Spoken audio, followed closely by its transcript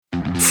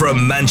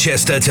From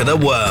Manchester to the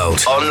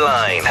world,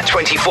 online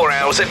 24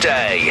 hours a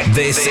day.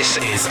 This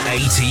is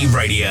AT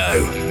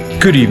Radio.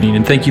 Good evening,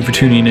 and thank you for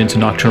tuning in to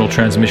Nocturnal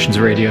Transmissions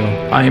Radio.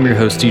 I am your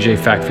host, DJ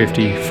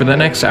Fact50. For the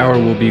next hour,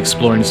 we'll be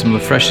exploring some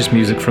of the freshest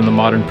music from the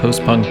modern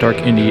post-punk, dark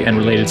indie, and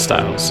related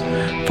styles,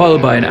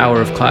 followed by an hour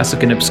of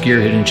classic and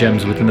obscure hidden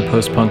gems within the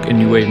post-punk and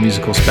new wave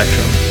musical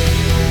spectrum.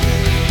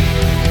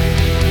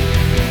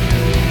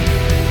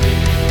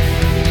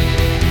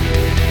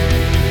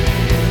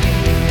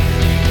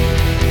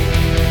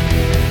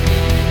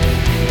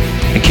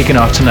 And kicking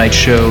off tonight's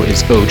show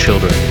is O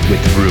Children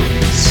with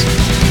Ruins.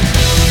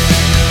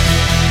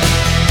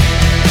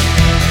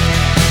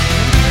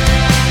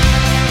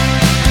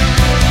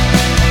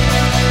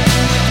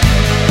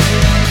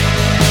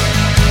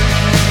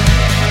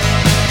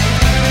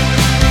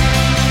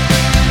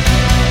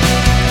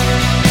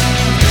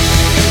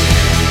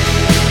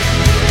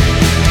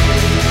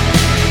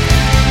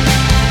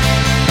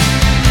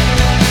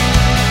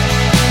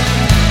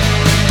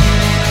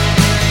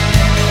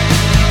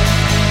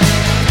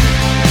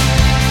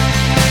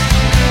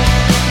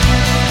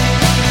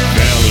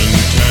 Valley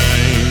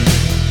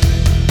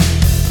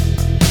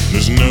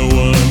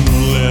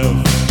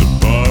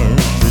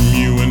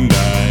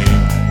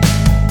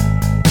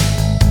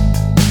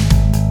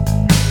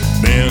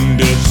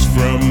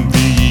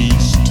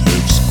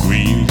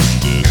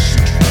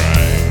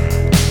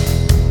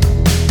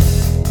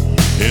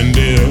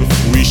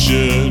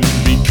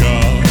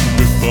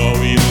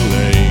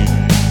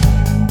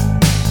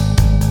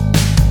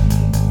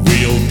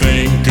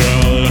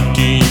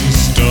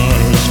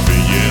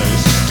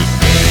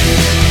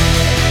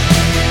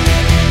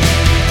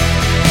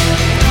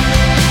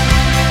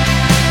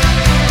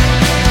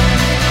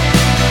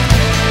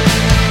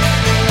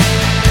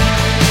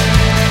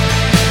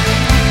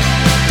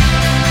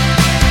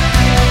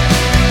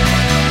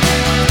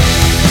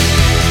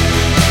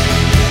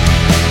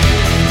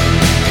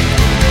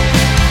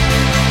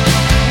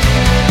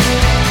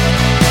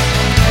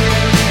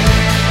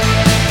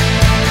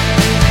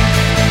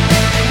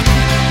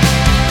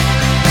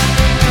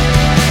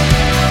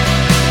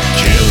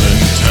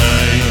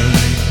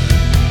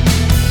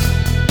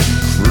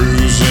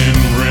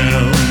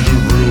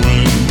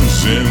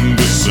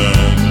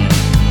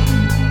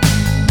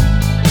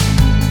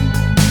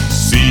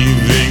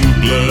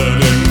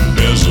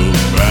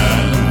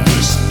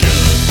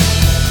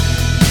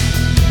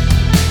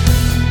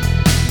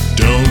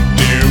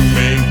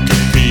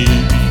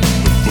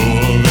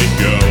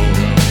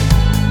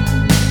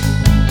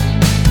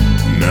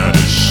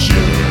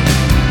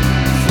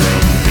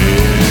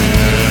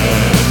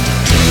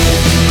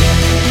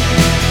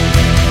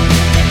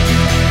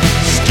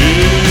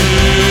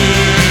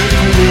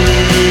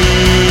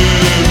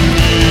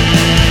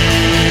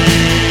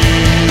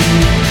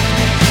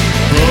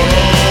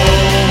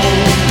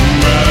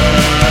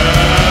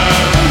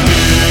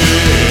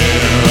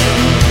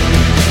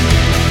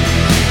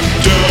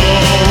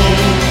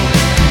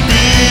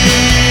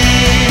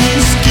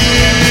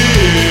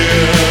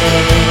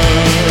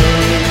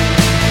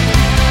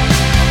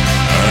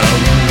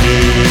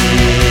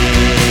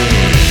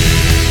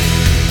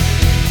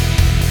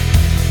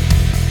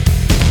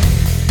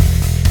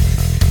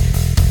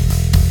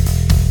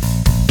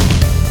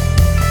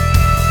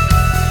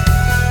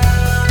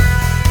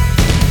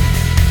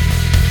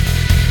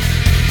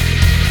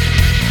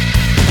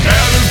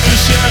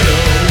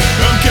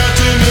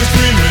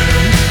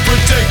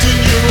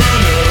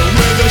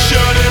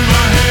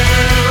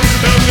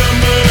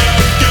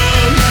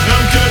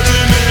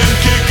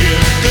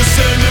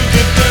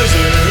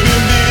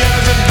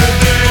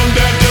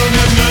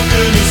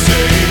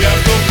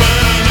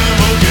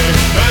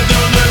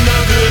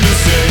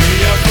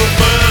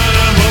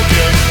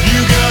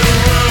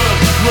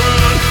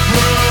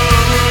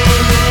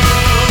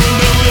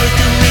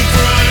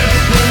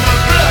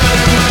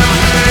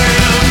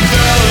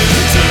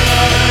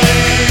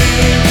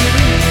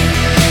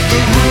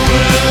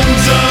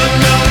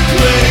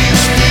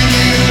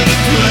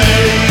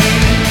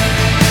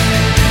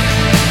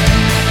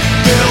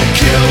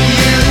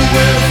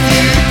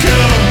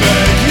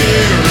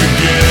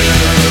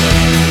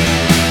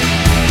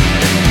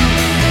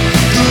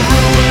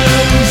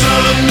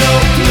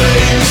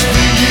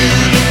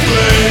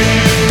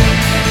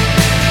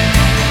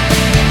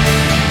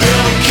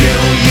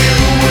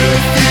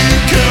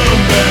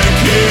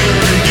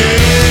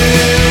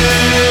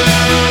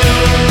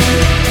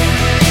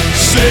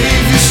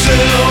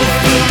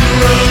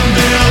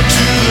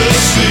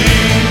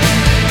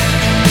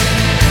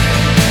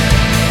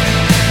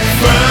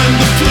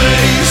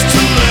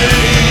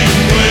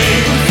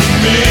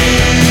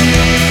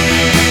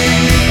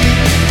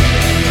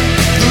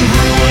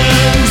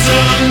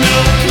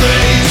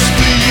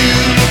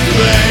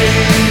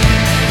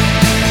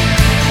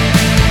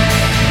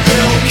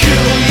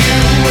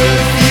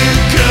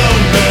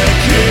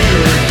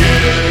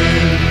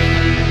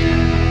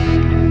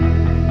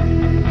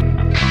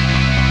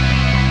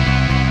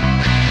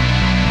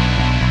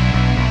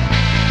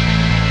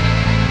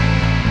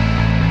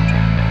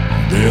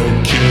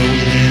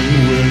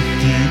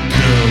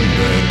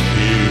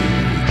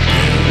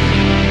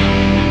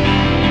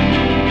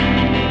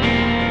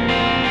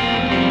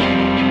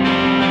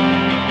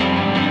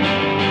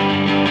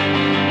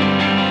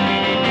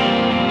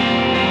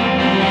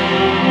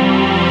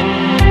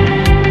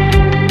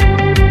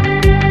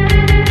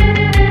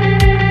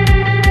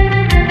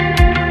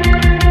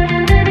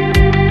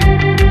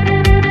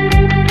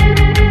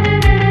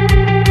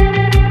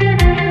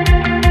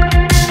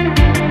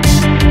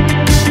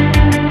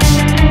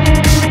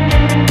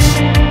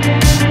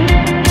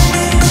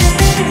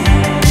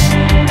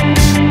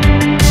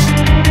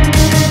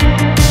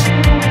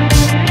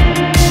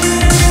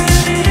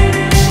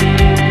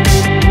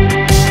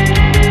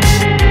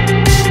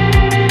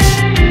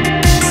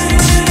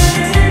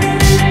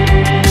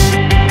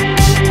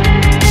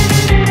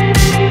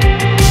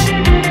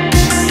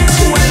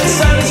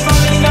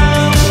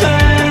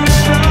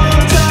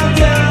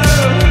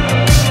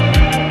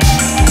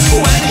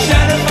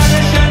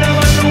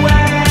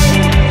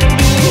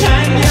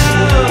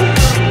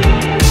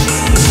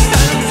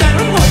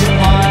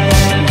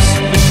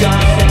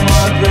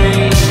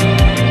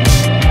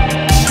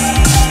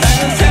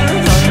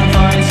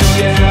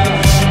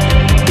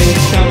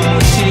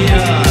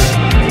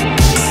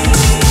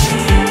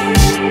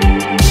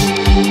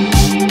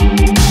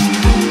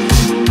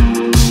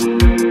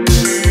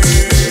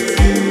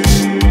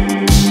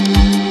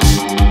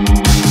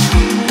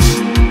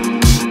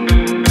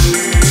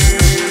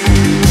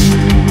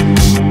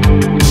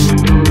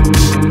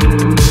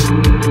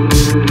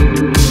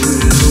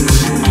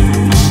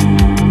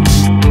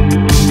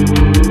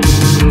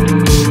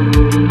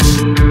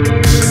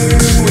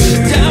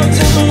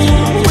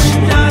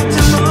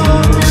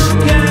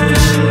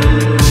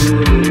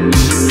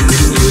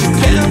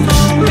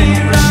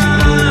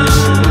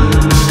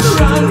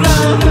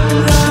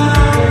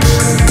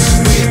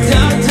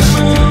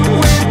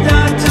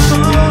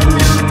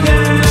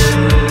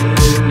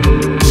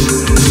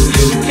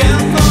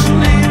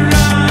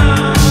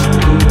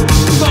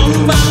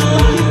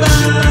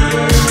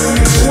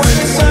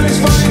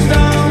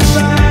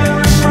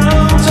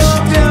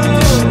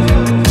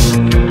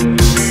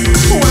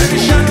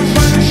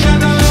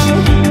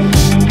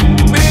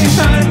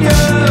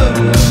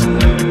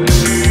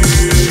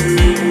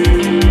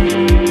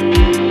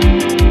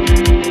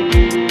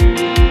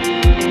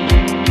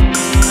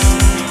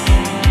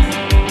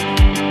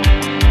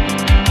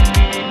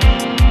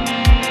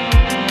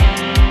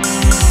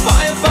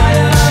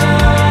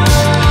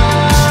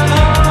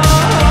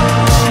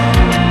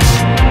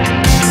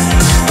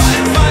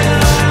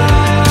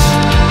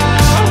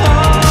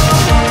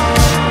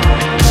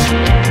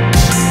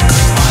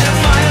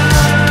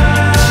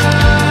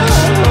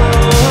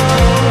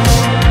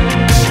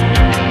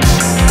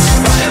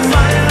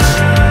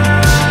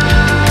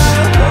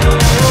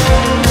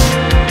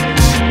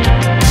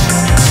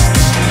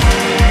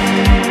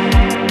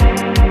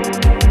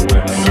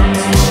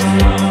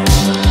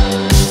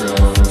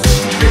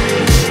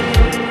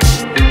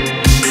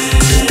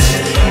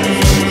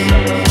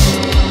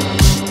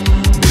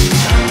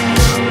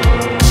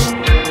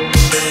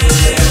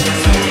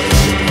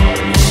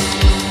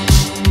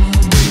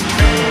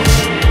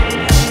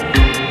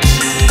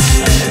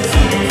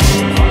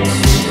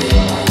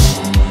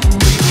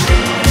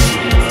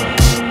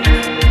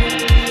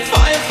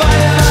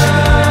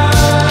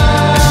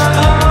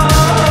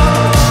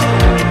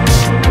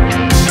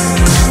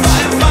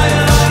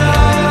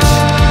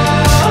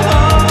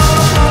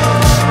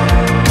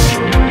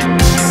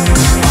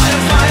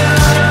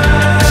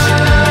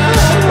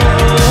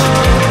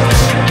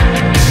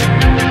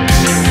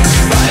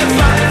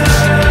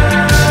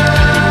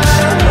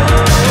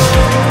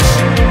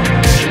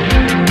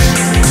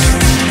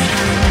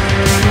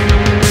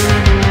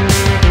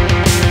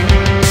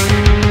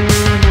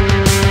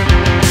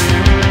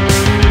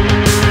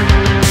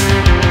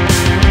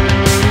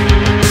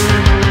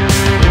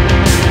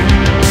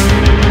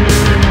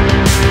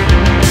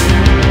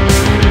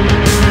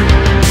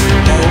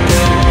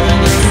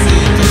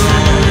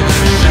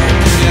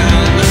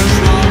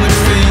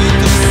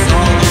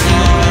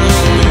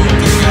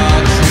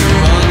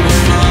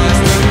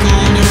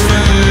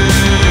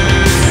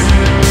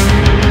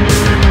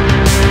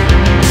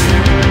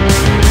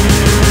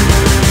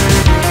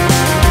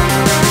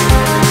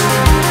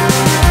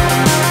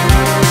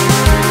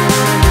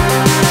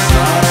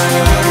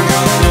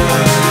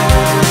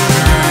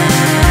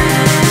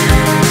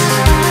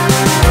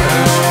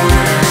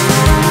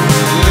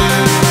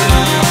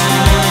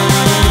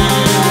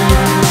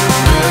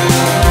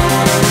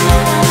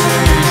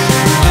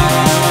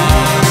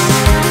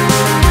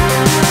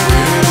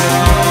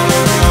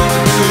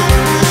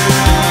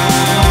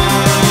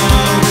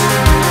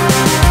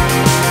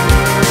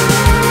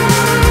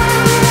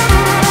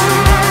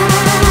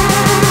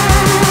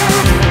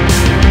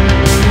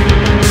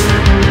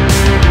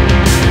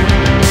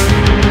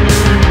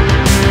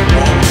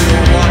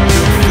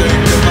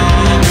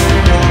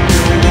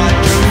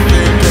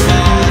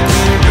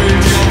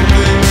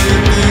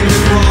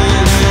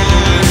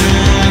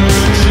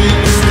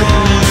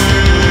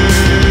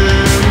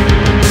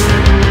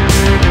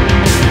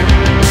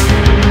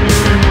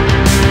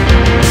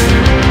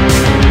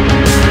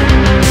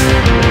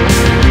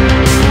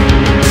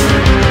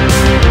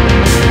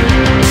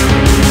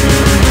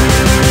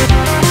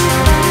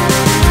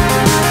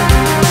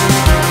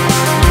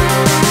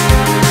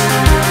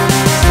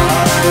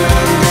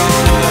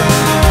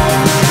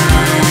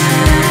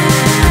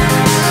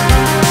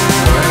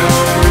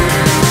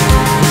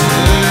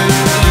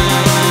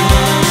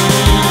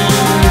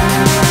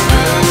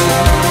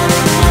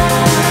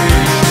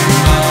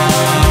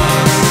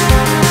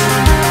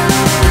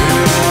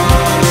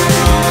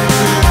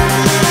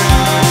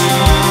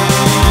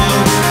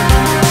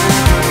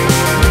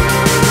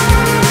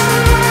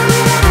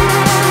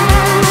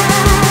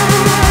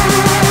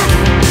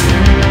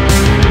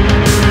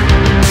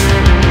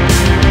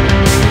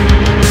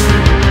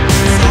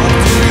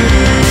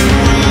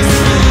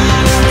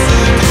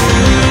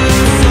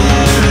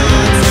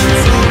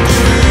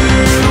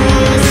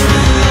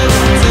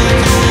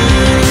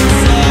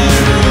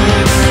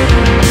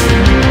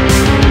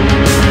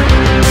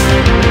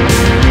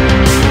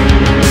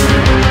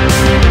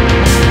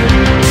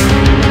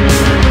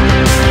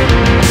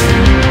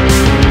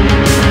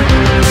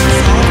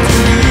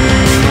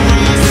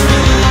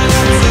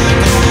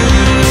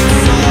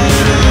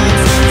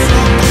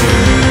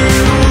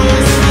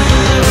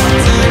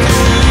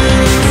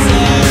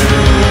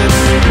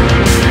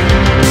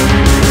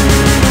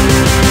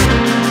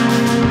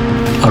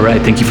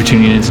Alright, thank you for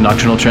tuning in to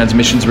Nocturnal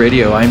Transmissions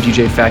Radio. I'm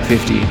DJ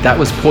Fact50. That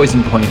was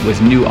Poison Point with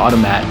New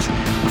Automat.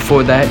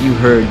 Before that, you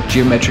heard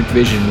Geometric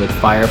Vision with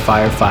Fire,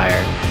 Fire,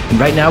 Fire. And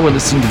right now we're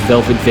listening to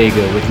Velvet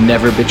Vega with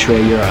Never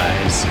Betray Your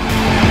Eyes.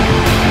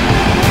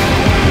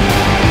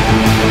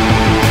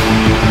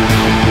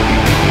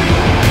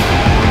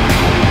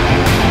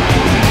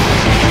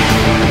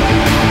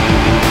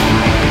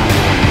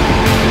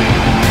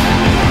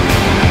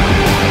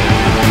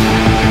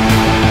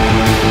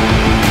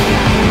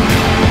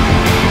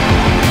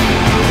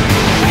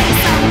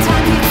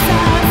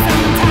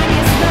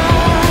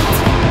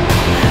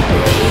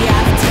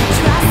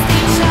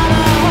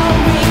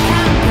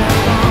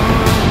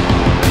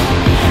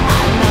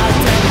 I'm not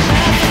the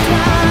perfect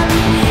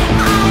one.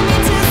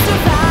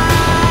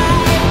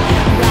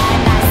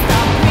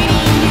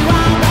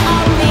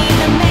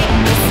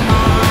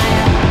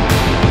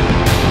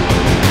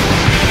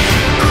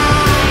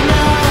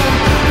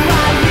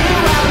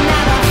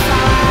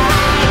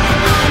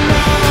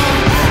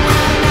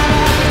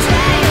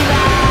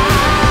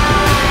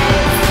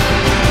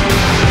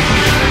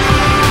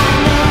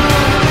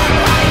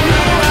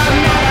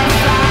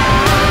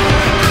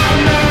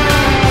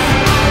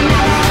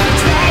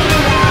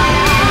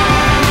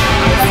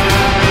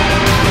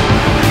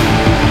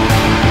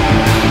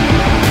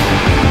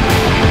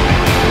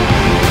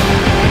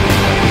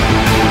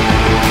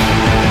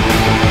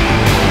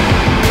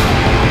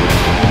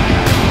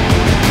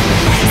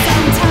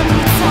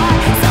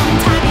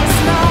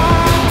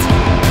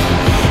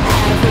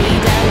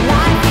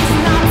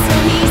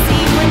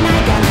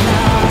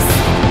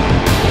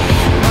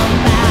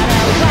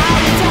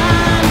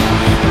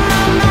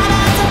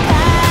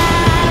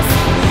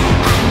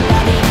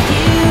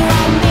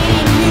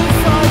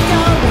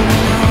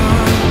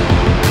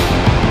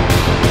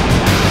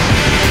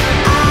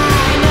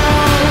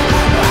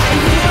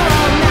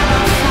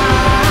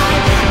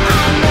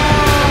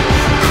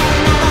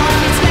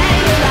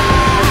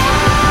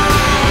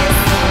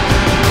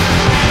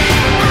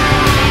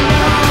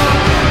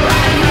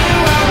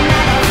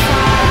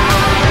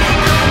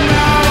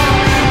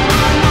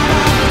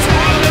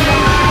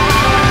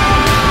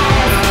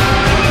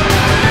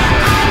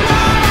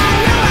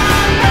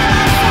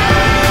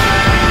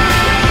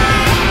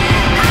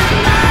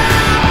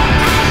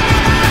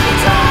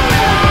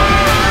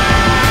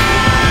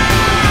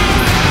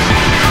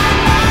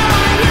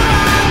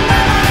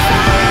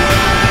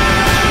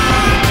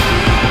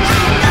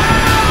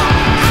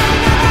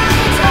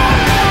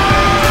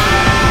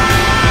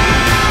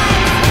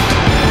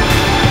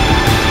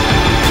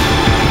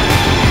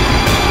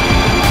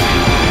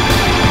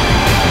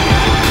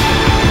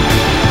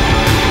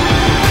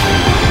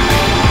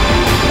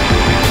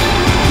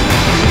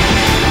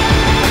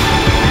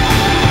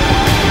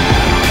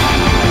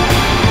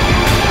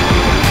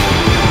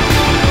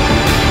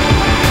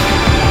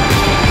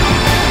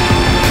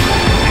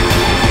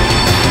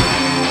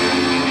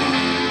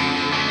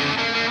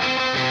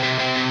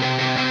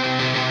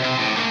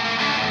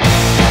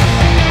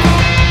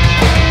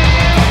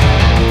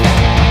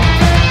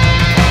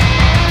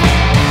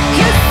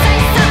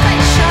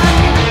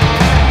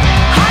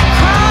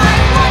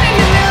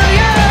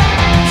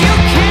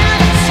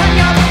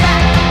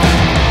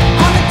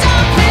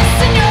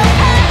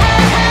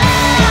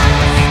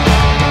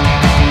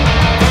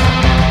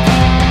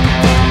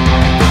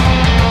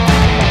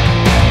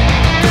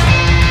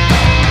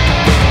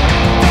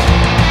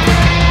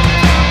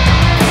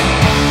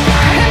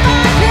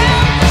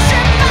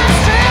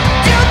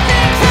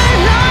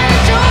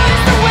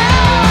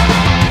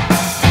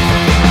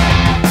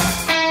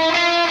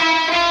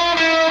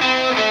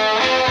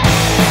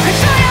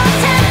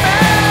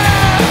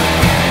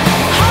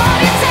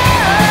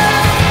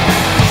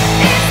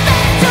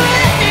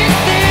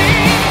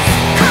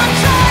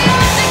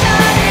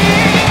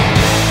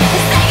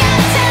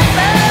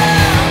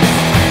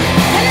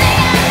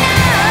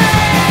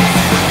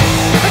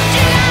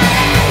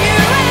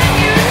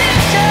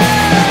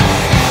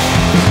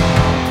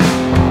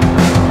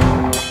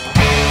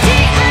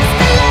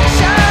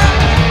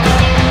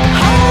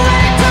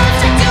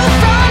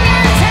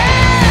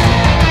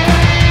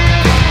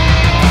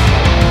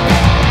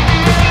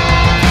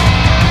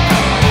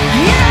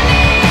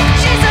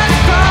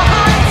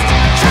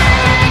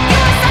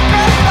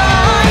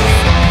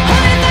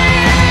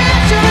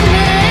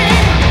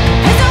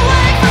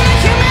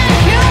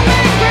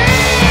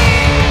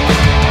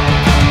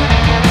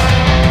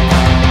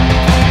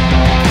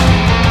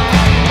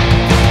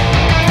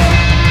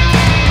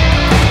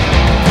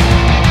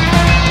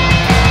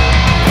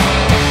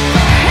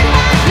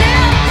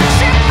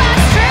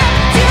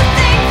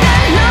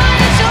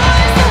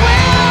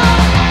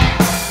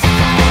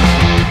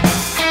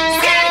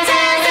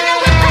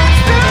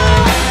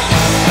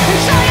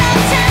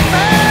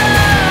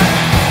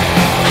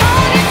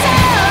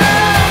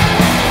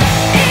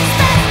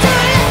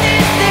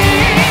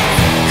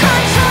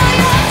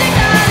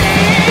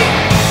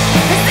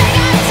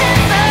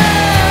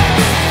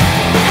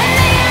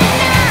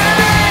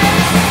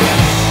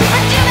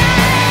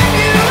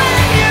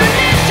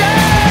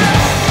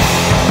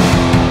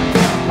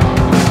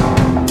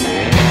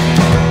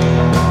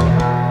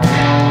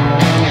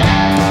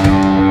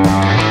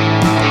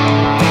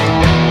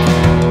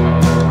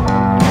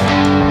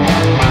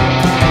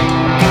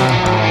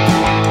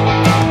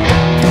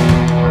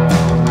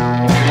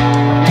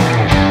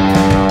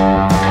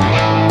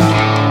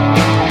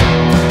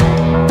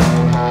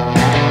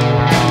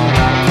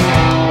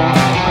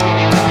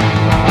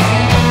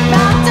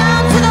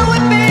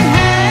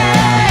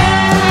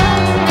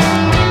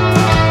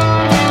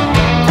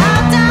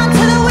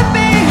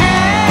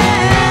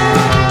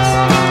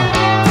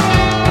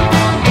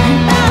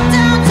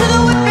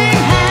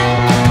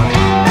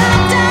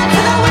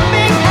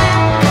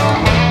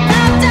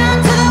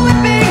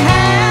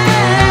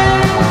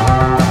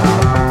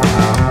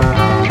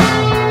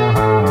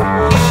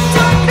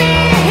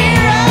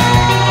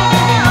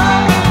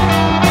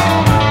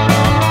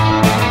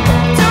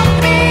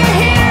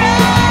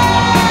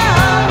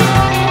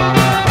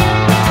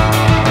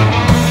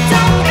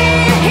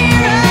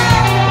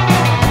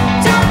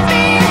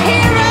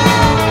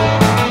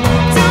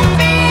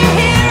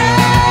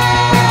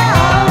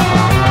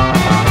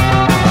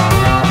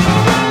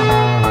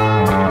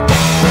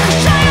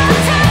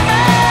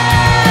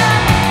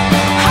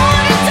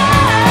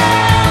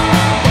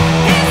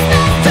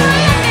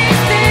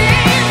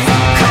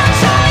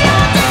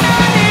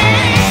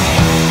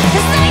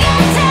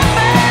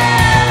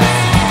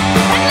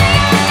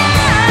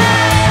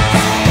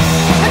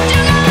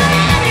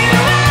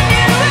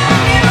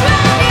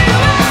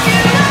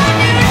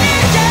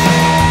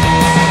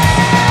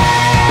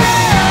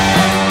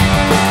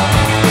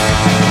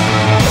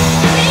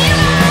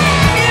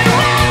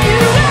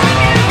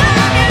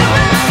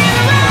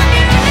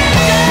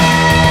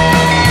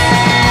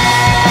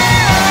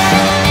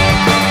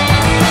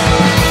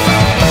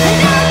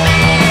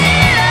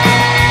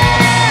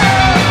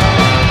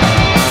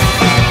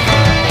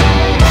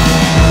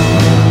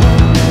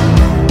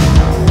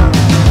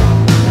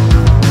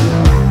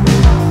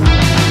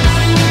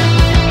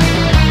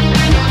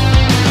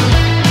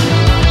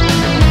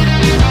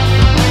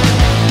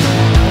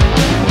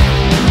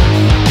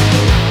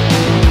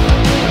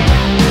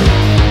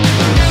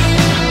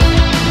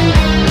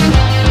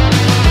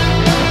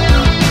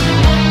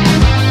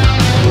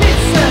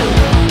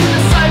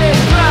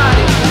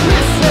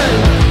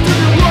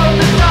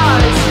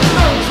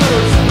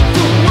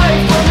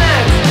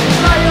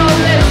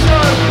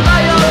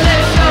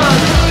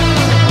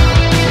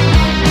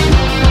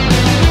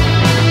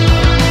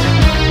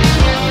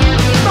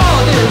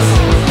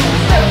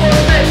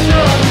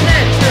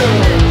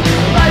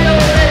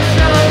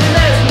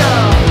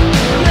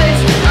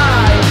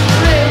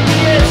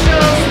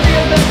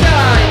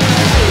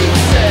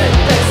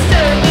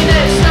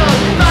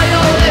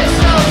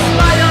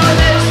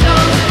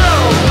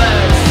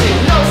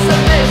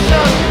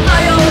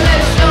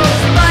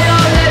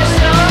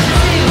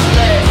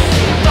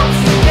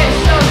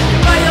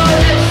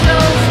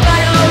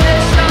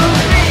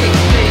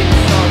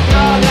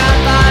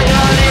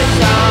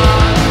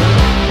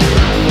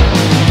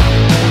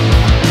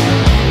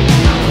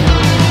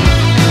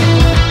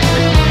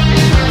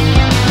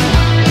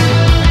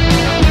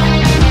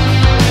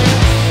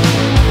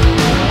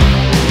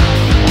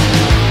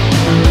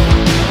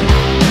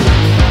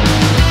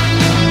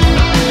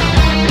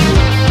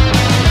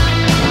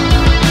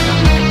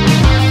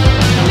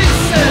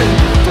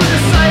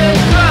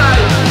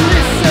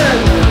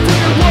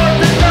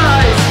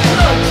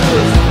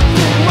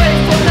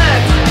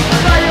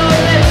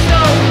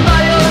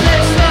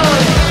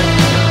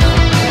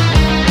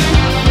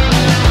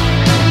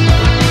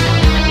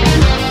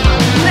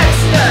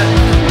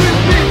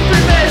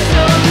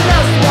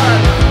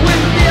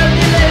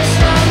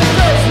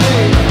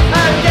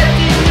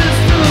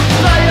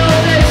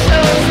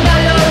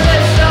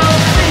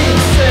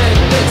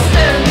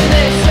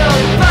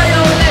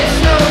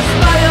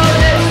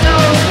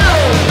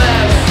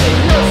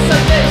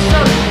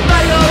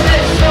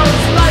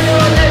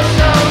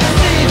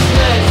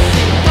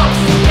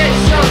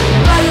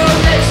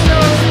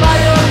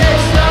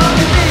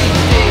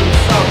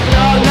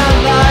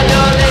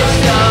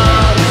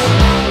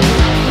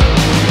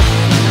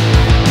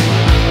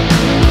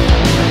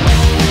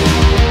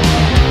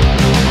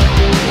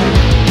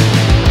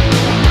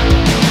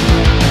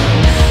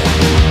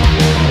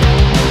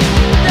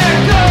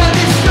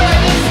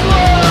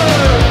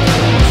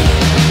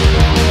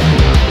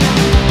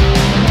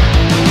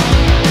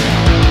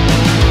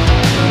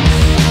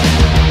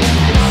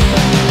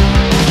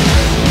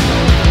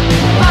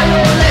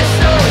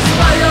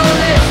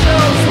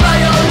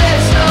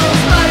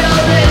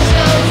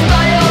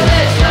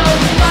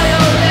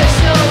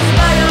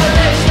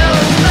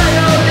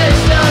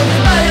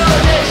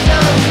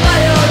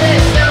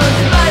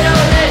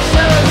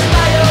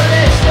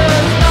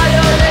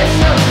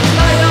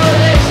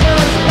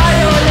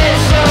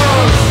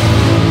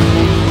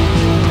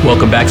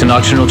 Welcome back to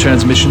Nocturnal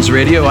Transmissions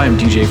Radio. I am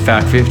DJ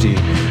Fact50.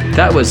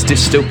 That was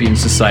Dystopian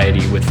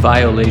Society with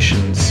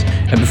Violations.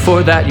 And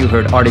before that, you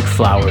heard Arctic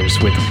Flowers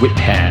with Whip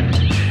Hand.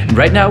 And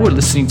right now, we're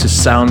listening to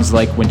Sounds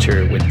Like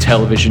Winter with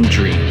Television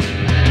Dream.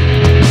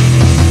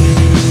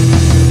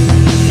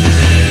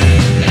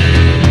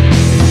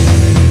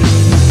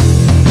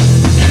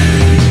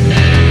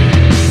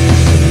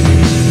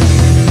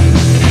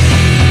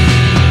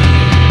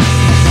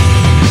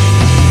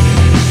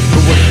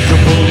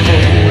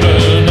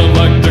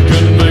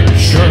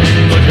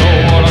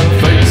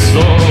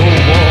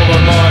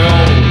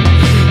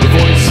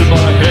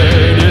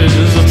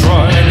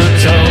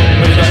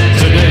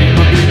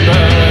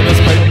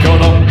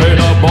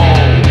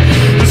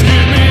 Just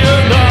give me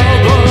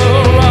another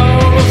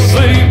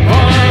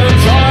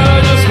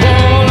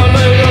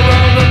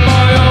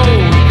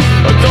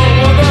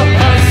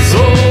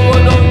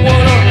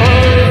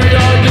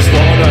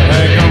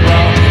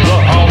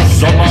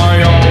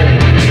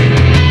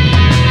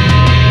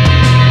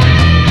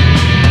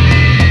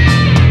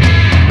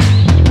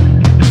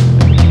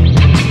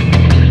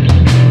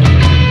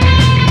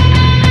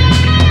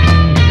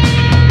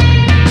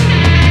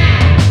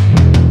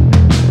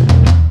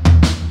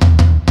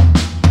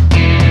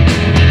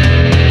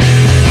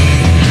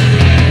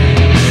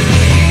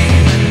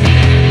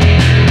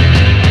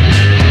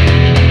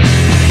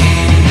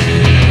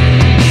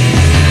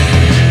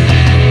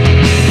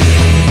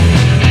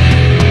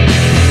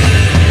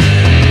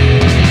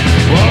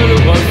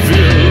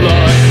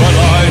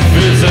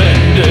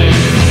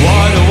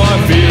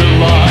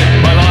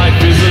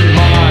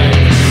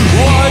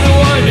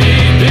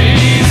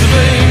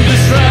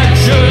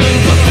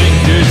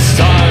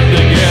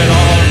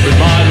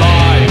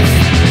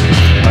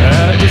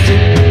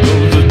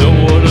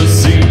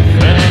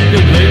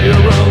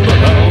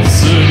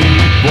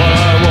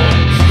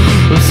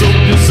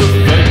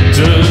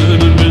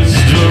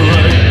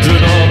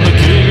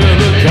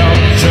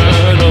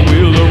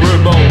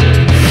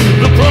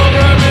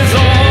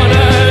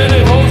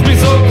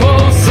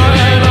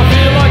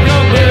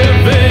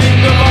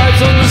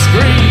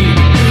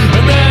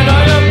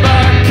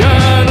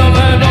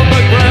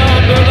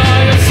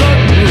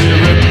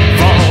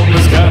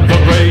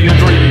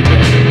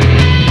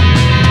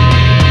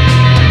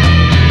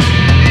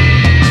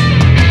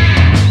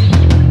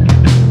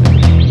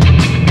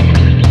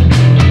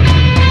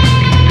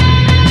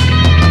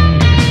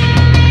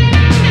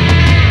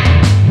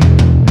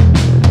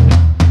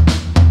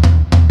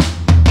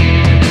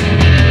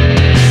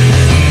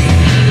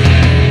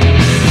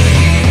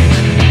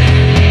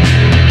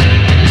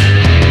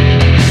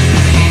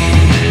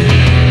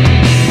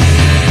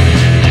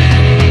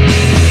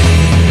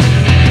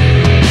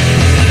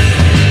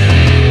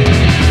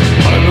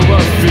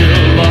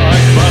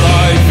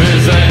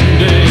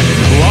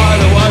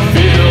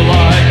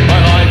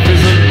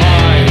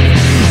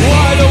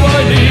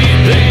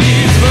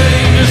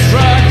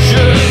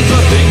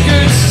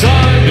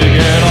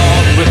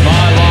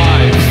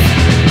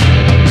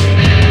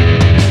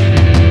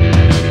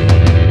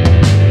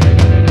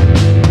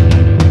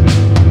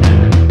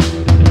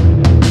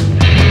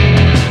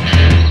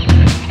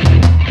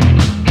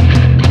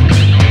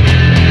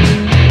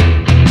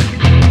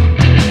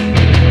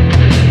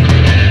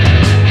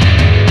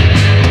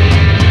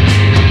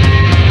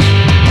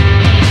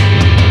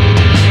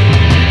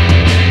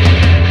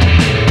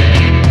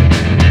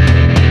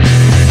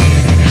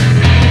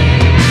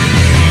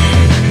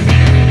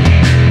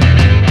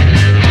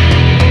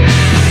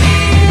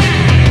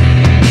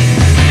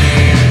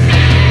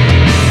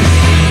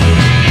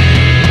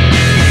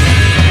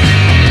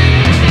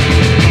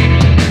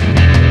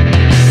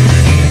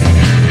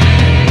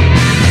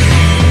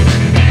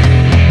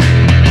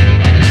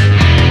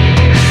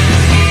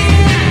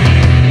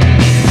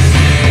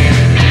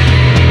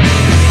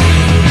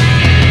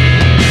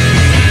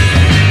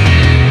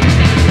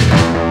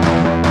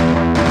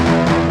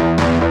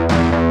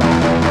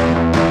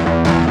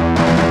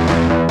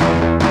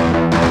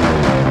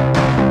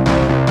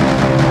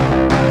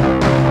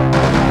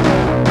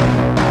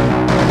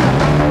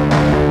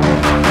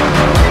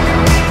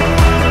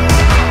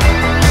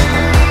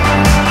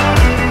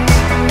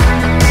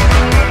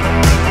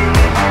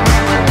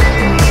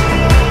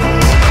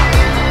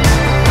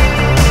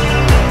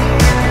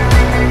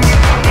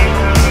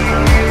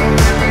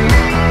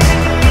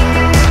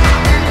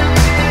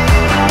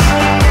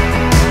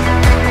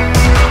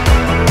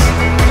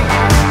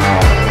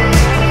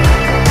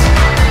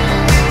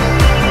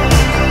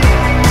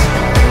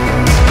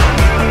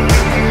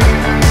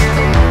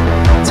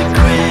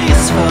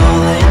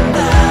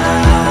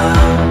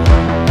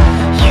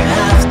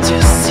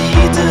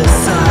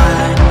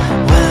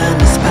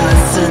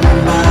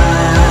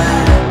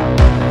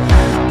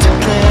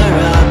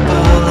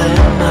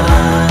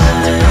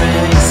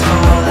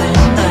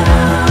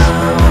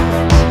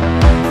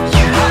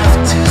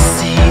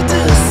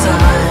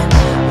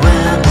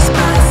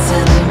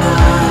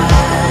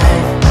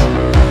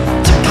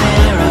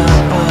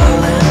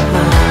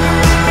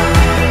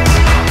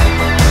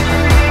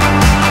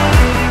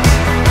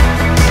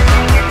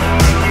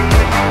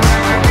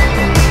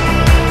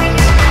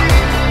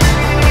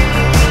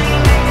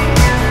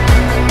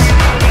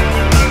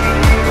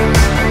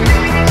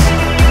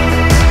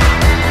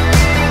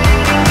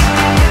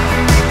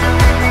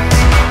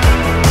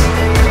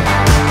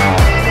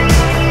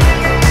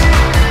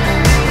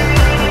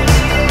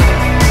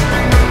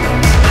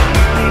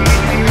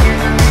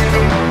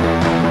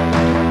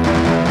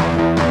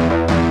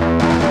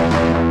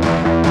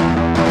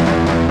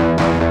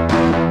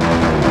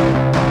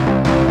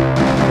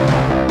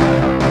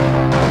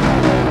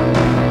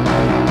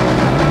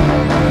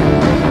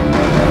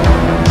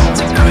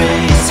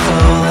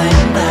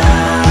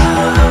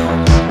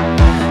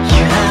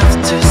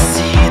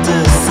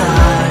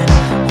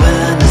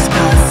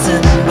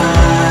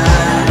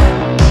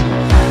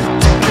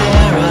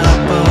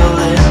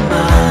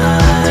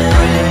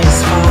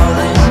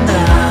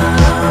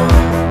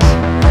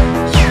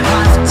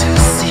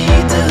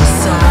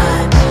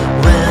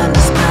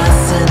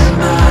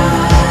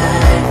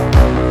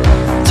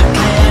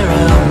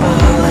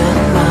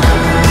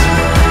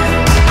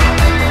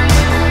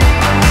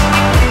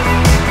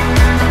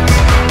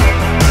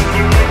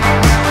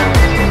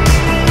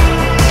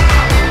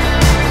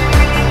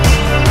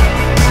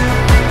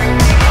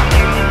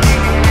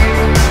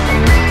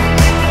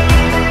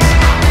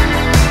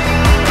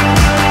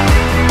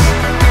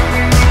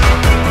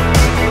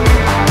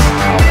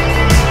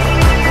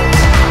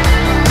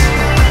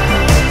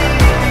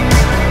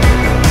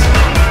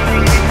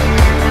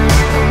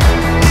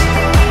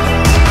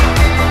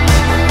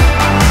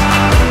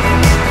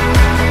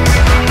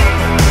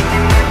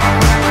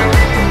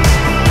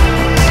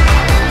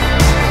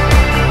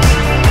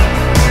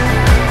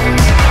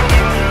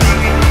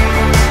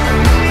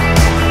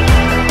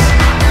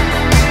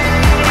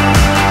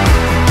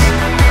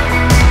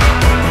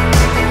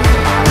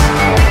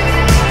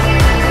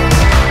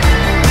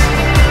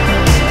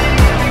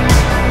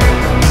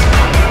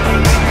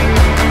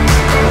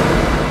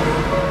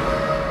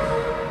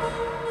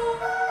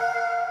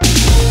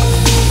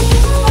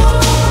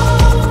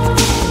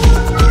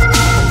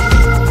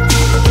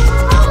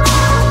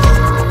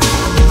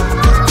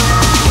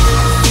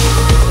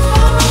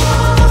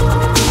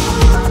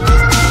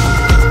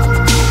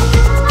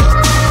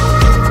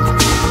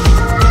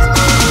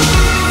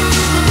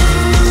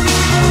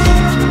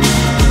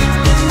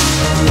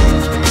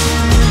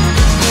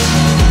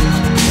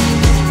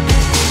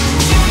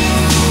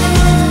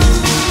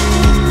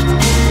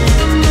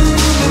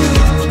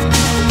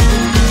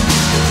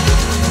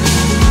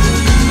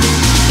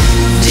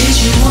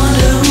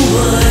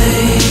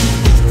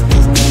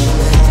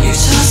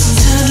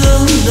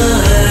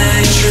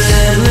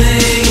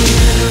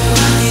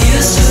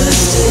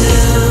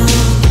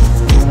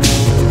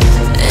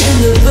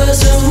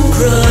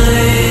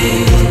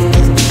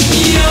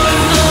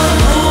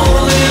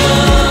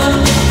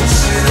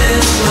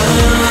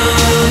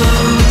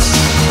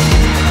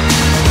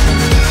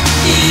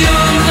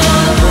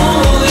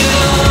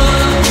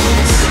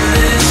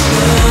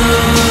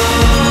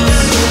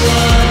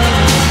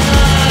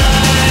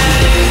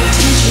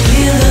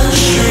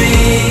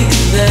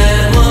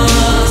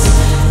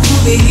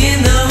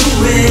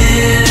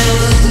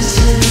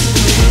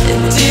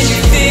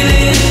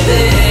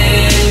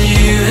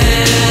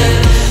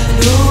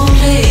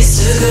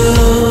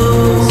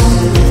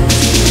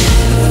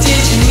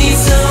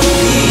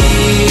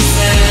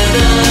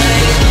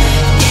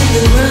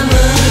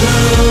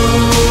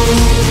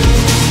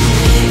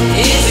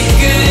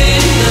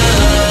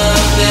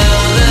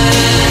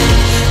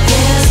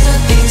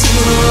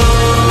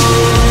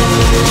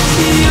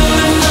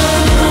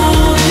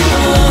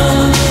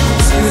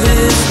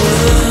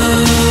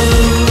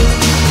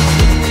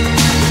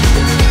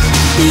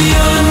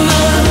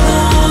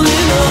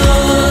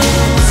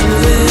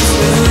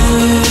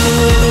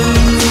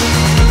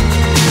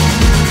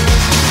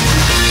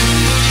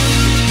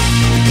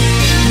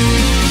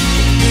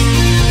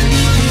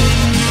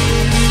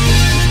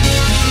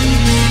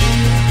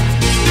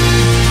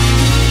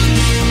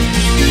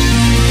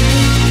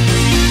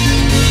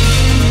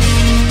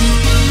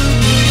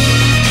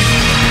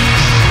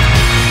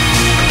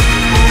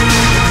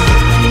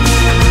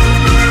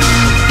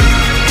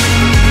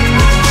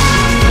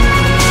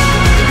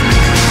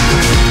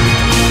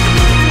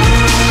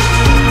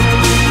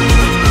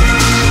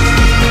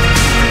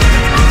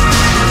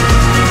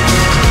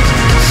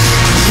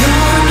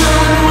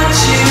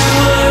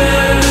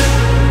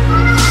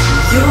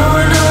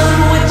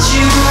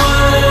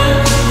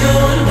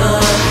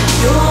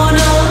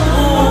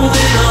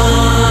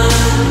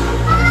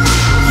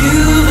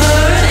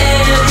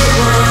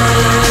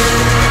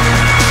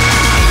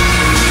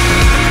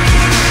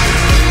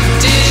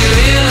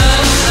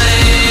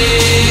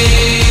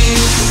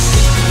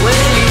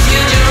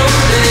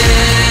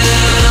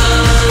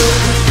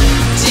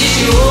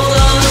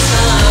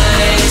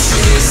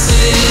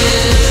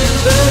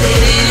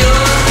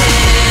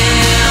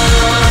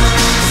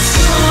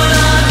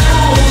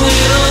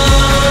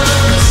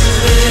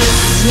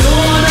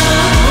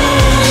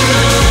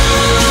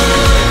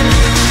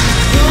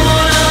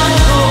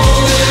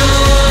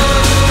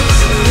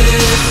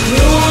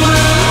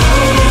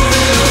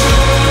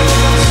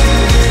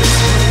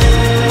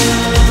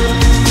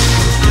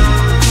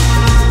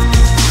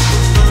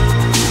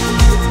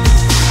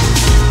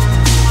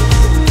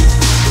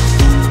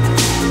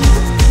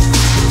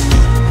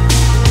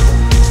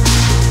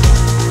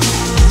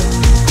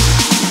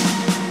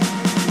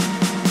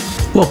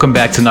Welcome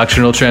back to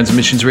Nocturnal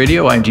Transmissions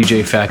Radio. I'm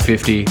DJ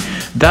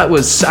Fact50. That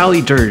was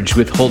Sally Dirge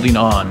with Holding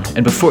On,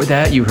 and before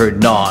that you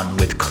heard Non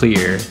with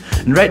Clear.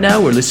 And right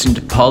now we're listening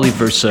to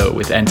Polyverso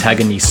with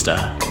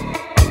Antagonista.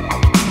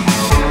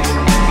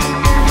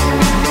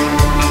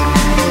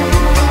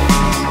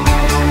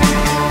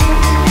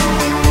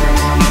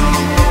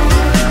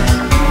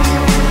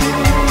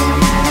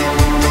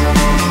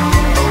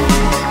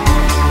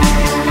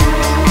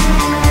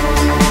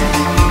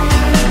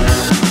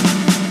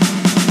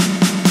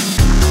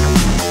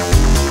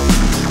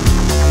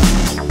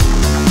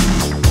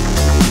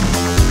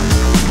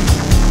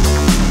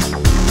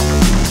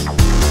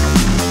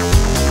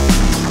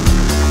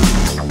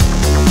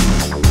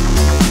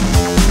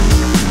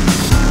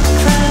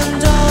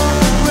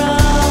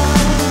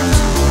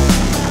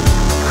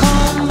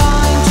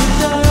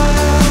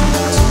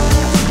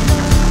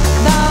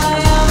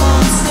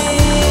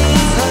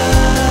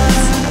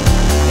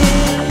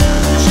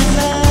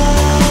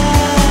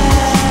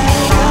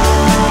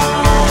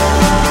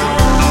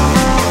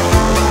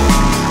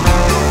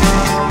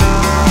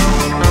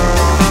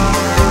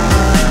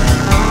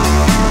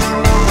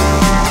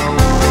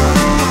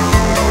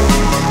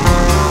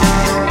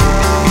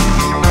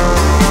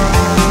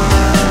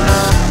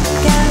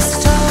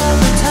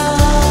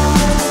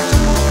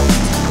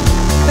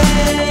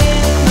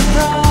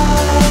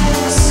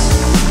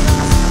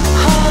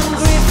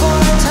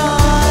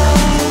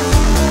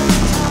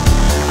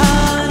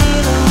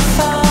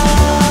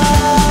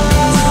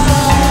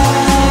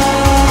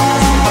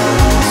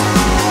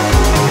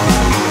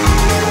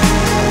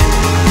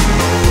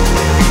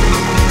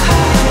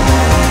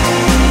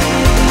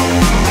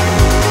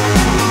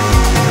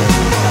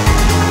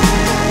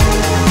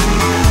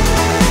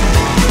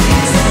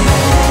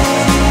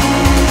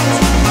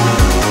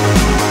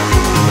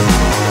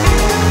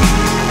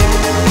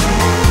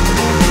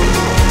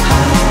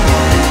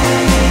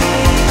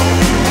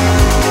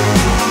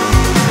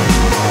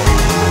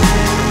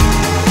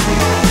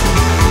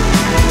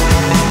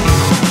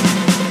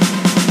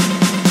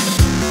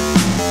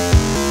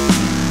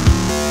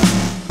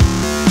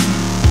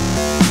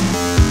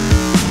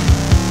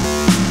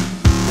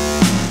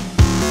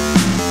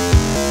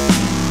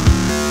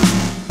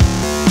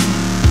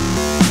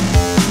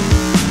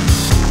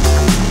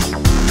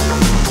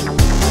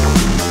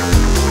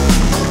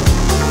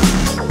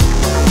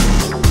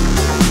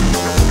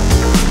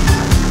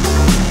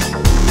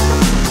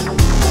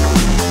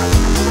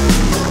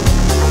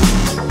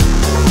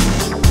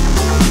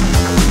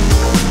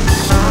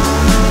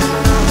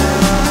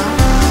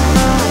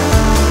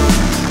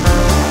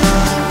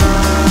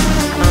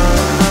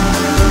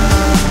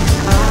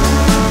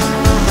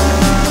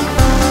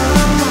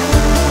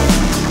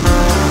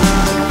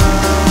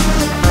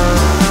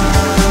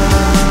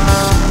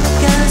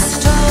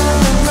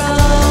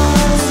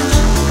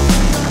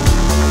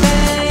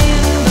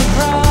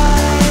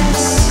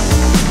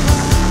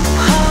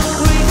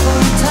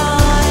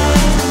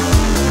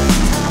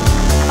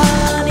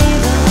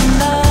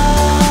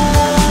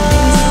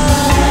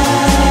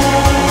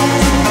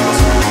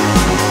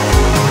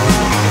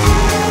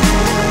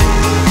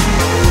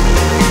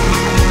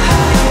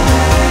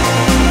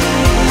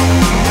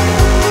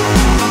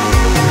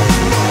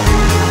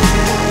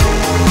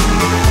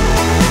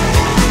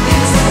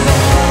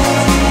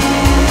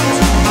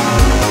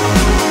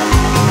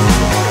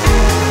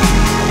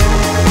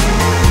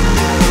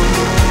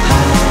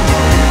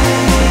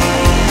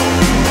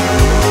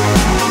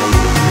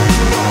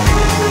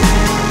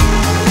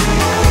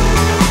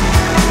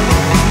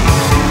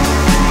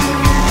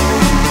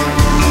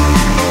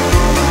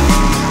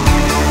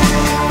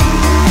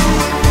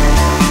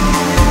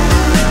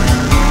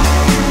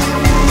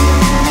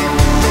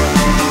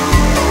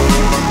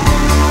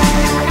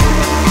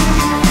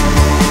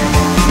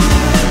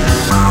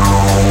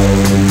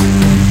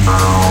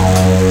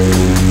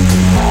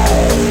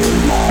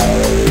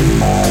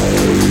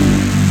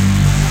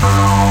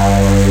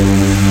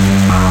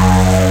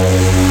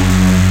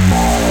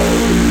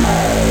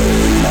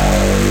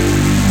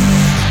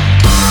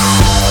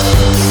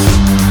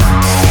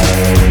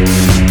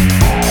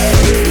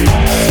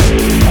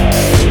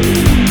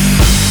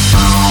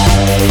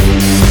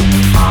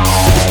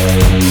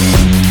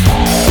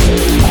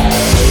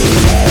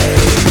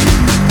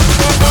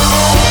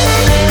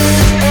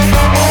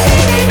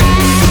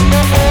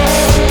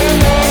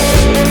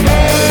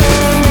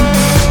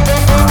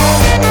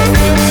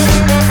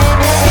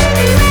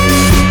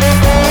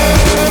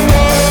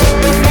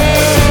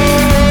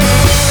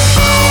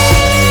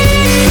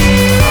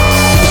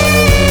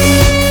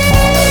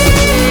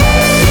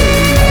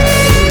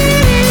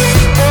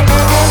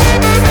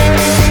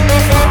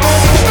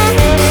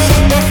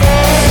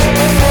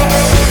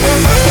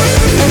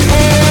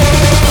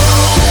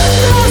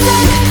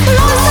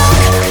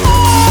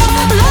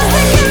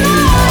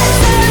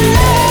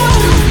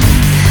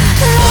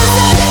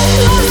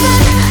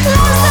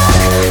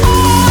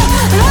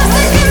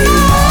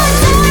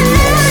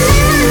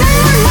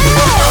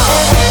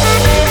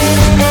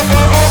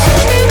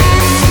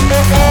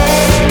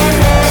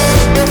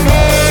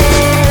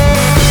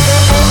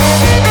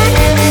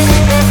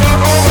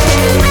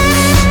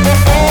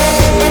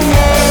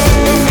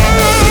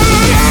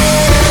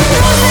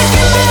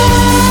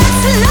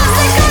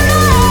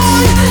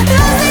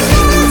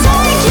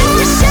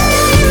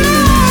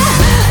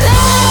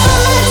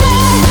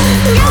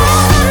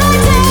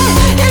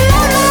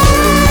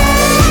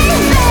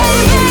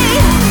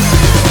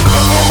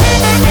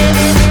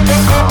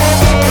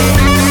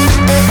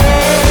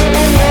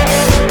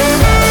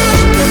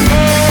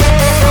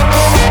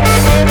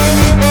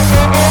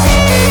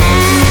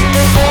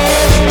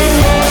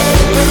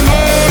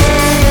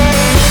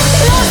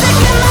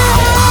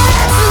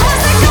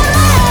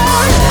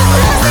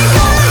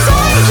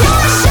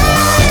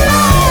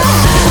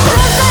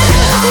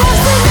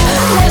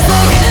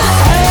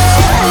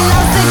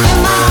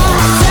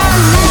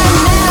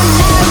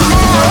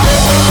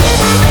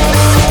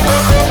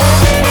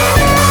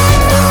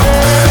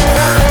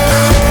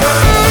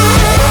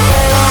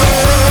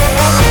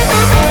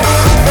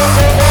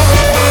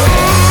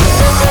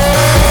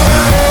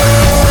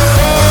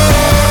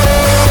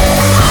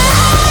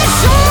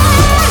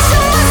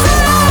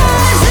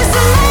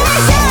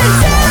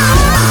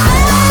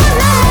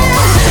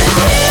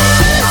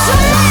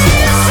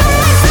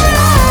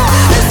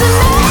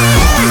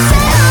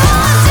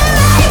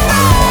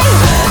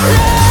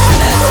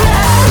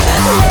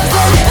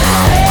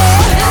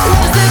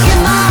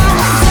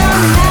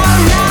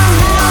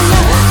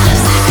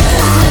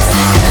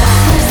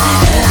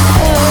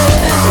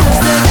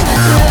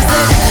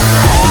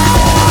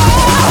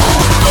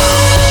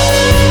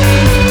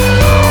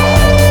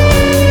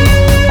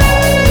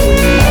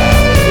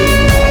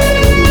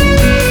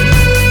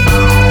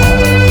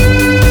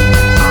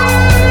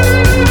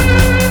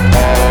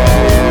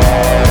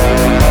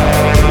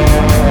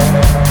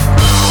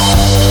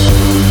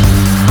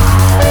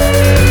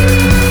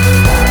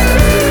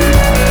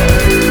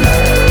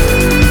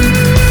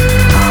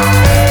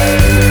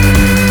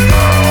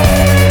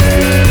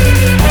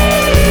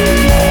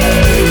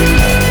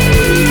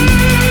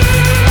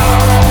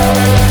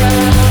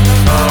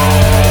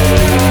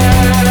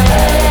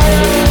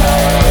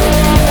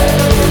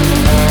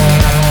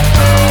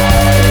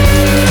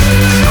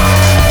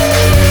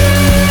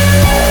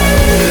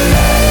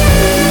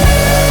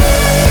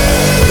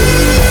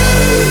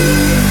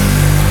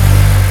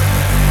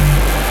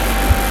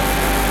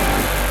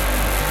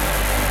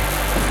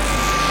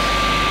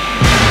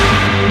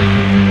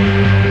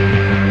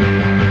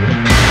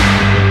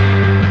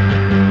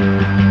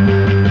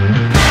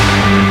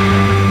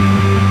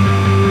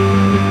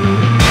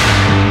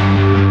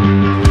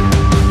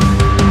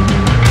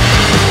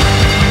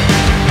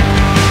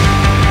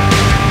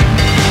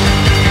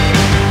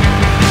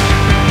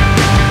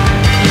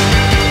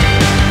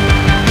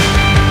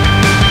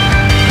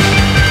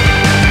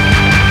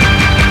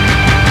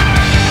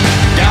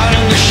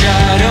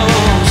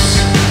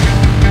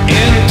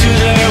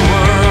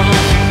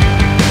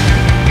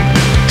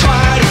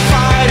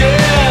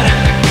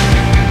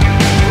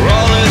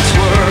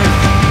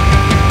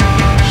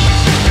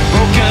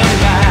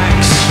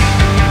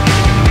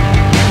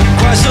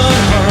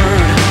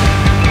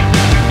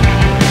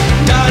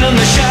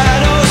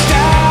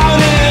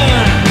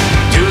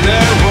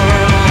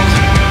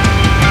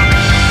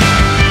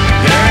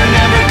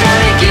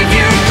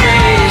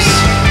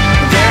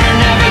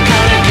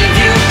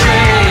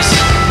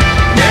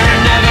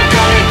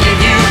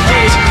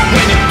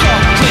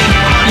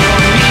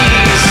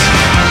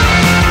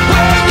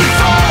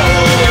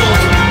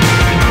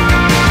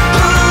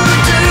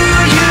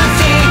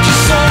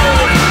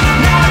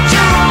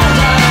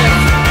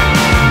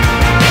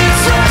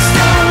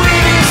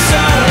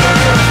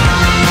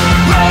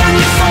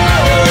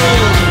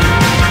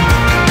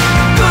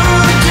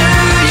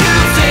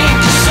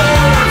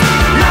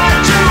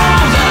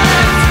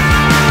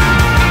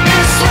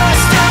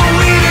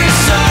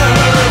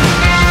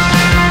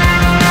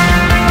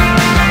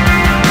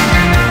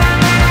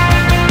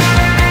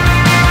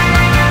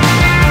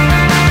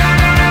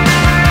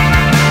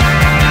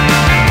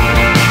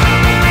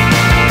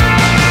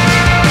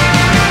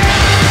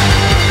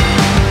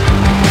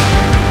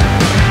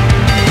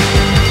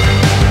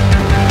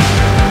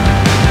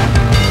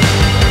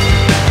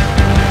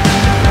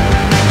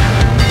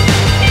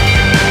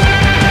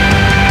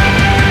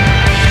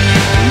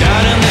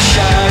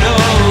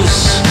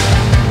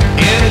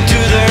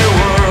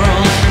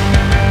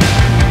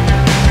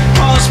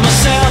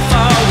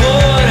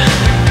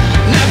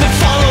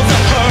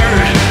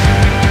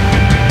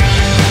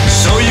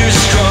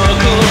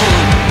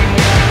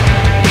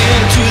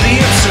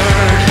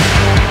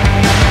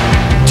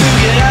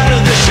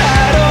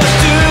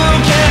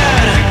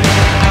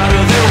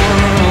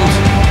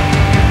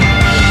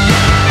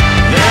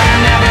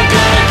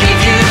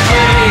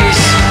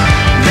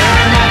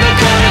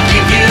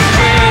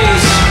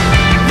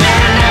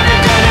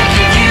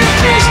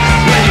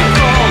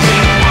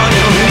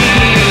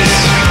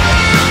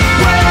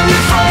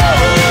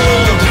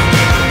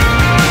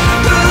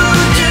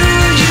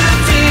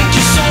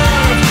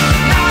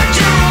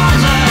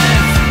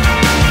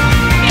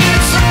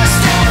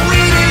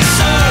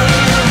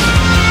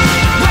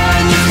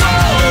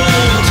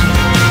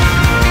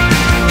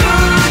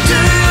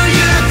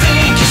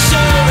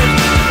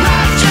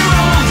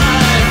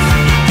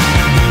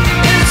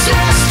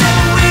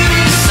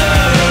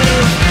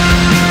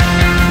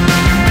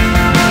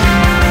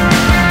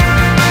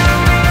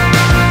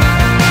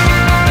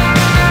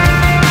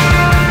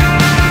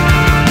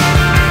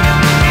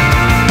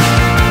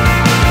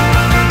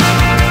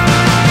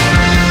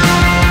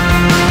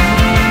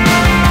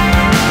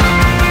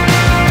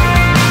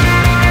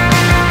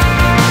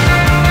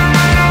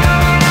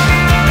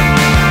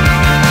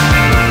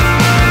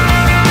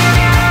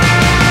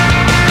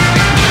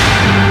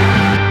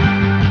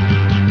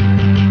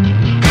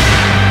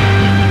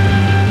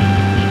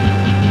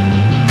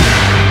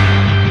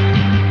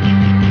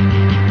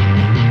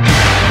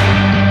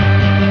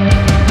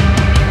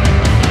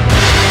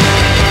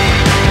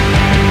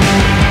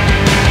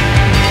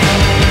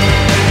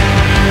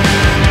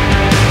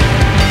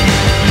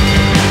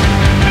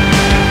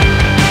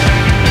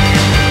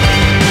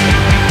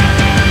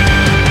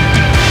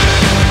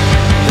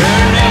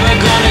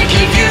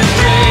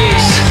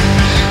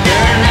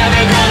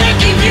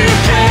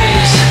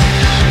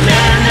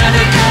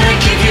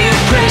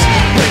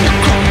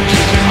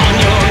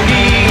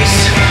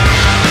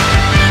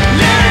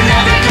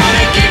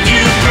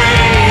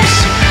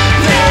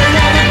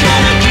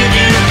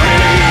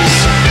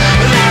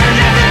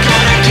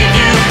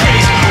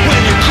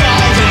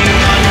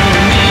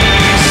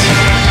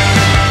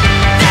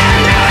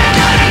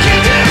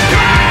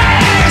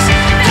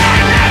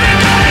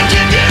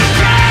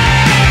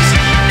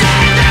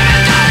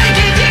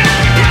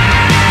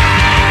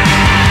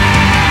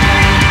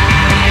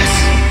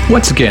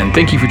 Once again,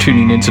 thank you for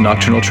tuning in to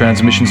Nocturnal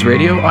Transmissions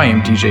Radio. I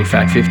am DJ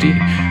Fact50.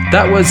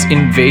 That was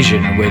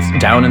Invasion with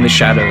Down in the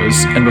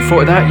Shadows, and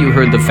before that you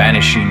heard The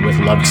Vanishing with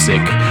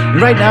Lovesick.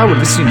 And right now we're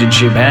listening to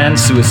J-Man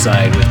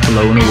Suicide with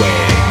Blown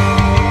Away.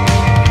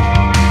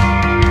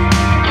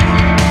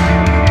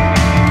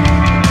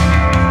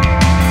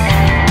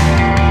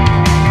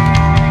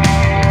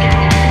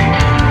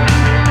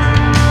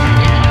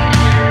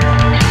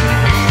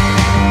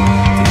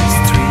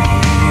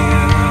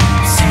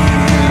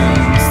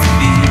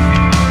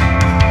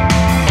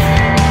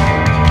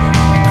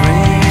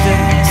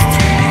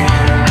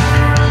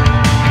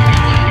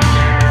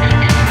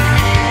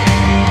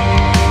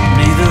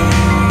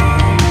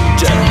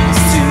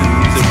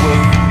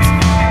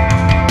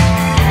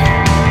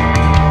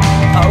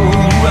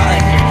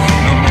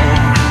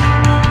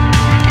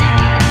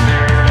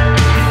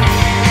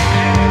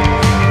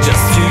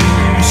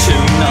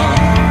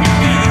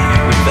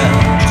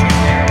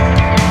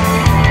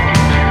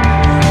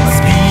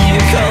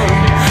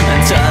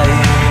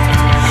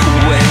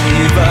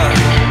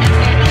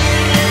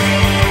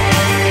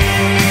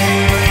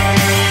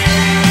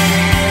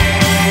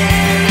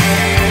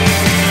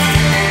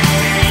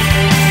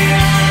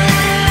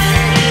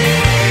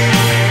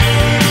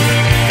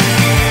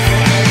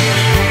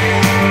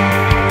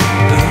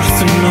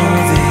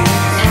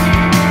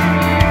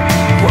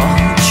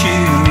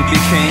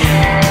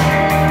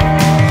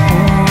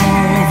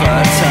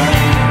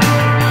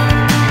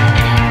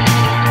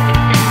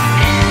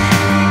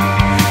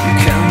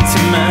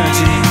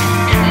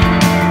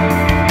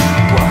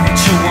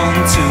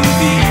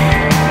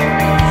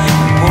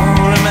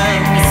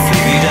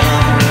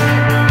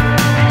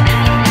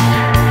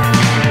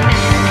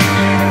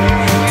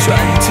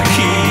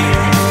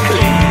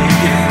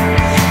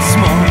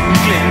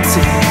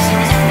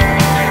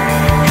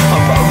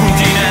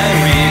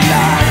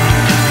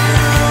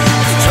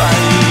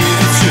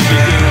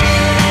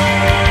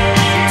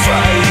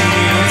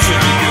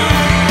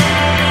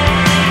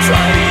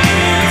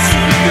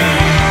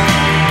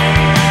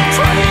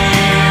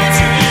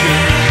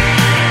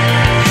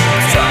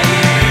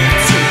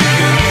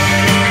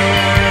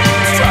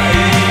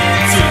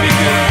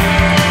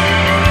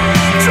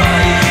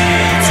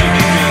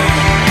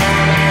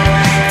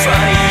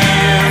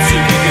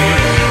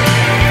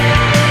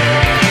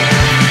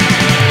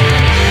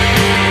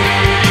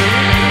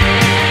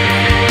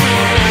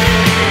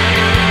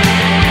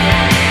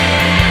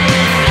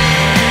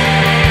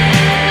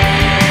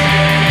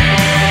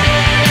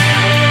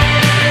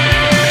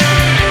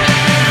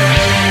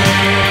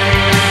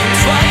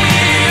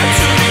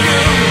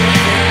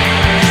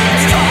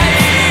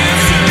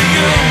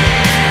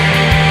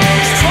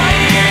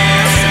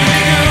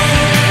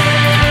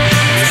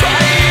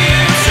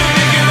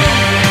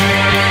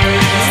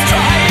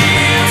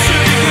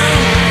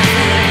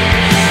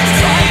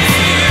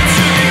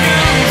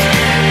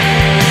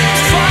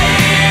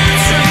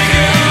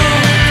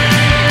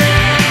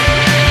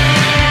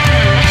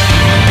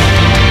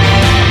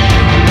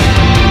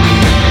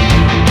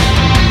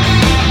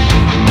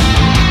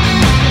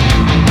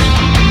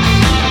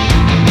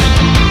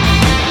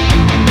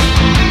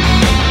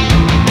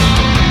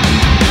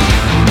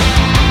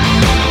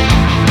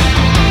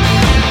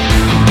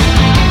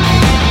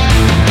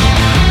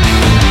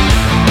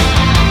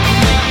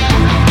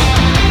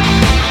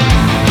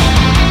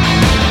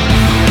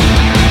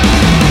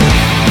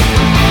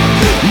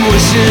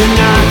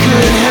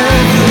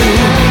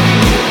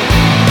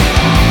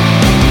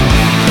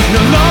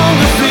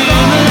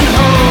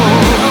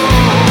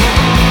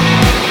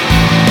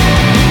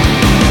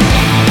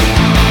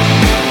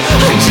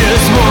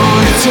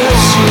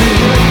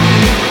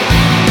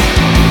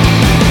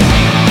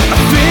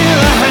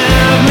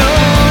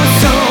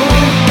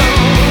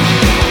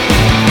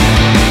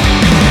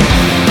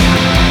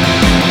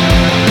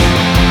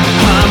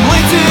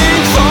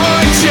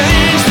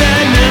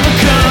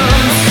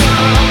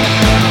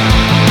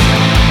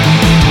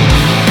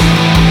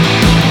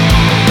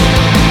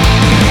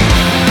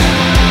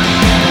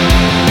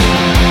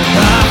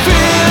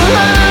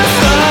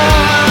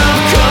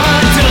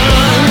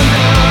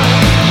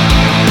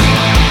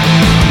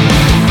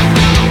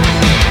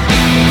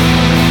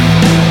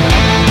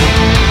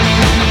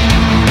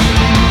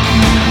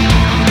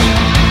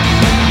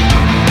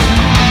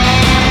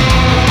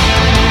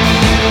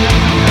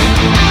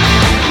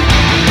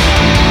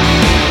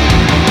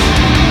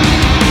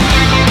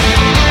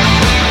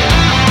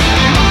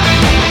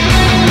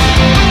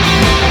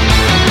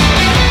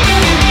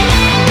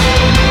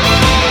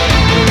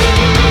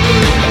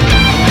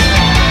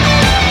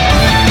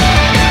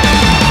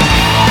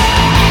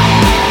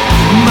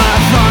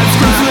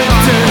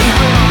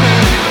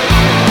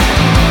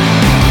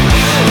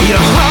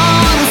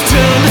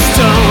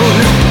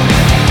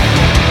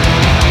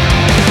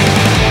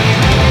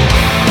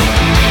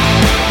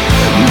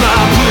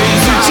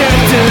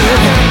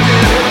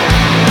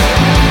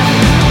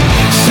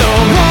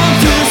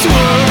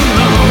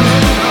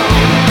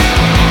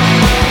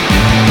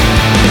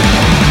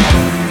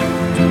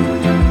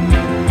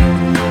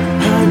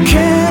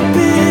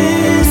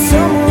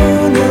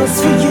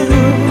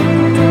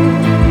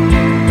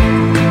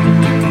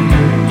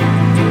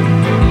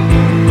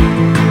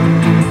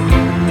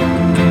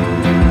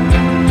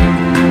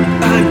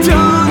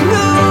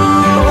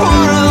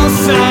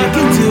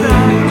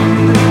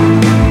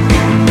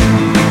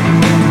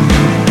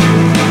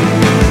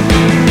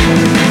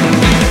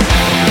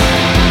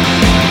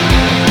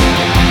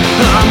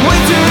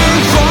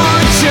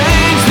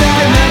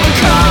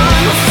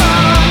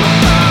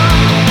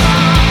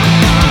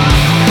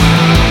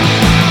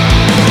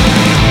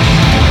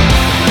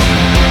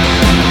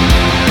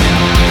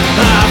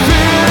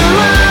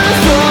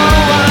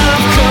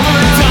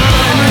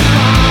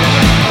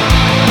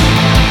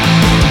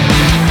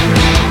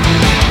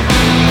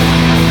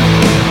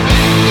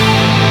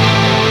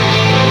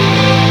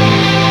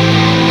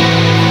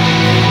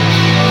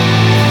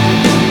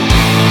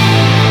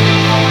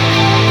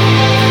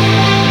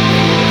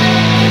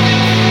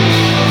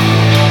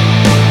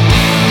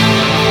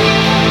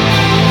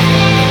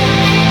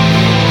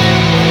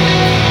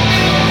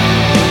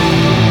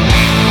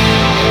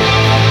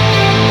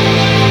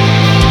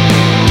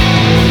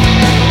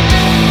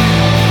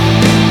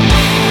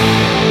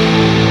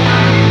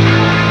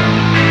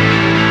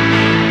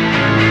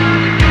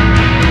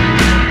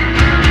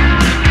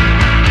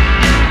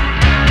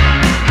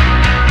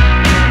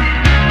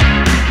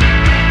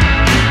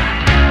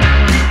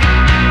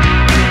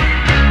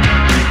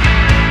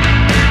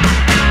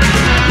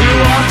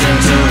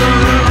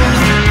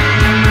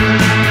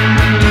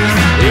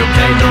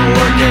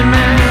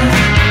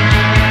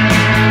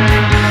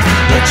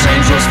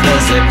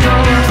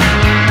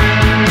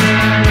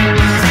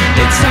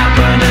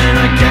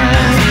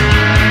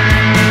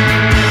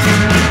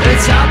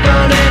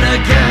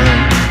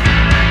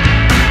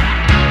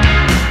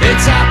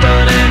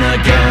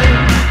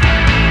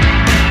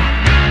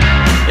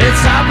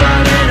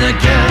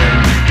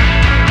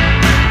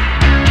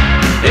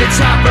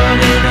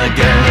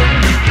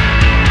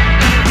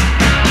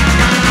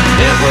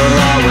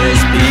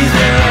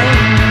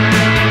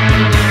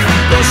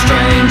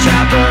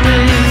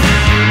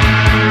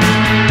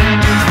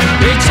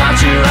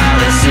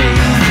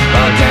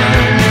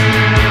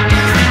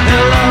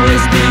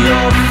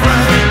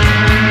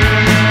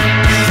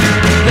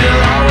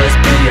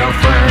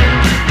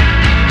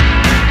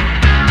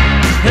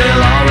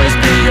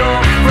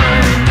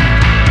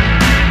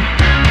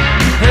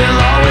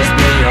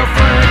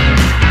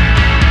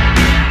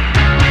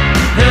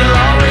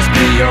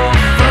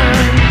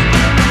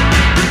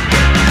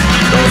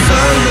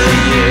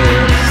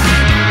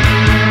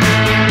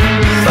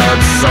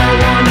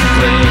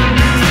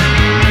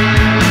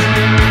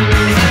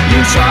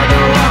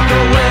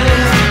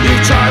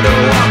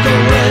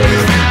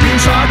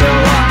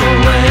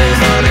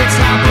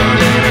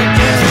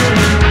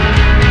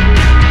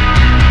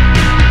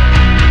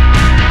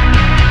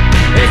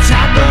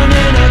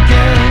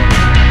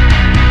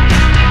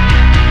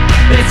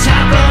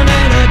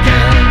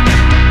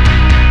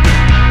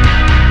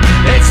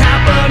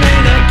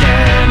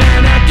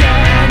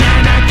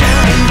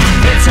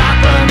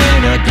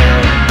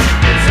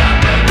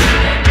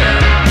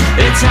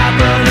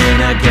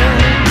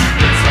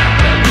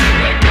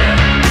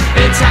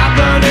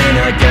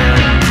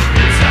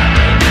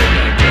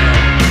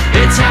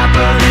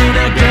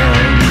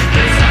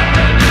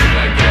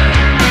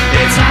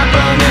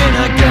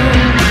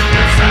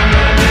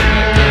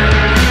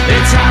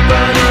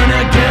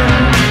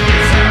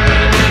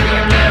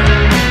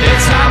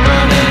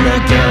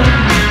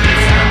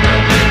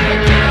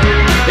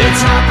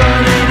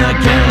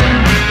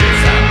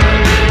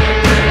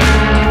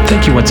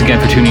 Thank you once again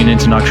for tuning in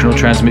to Nocturnal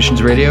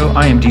Transmissions Radio.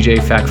 I am DJ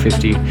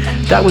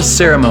Fact50. That was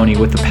Ceremony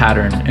with The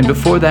Pattern, and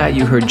before that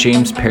you heard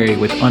James Perry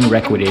with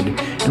Unrequited,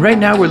 and right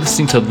now we're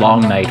listening to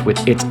Long Night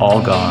with It's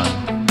All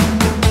Gone.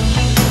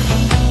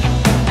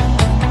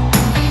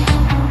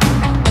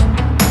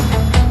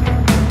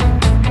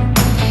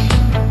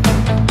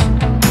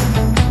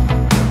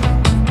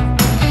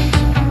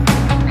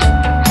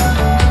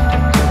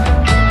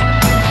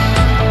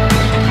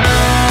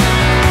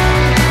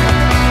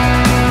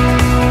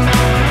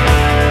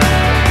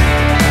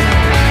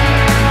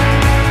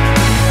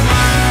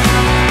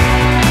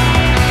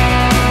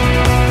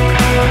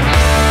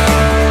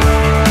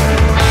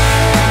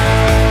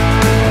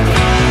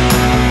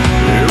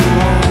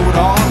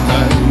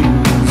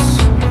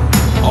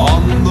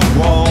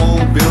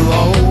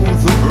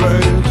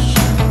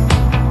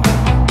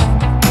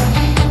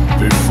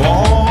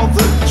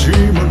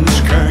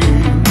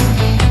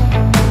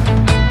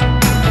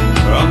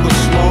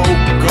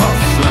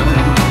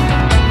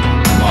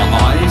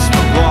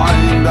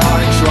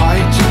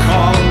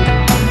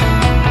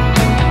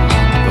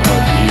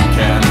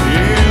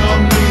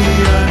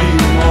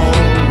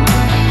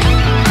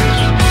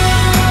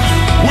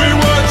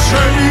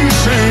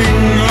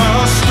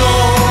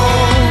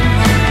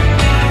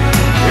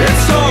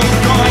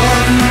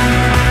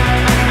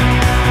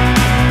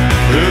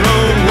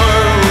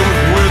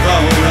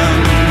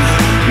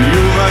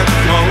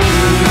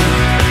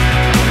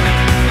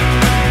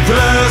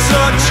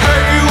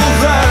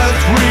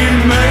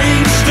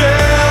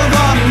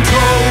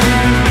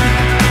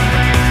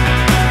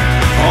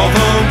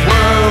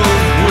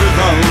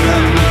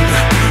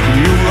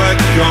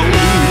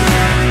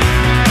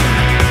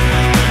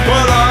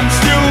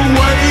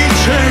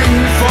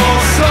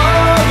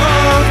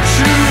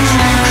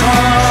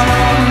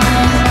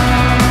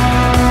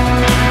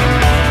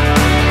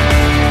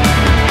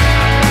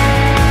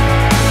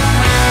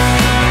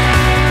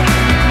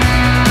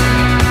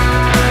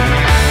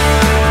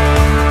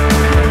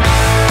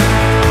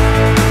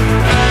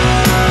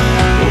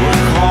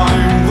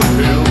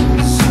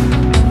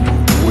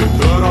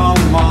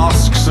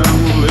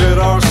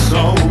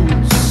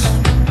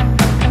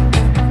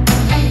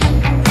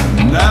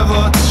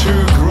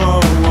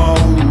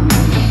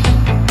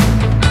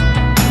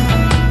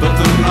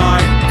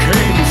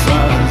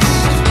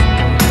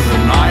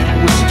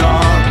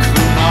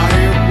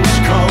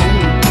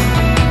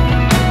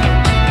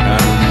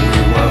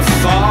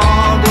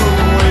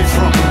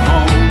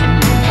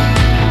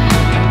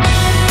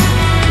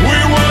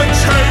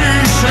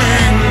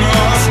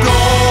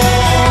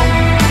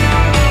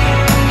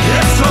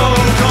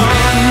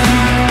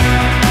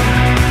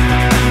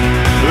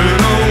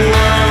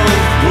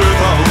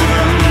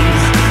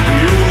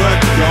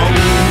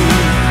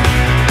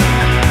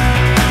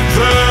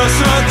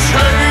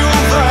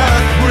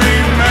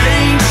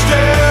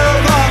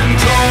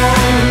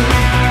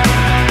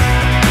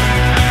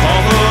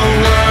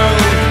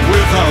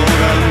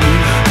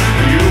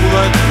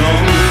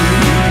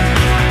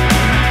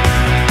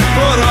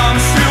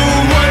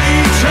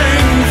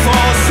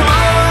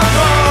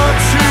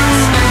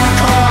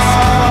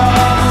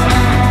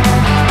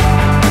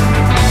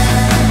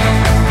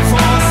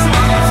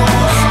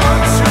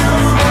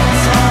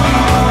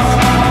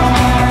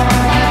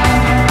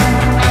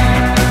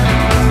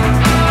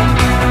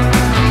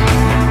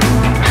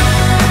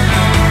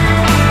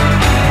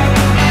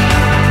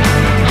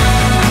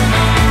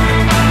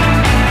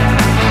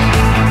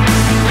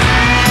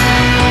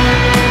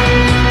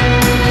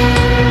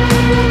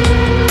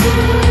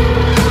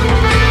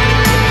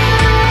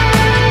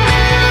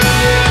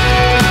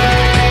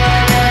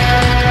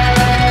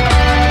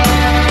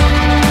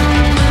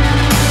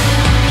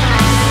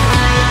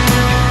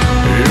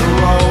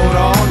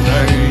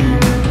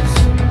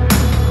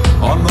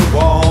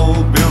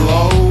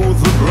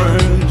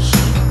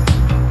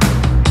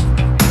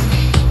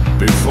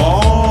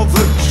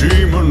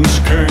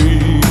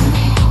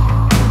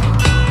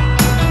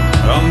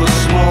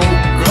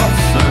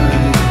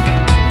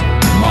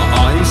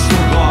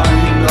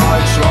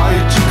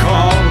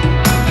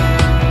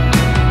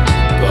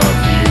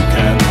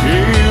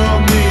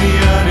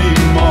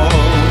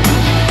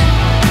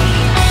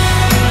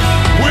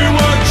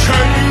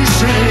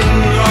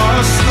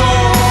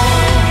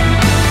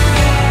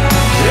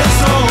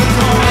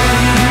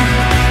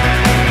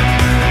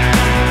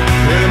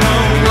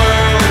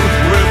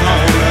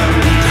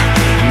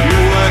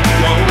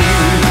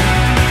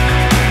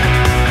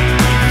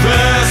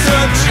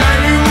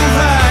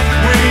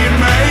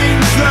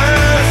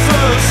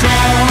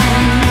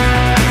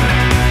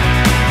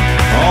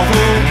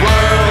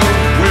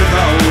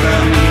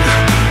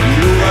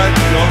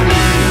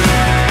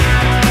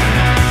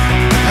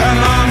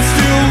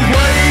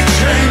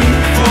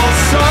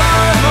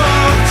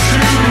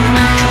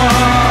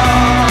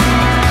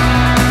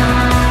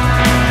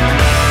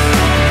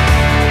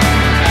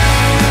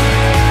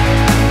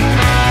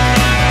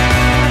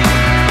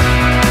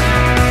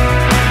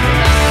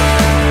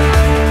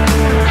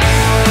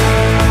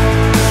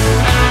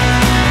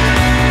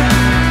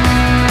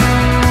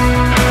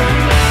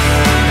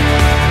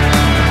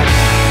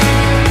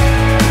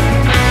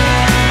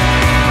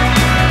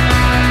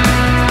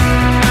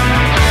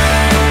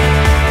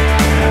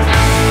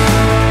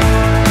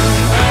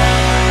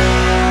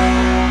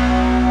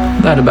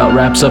 That about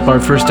wraps up our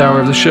first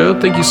hour of the show.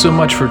 Thank you so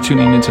much for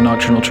tuning into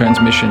Nocturnal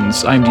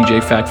Transmissions. I'm DJ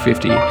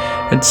Fact50,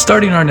 and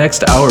starting our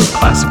next hour of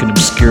classic and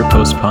obscure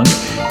post-punk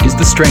is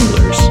the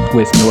Stranglers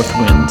with North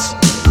Winds.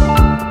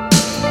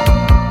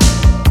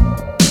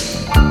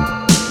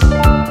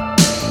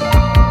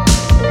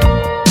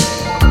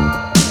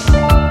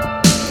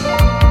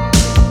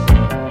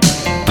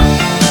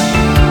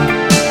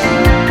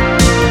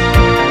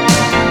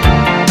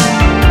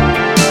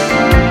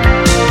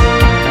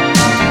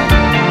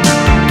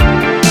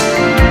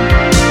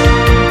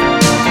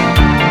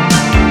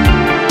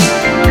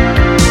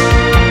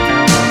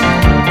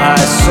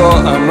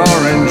 An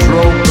orange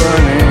road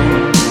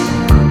burning,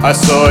 I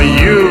saw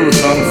youth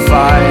on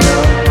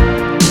fire,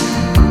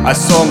 I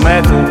saw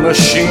metal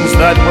machines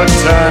that were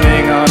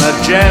turning on a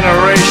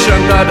generation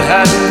that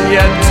hadn't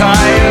yet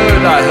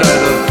tired. I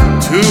heard of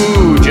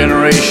 2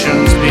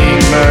 generations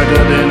being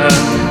murdered in a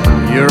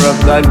Europe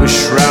that was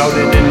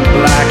shrouded in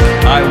black.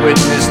 I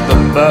witnessed the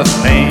birth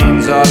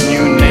pains of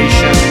new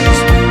nations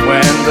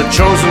when the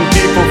chosen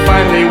people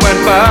finally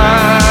went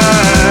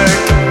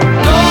back.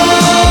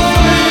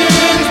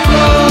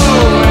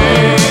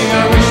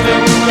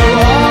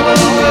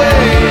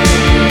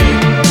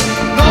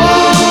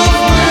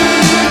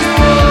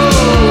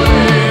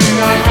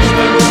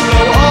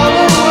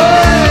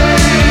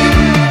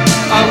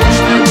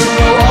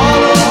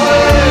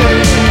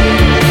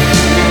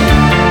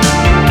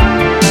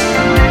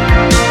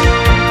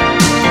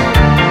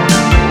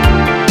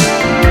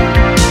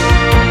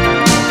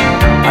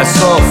 I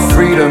saw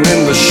freedom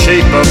in the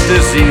shape of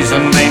disease,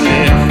 and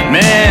mainly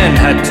men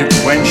had to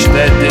quench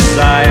their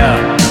desire.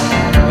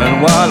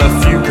 And while a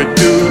few could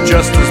do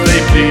just as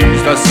they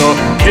pleased, I saw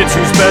kids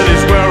whose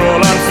bellies were all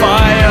on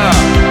fire.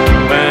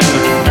 When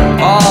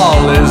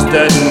all is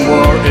dead and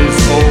war is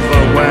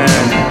over,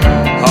 when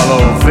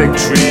hollow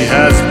victory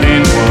has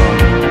been won,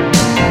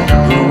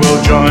 who will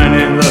join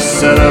in the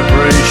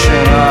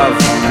celebration of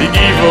the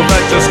evil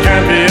that just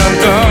can't be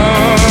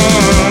undone?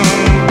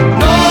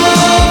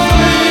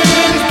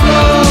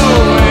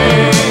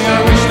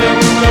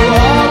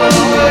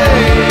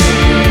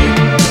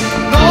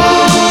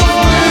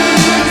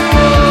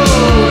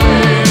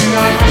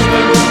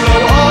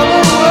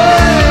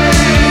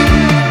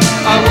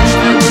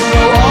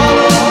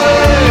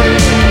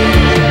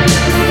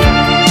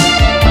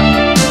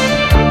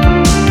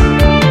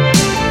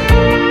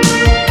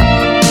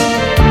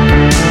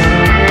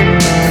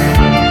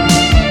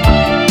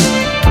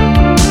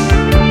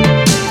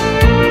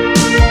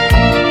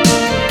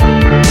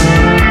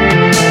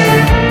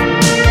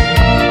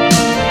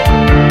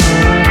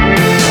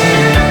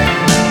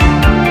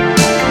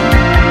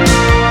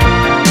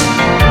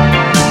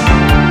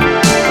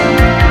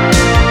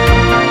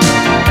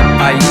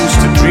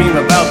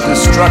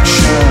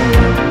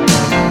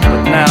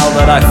 But now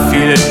that I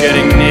feel it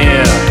getting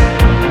near,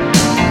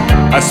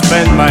 I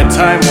spend my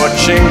time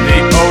watching the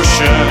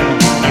ocean,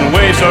 and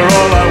waves are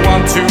all I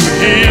want to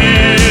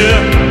hear.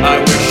 I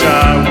wish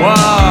I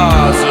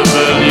was a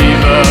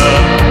believer,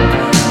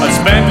 I'd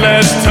spend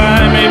less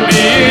time in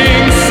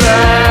being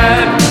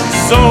sad.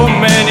 So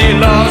many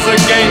laws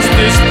against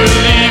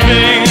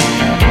disbelieving,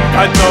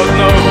 I don't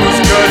know who's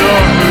good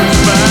or who's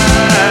bad.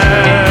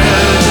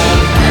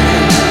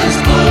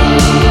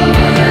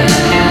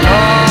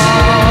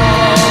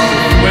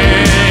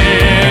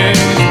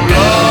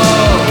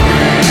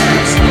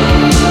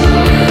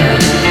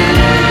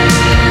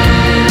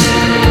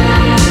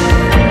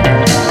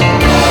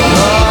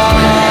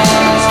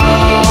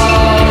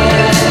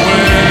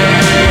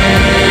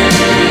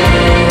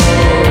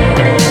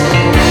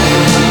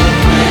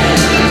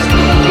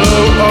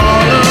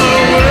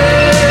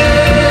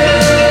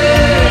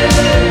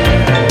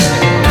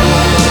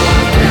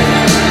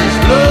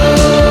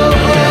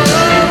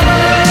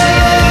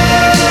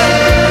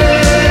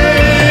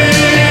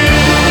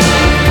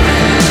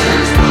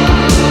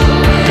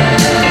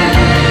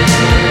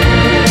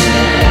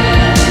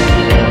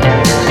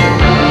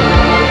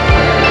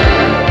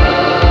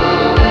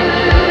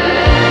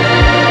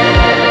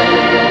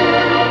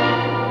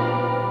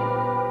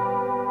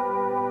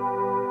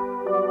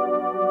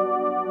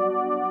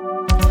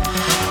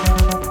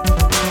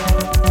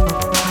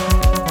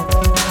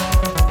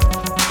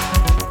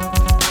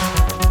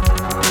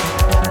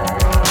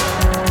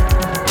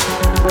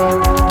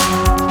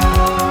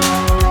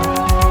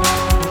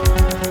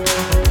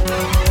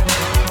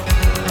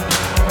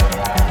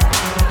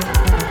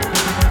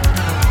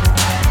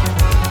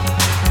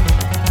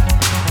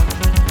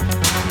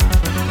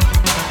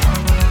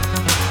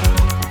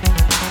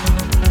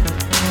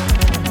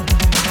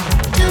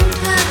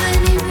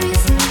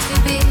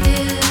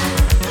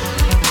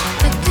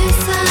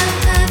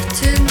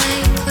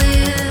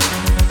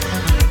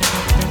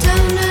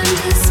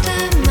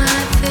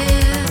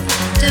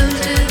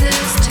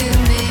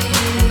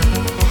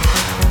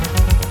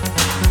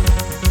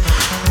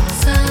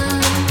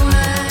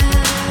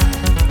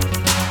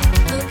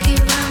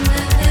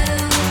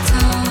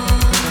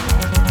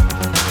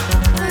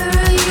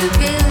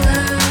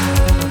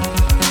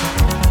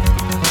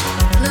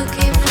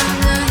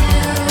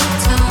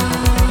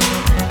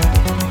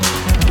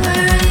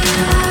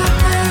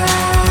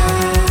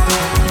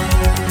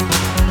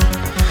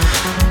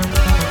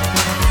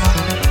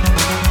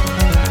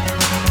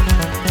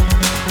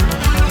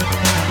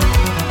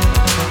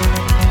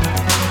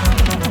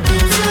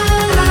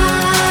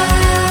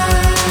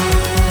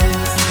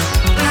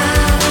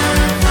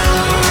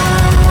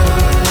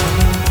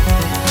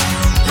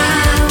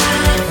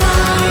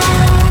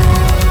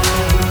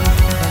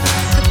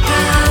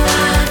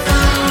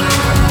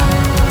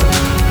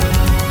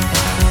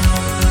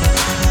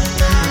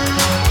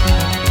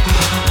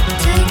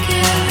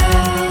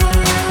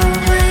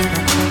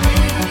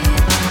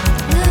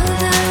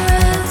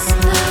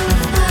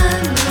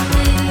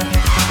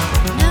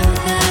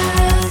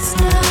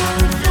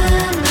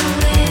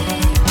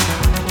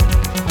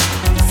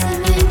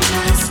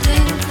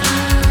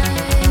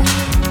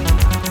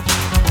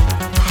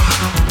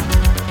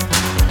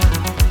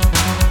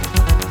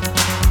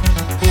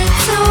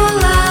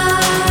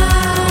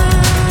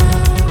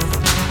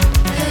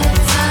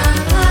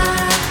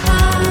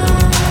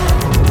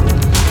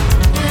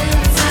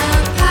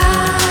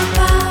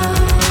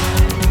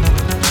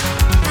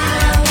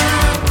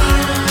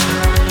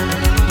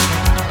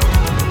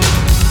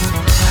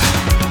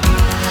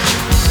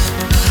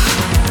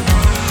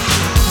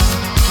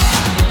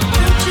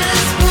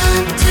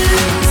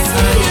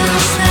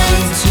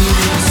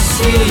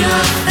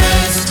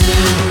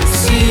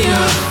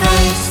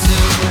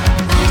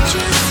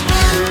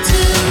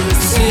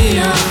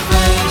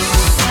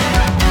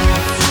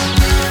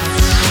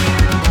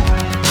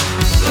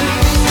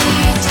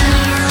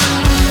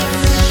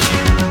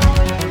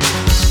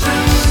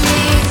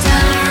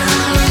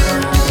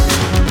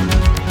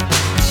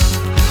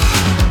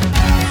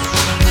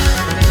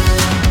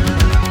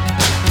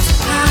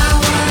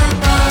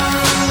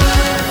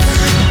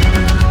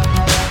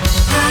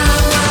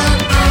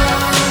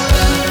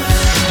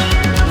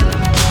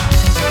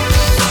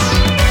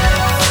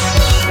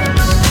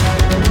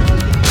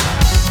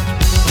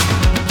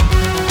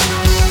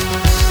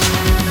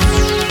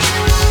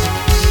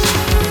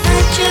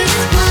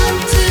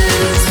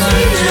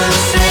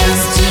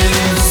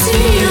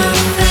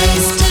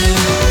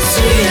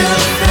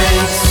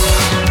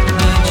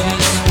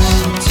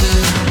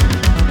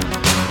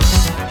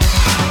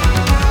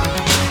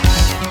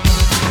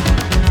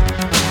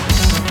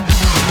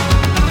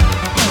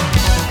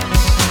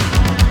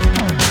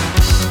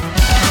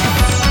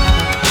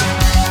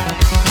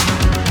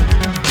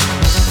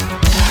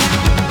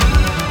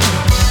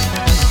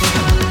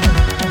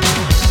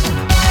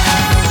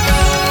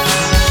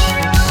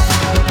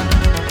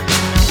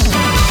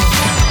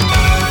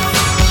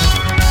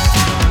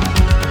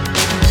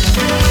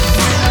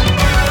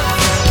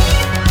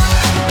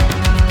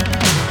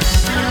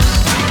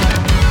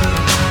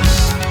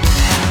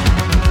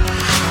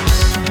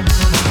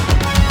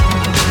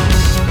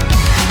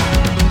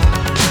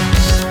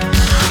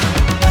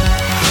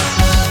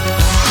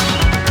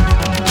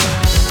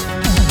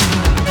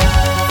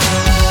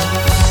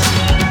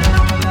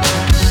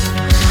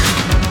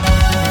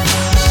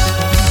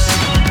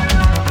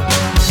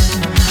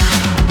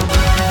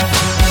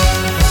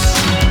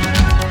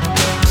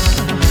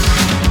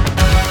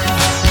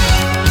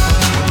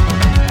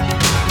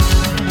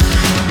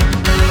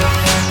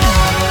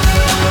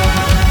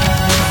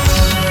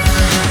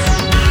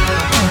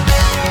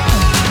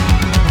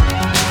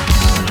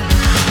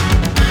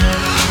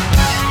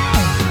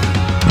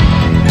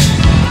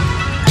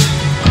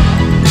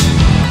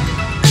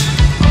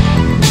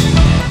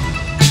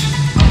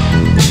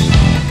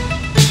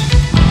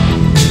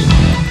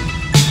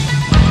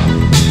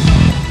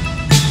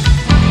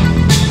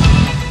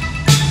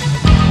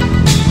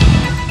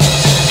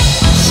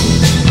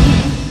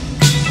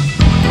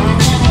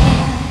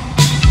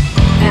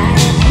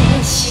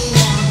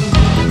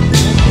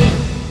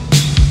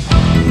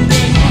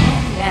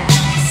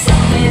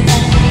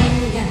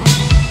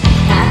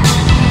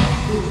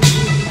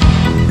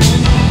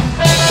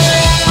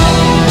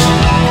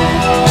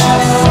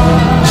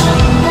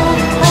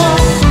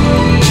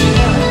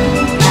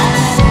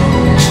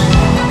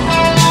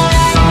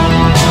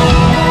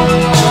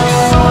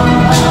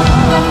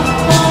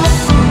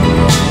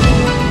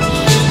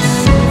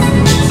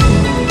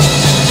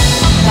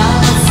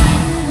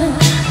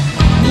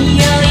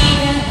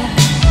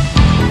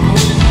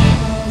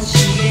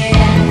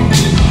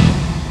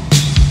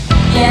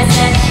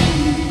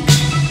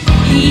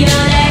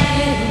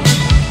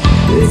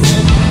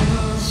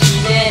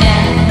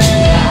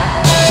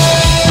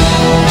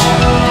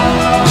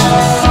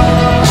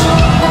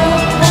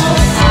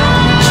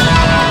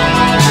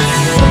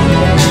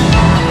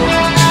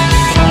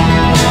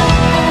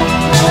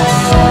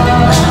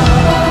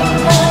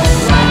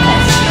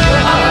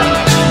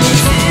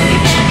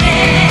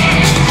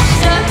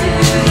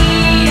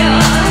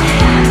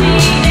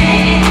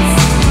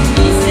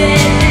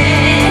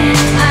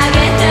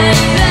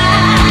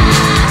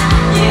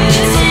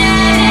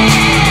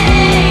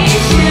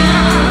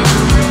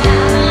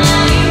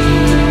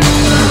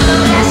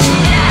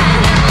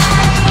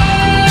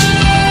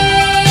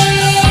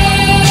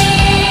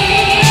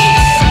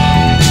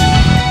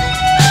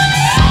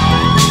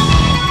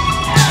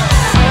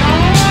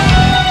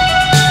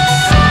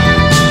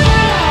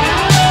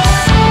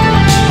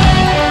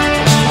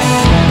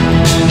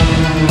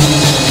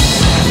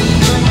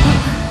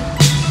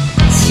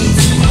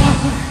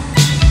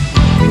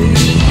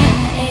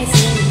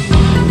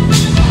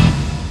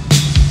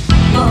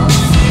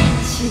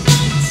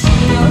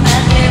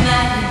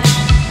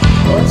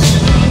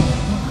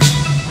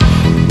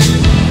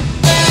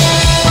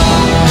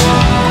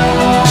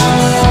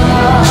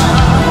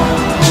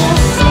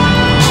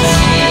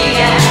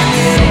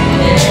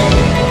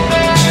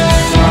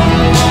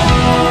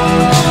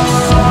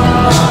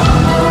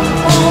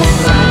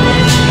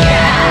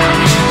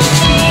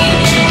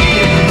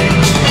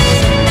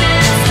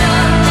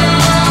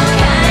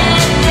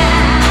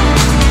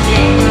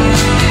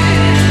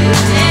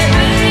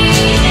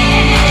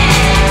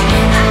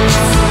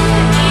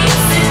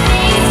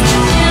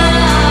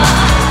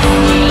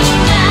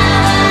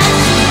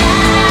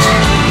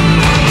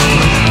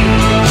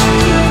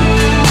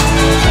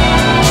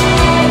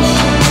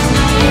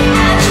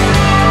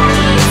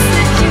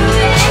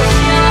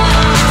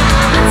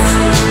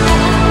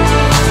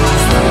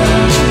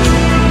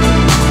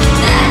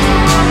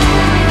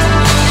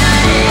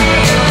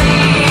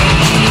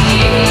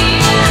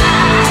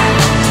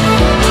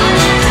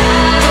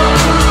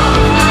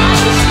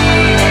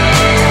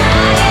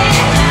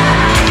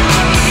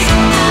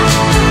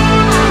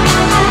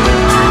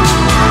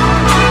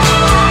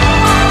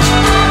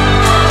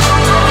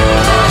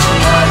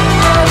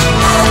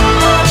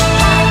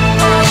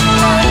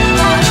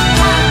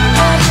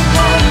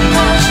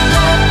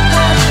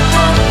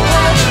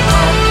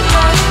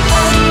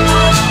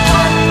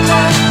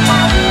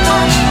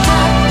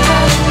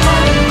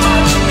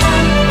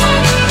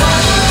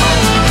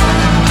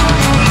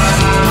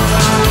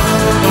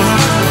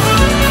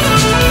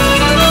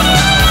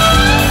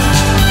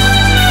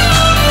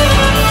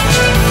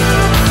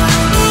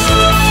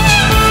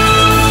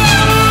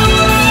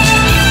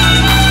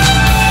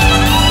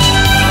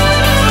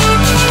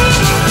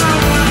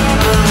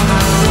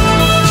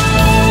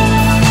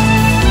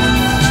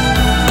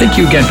 Thank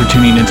you again for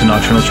tuning into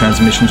Nocturnal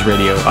Transmissions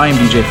Radio. I am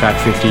DJ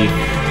Fact50.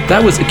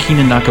 That was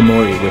Akina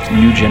Nakamori with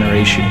New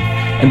Generation.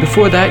 And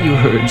before that, you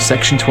heard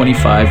Section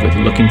 25 with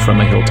Looking from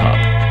a Hilltop.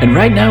 And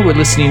right now, we're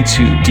listening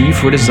to D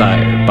for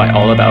Desire by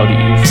All About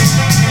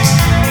Eve.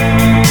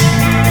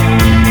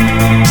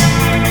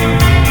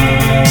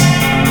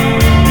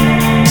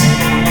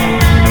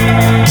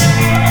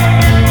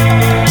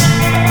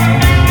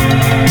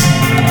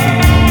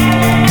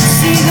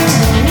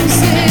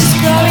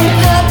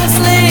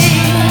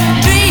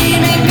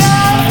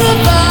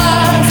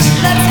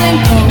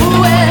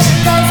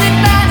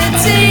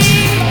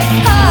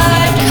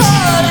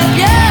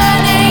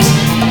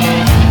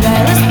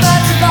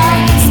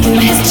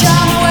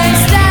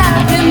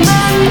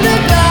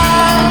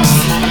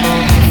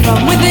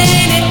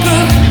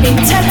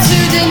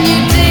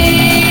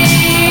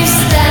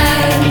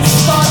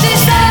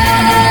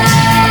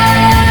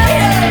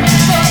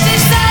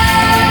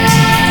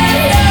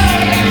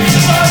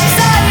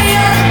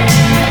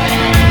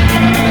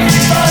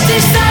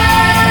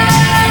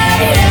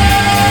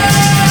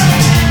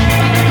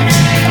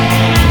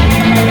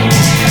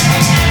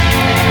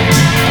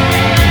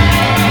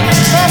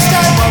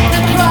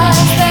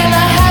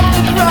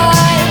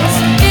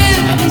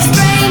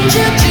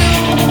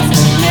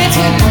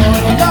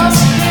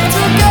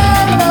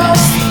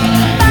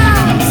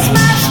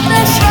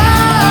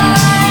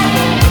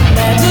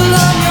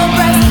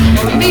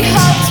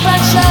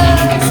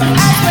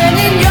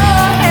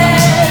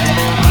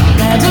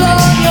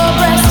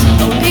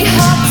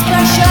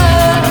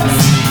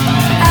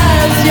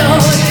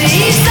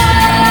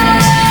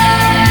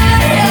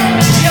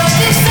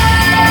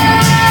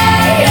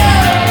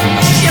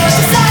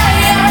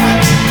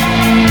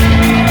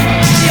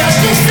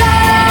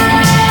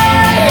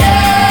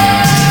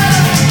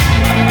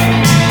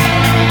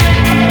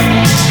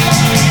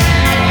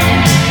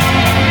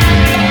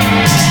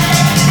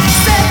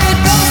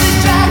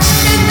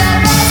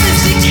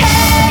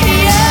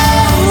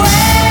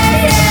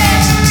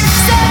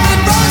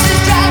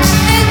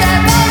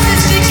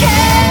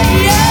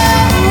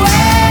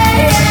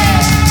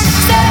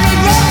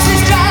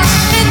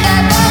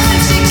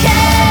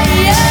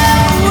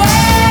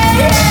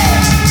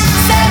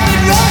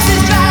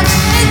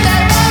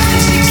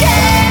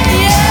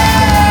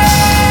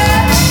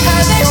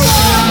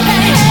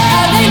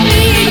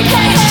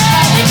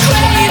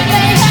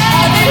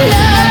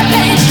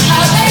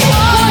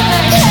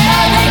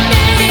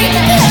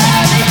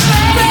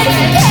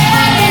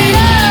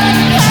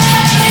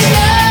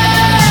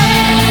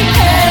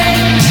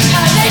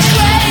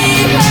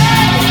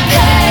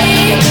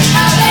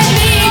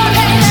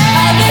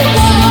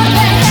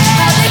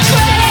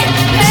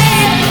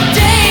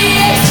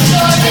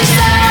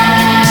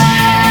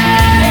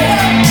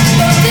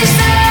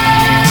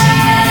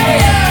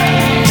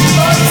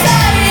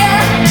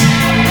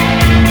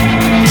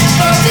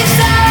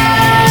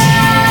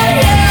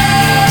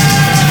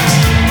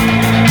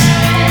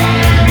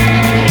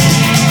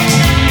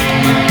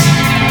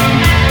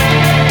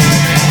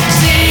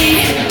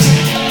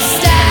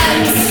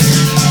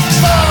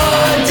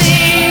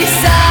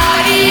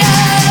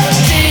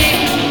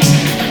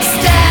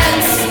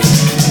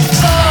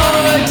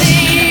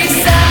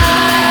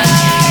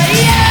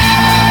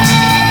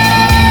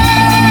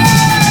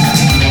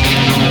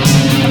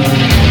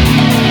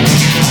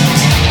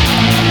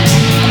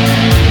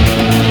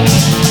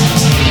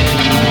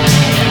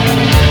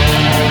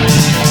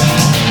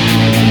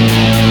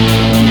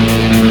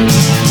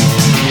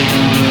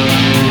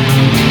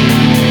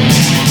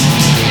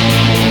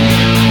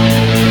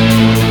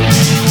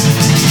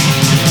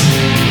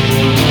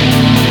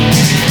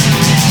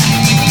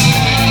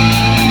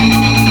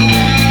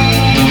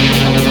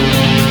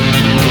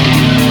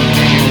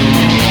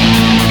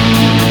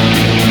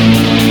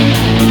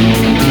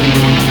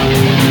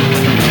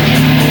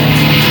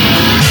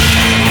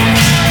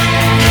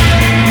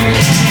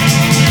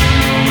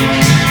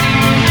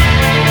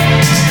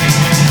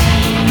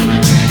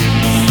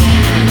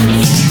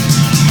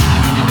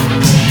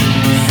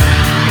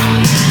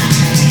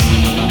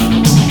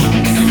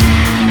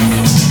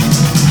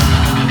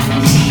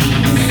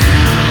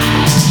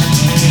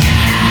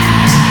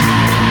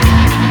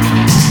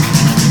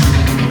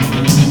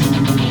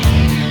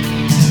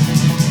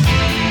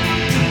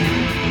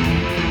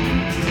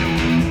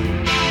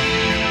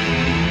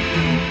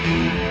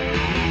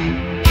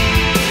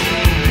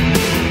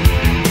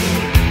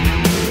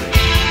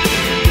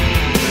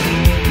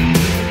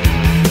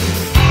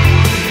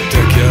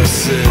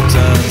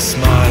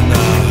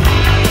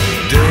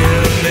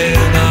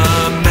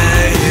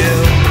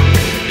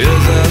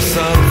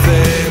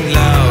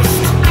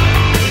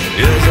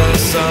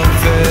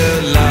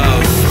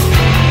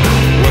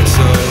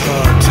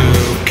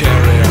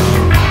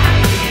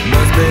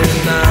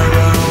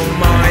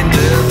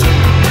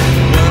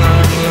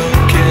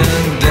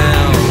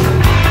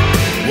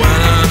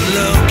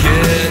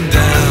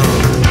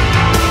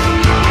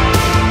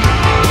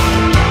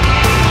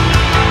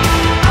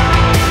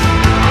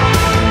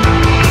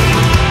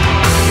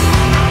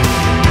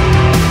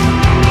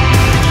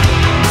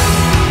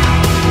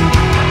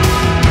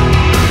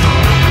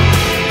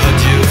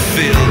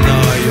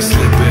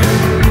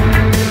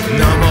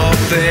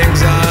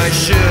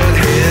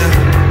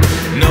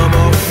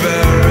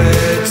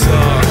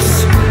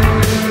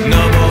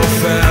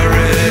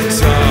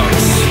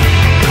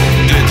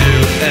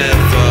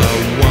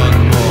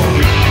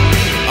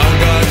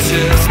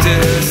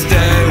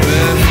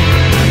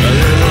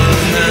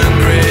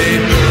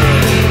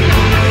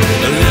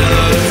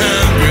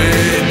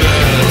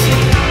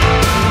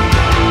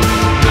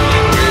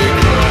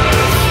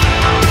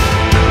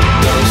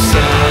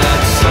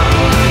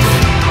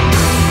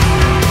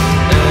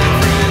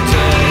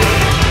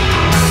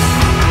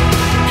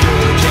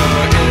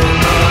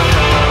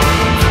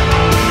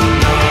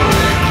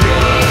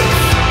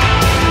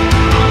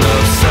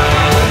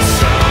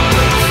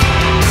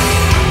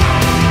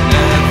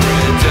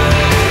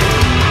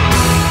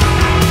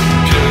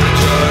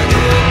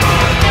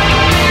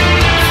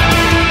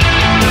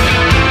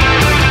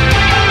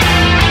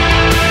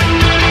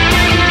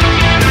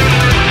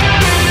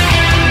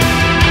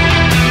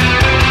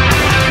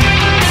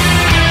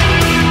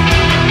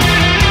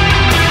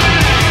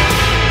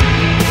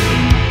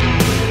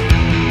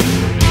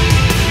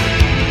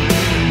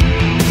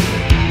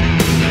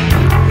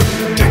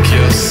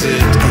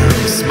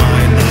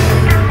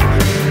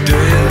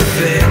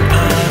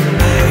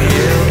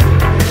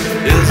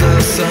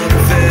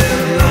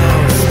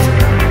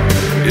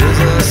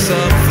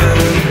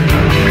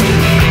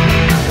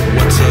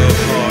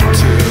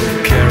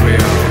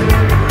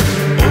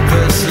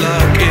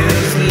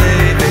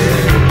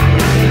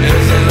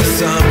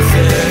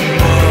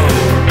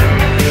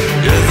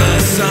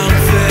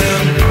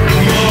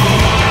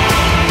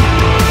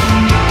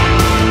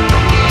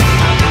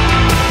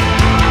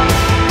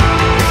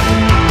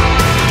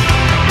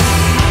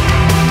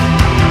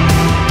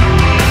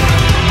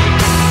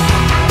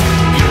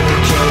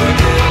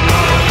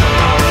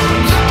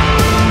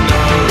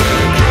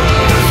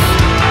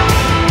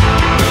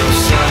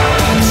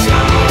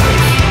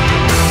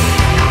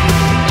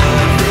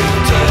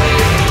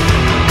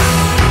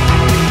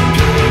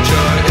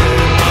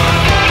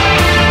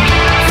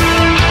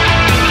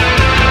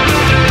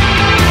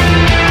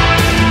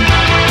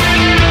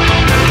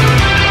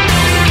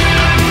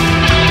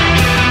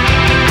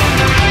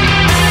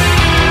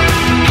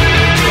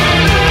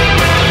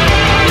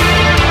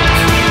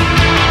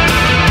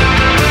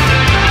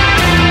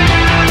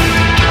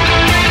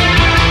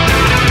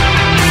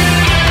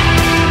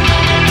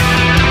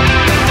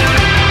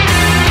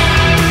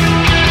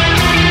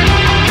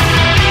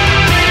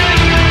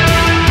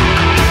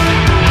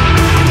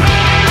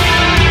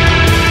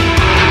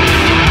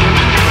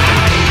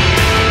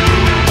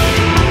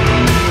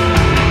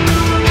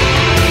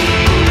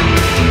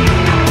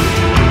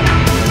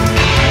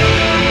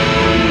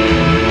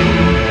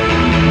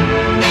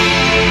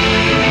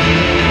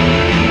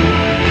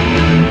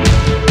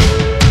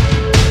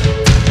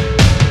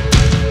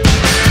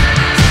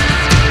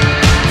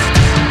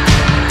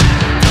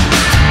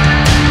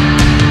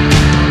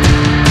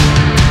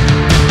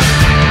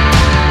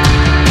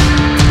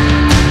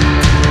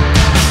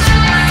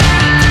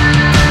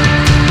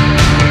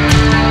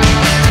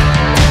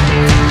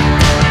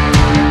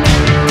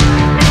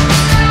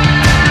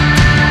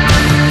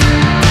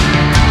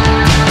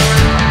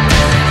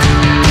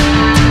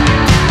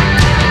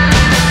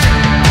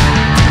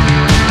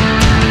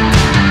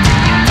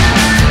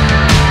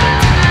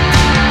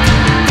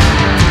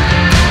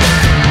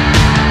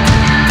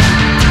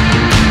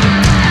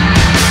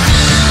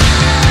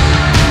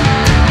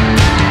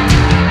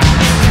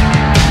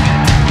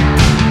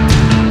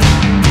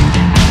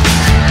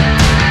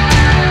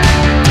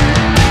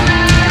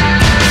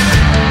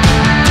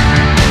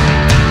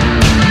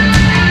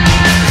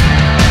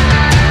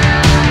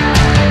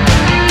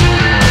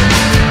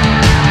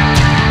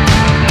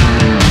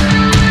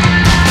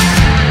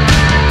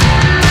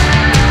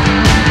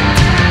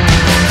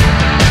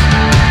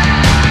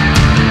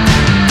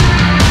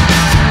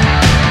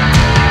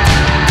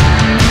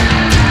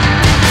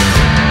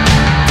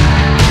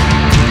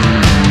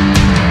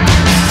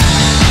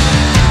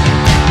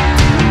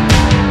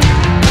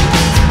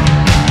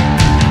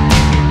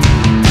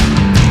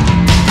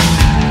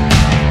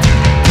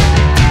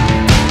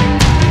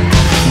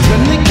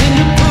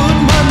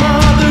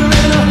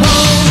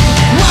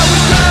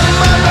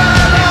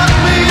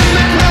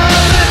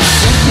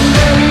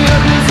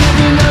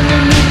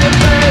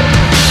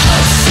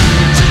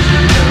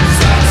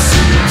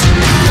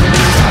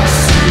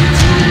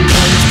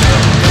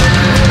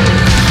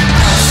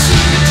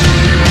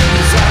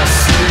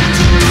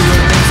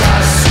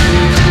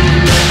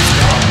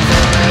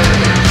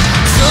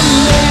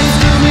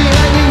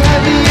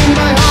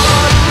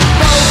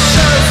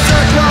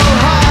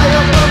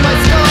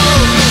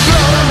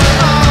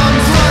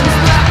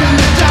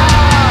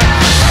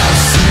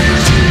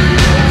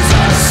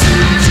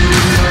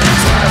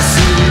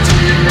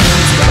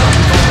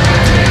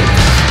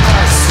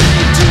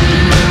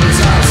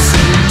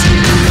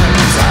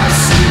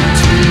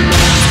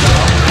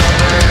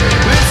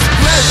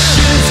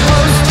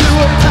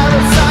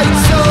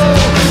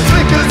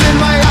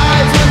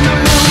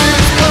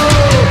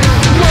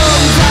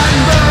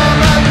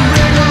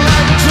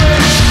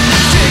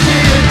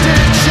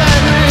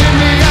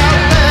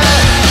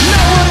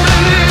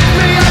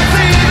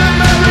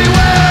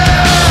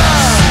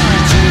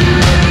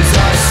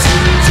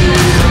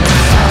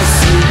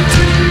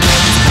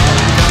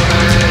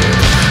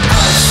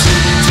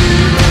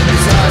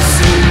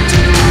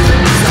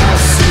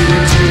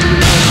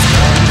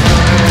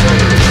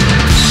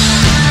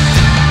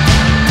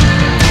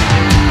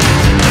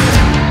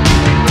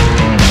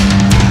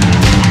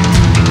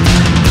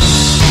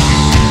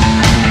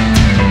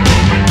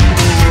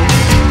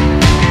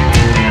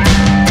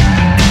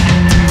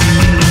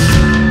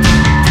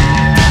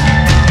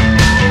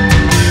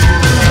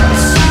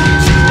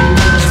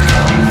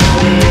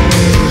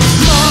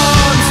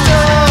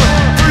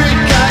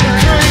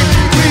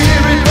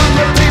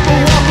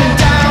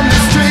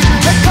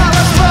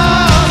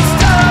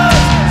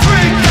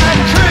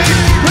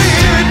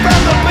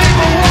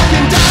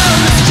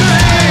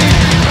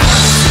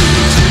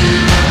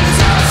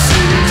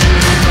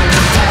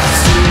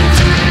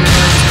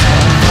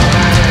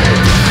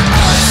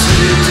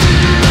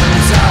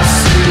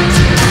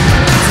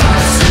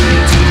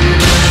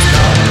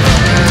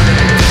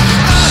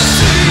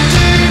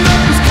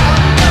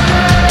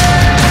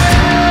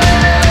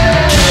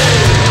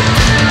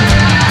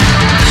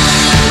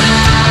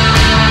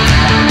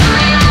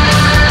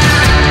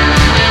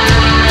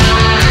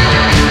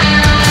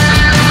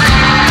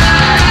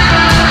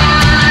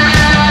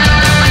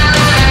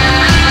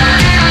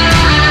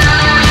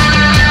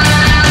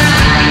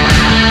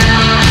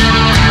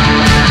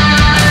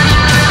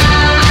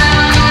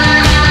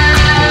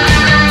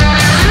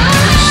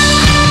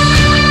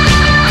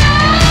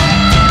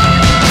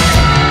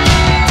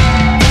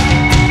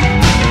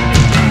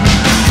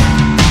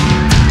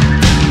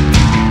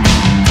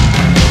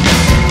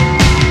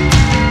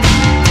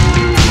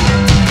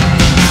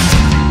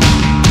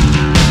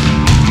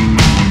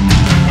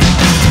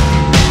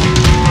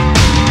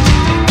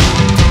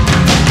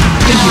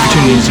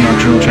 tuning into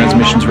Nocturnal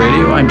Transmissions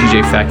Radio. I'm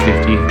DJ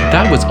Fact50.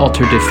 That was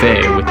Alter de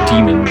Fe with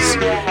Demons.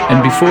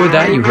 And before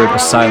that, you heard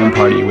Asylum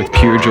Party with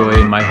Pure Joy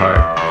in My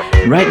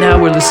Heart. Right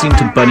now, we're listening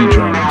to Bunny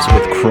Drums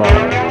with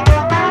Crawl.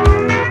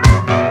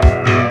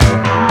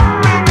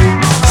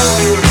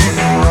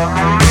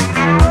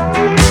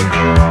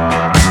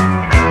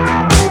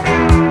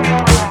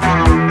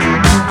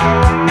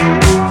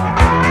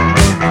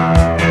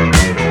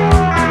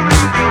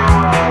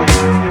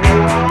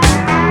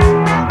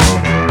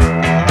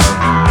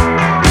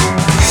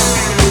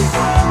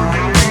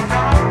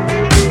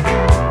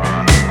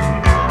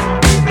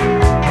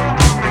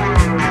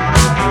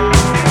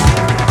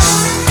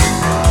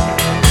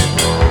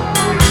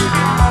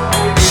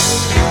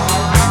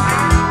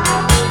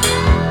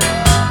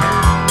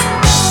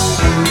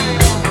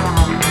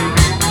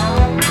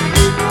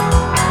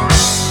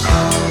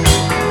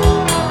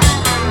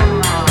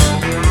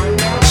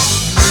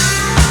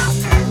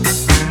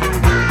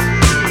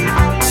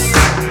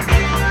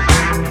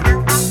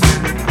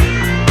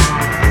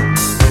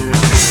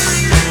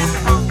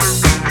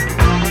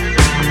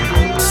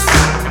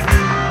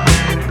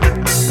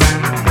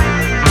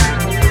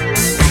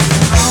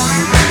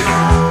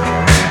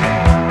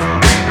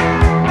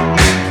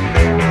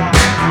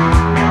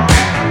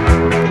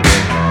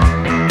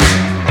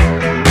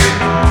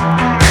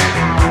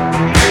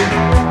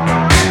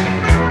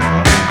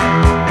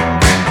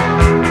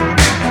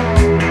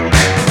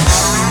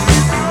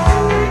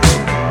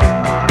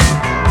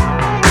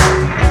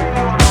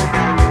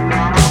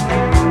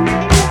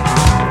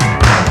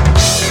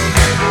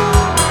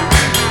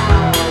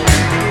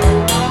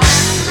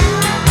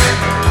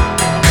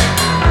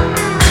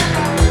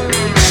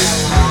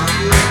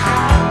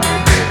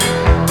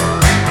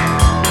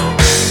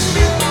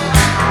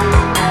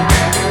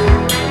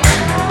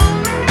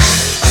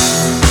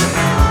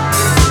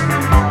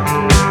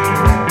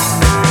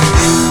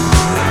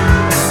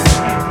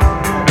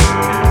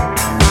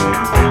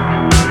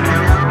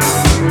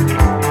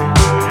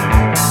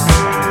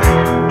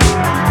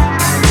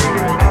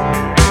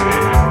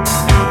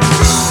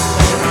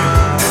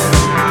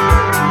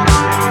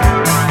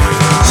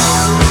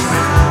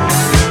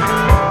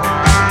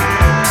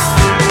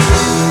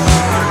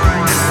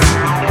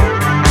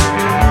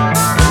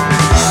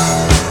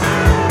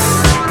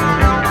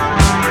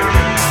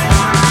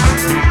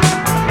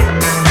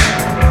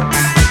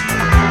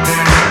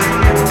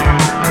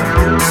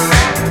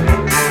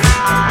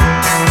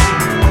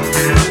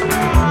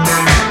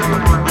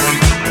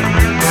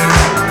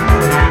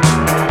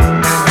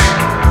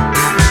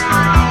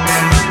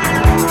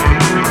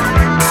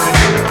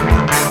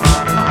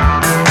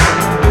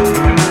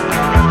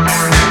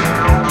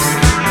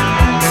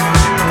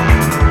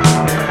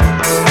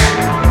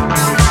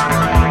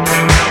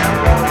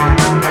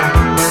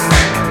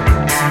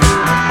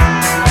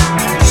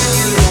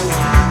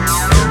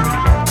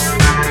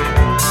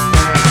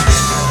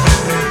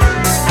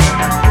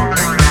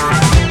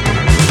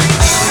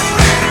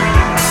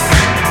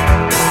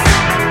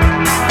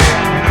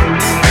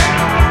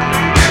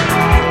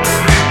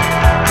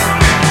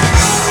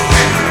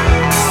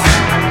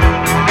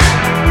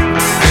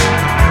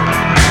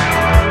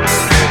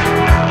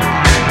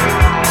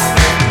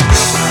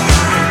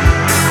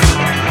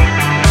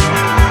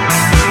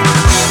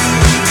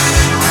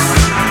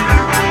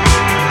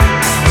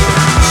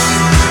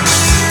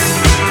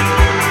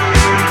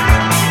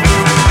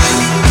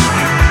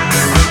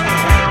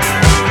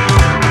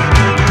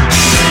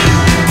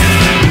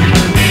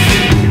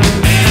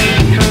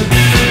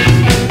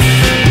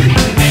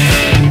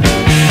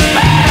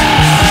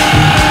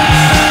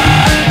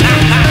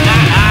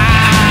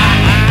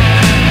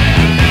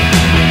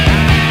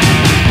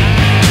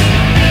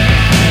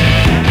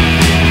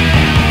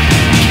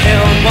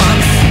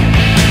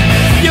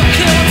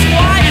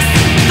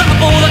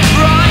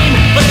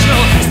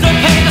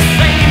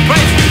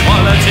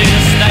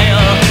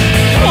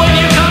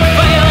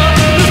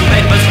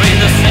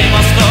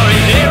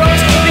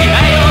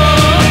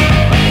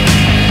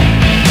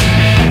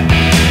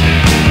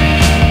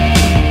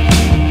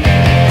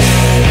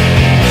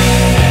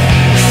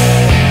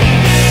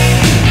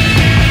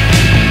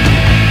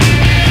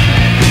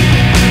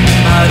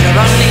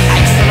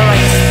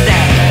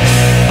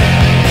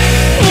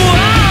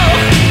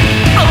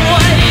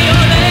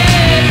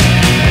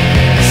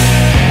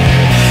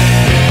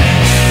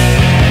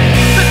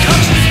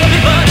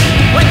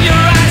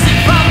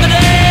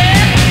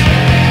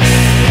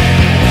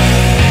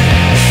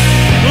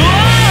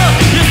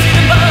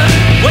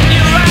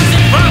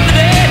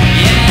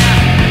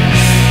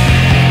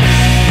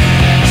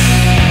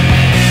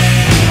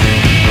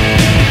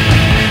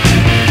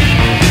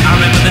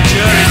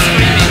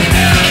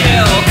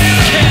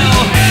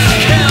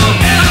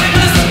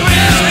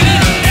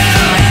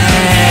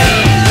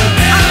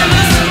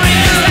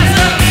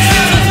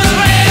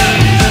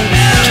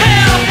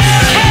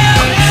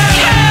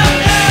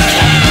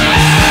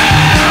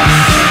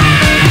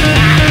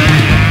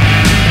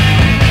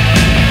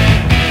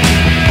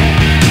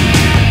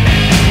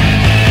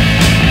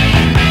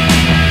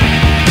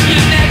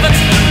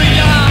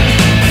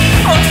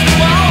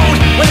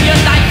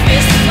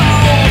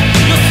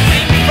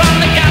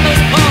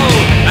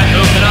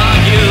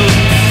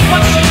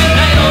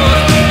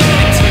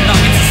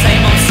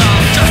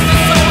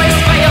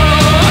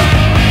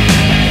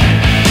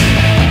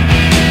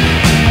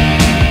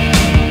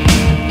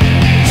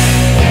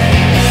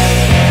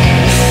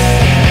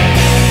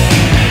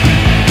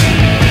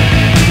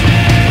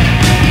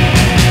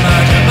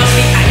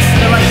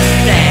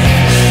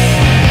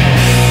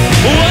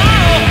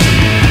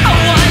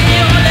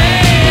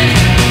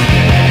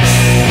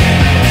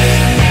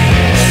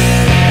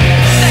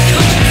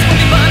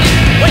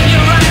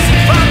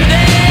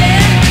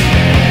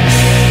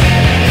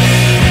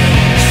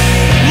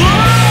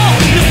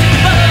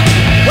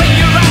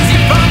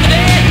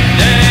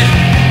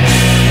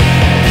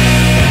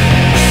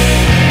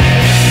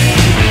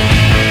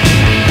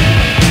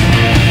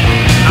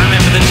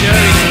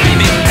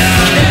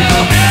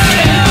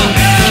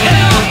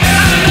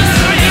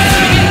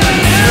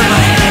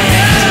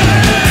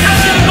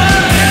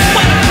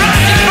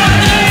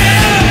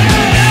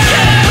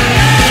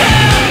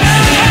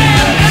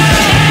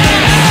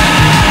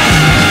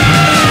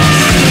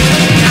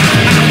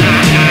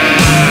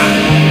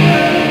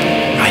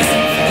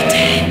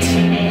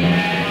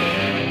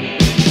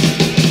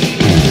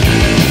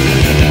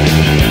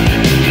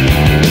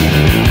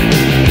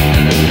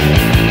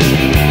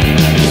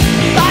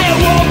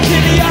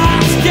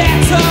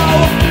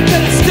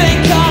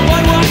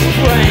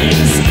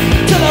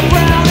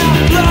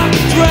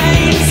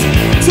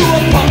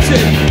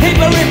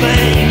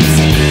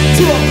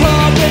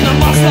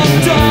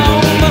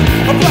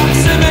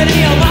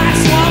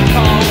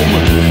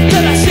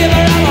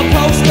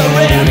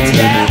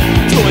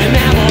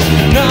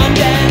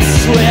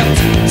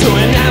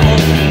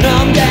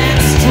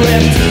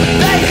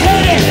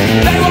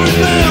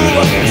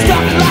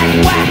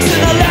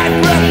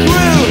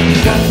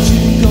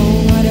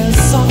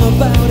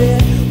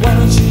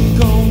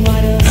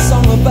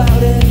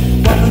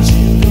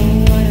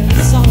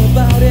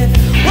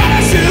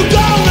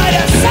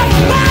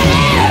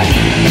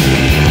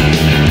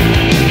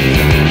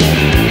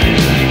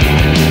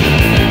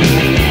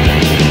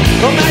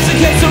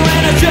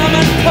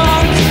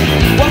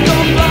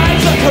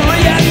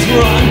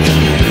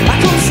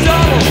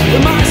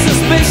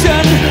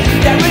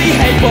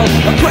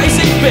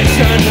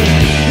 vision.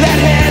 Lead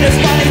hand is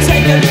finally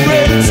taking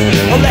root.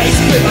 A lace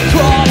creeper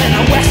crawling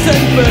a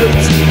western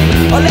boot.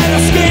 A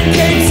little skin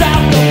keeps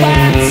out the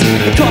bats.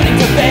 According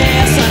to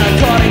this and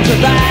according to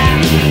that.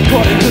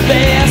 According to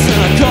this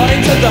and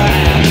according to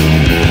that.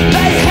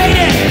 They hate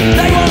it,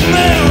 they won't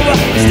move.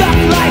 Stuck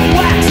like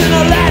wax in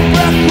a lead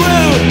brick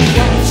room.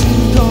 Why don't you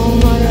go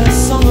write a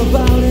song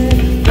about it?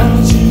 Why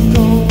don't you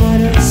go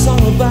write a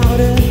song about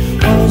it?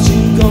 Why don't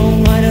you go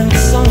write a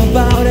song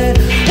about it?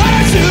 Why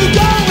don't you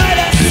go write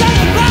a song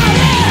about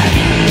it?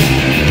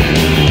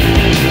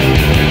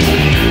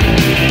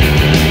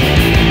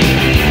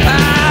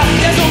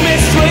 There's no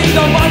mystery,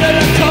 don't bother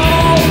to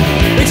call.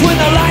 Between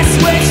the light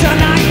switch and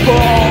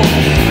nightfall,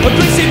 a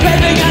greasy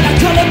paving and a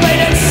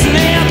calibrated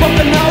snap of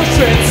the nose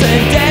strips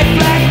and dead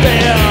black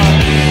bear.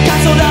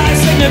 Castle eyes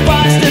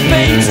signifies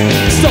defeat.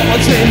 Stole a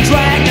dream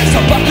drag next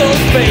to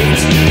buckled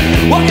feet.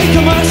 Walking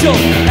commercial,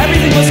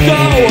 everything must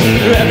go.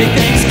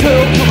 Everything's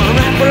cool, come on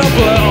rap for a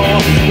blow.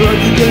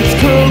 Everything's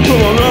cool,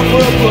 come on rap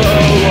for a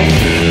blow.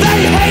 They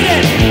hate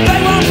it, they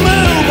won't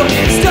move.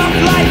 Stuck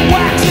like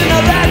wax in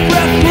a lead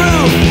brick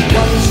room.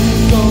 Why don't you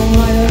go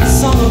write a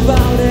song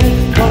about it?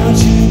 Why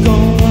don't you go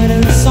write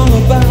a song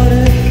about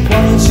it? Why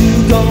don't you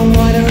go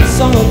write a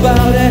song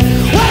about it?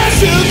 Why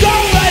don't you go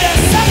write a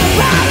song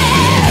about it?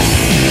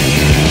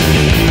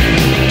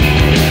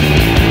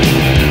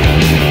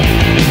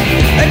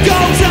 It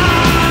goes on.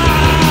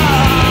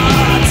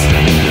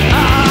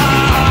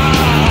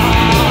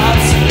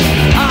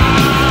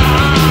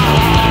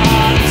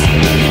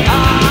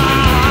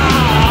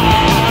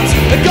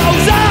 It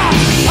goes on.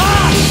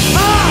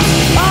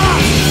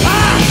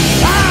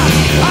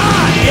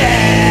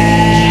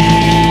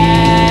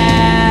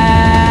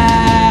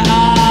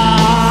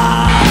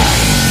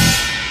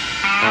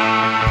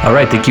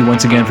 Alright, thank you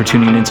once again for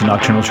tuning in to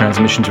Nocturnal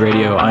Transmissions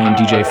Radio. I am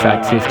DJ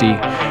Fact50.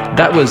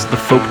 That was The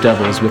Folk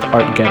Devils with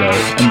Art Ghetto,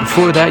 and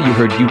before that you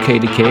heard UK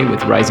Decay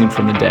with Rising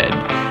from the Dead.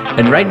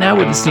 And right now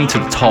we're listening to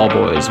the Tall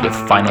Boys with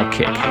Final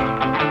Kick.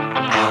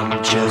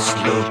 I'm just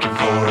looking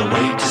for a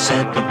way to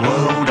set the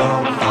world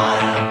on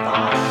fire.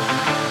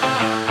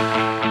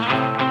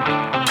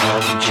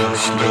 I'm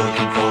just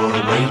looking for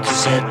a way to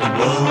set the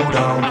world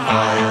on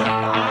fire.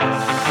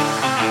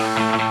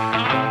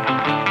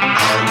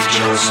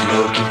 Just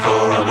looking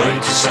for a way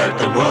to set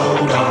the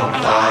world on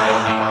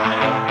fire.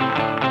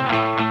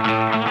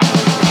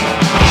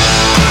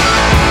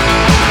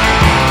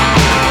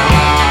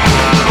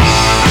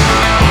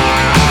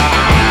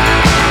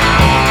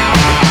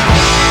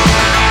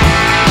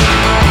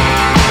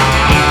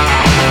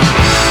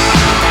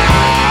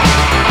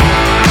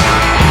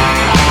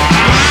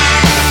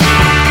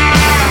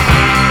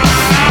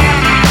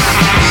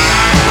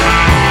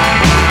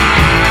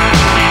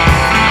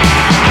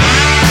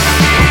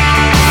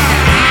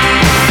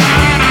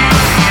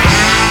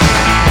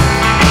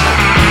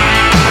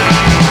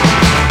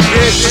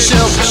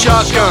 Yourself a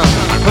shotgun,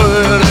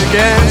 put it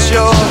against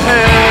your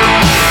head.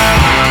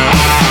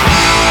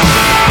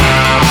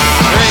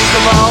 Think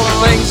of all the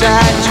things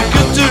that you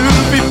could do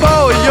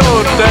before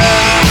you're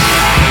dead.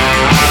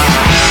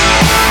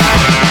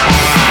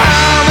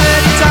 How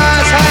many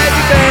times had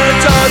you been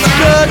told you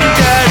couldn't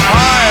get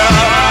higher?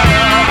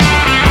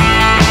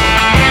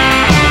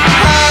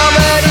 How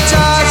many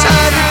times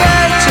have you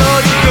been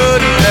told you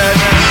couldn't get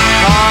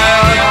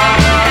higher?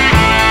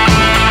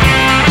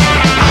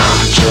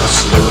 I'm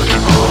just looking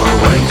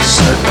to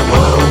set the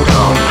world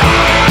on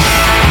fire.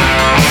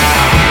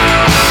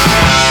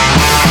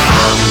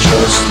 I'm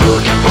just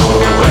looking for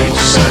a way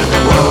to set the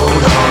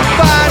world on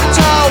fire. Find a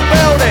tall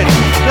building,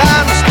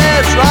 climb the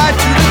stairs right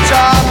to the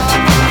top.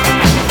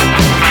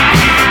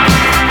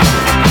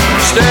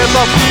 Step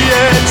off the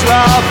edge,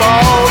 drop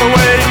all the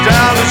way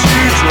down as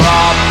you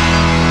drop.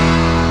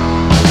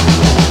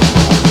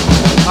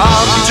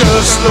 I'm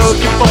just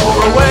looking for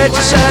a way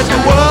to set the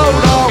world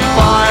on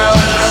fire.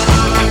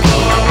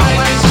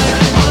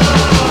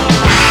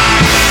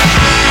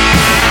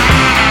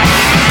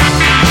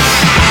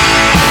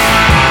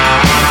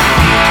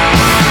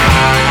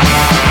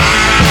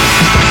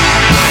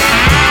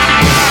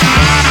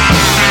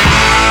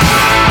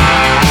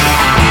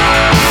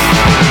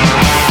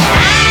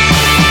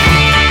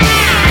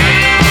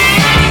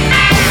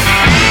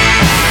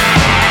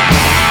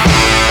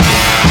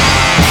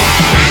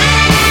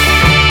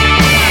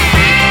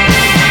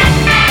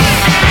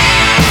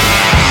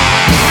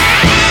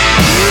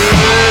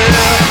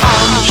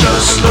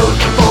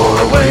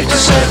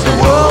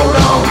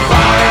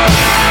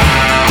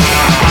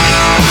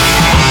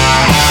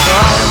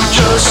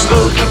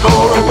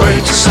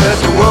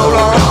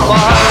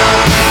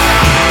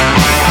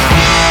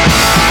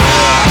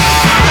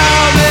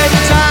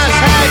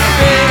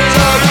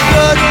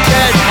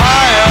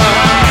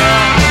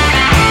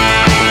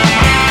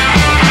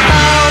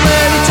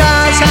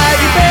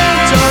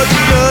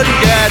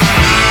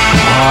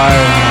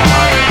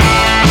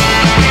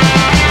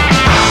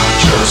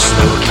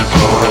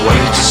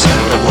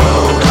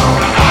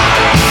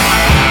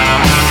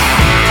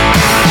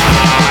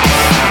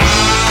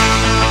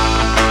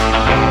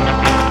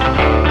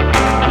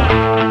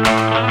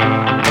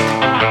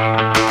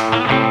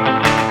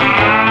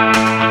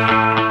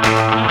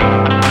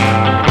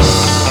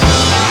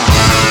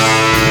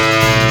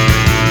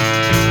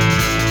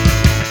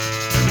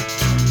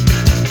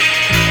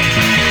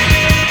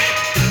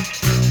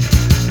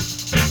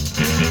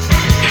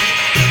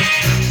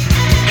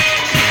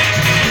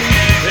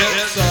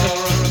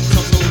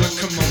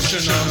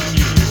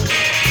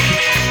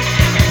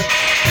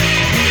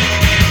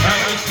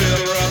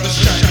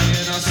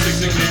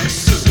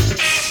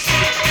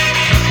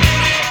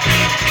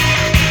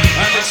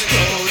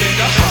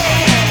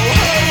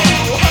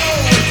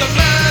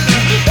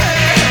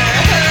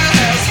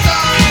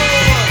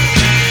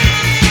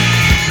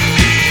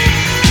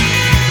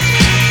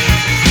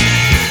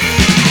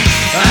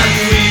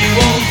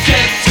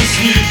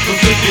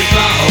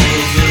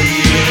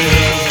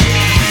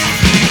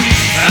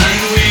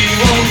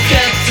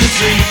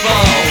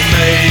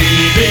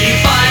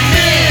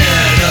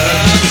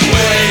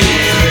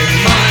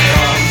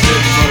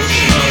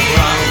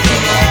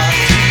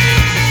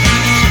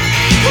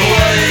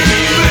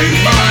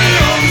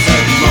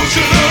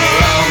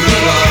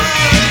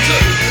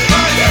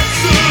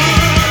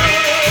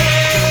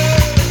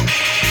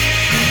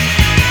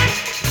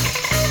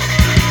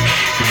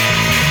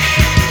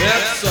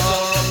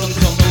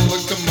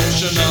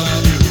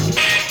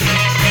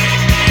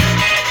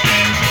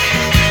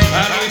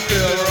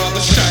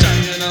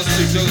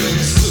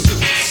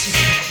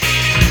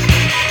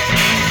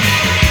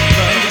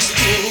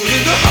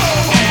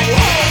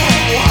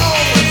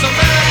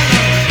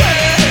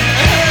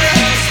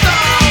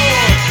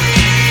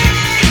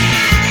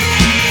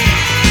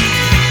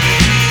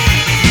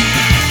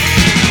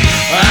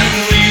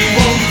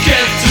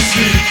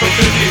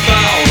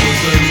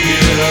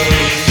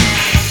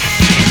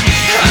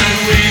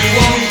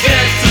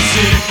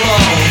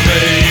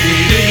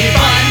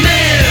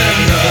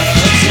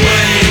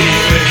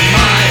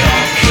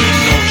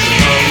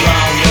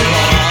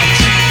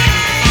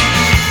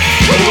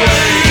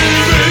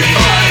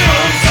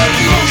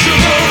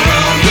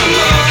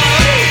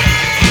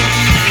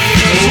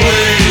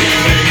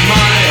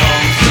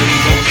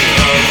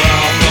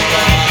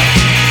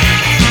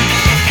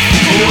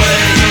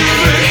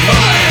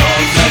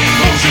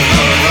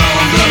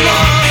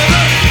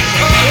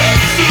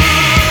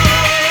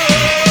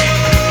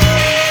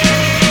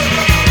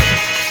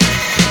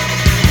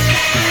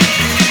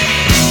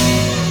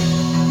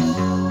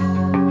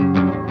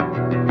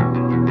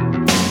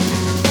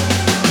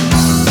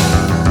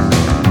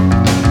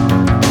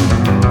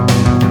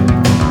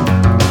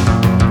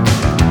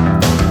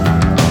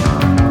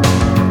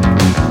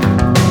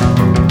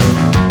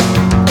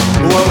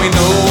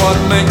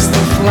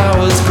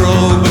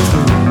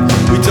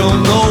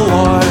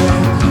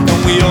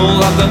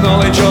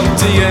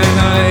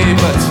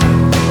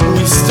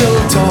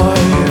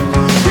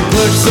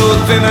 flesh so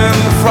thin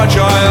and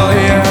fragile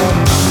here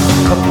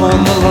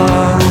upon the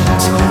land,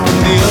 and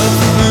the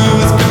earth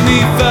moves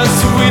beneath us,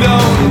 we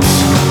don't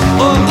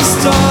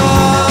understand.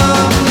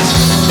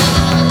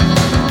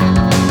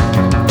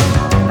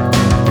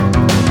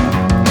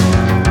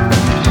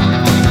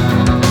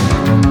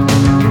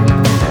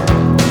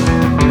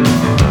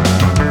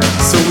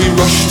 So we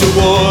rush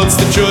towards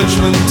the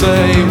judgment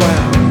day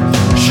when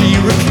she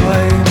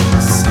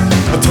reclaims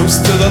a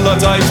toast to the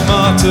Luddite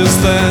martyrs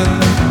then,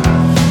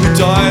 who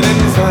died in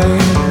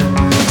vain.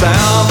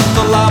 Down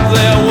the lab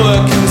they're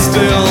working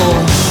still,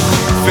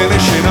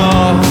 finishing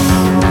off.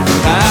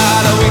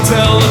 How do we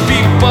tell the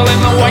people in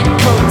the white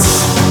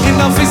coats,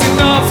 enough is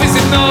enough, is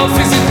enough,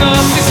 is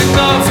enough, is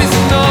enough, is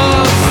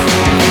enough?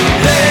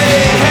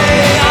 Hey,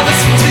 hey, I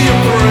listen to your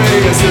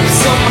prayers if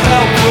some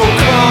help will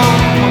come.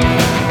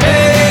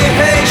 Hey,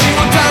 hey, she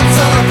will dance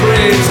on our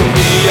graves when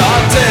we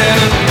are dead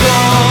and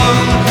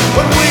gone,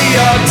 when we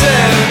are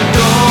dead and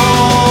gone.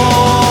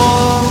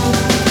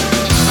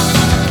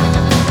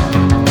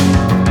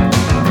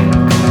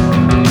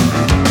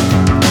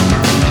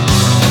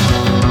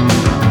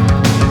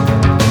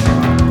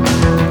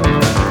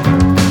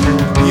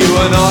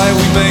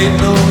 Made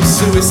no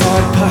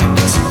suicide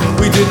pact,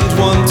 we didn't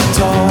want to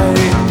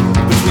die,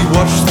 but we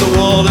watched the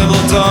war,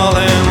 little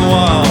darling,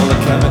 while the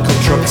chemical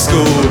trucks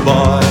go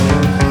by.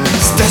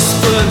 It's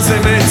desperate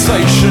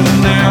imitation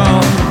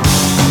now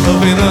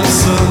of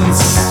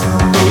innocence.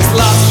 Those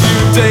last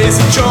few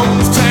days in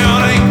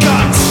Jonestown ain't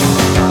got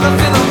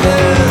nothing of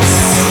this.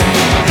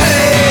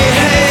 Hey,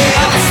 hey,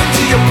 I listen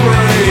to your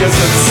prayers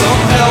and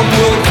some help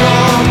will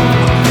come.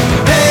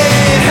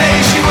 Hey, hey,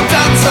 she will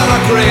dance on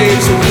our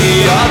graves when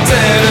we are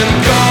dead and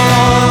gone.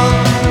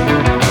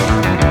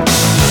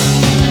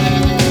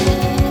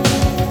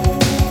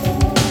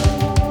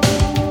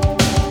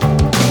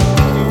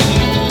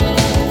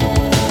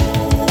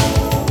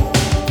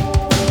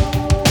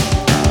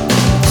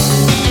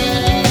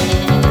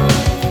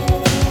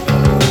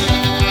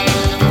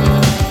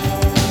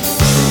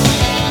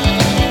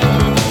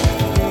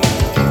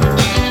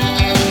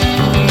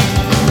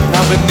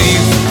 Now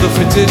beneath the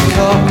fitted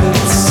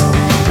carpets,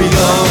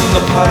 beyond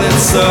the padded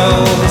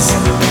cells,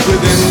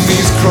 within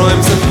these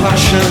crimes of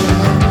passion,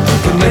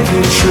 the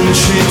naked truth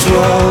she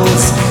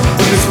dwells.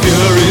 And this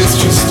fury is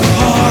just a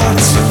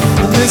part,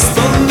 and this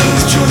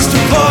thunder's just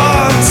a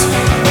part,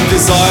 and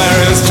desire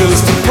is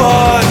just a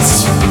part.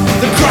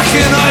 The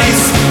cracking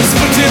ice, the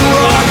splitting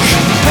rock.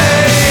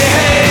 Hey,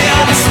 hey, I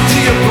listen to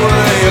your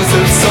prayers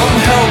if some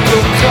help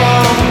will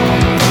come.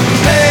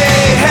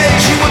 Hey, hey,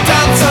 she will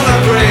dance on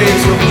our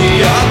graves when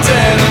we are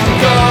dead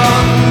and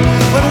gone,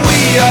 when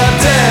we are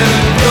dead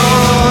and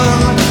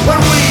gone,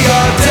 when we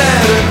are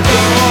dead and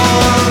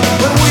gone,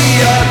 when we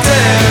are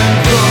dead and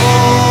gone.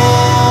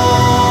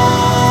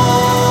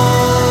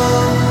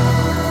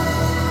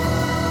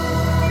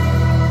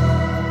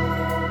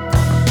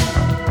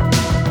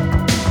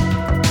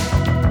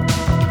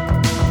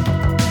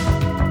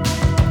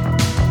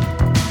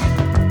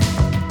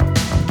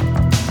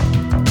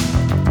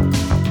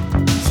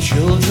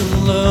 Children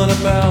learn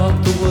about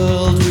the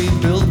world we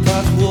built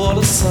that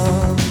water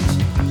sand.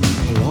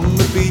 Along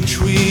the beach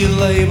we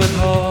labored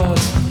hard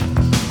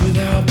with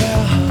our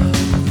bare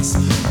hands.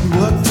 We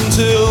worked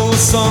until the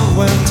sun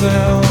went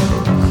down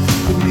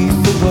beneath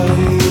the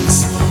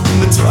waves,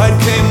 and the tide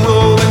came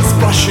rolling,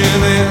 splashing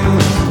in,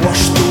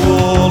 washed the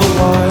wall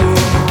away.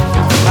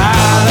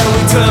 How do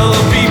we tell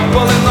the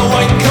people in the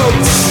white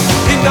coats,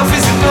 enough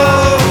is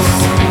enough?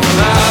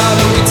 How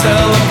do we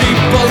tell the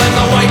people in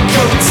the white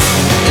coats,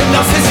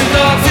 enough is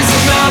enough, is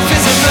enough,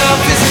 is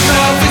enough, is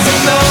enough, is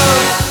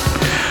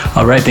enough?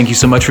 All right, thank you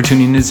so much for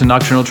tuning in to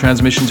Nocturnal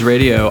Transmissions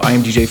Radio. I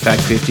am DJ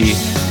Fact50.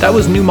 That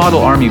was New Model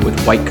Army with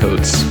White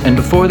Coats. And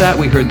before that,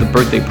 we heard The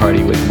Birthday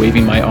Party with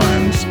Waving My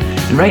Arms.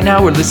 And right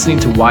now, we're listening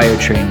to Wire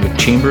Train with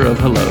Chamber of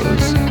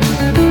Hellos.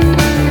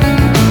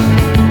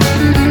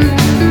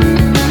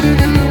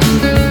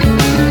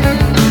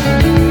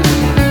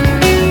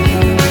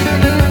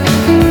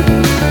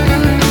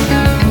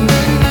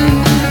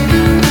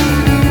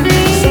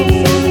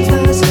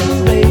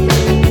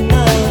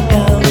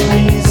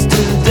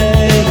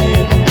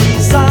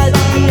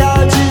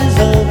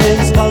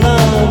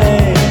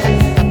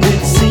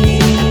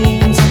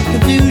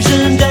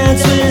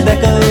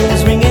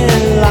 Echoes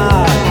ringing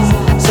lies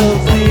so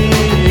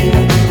clear,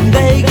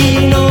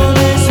 begging on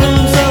this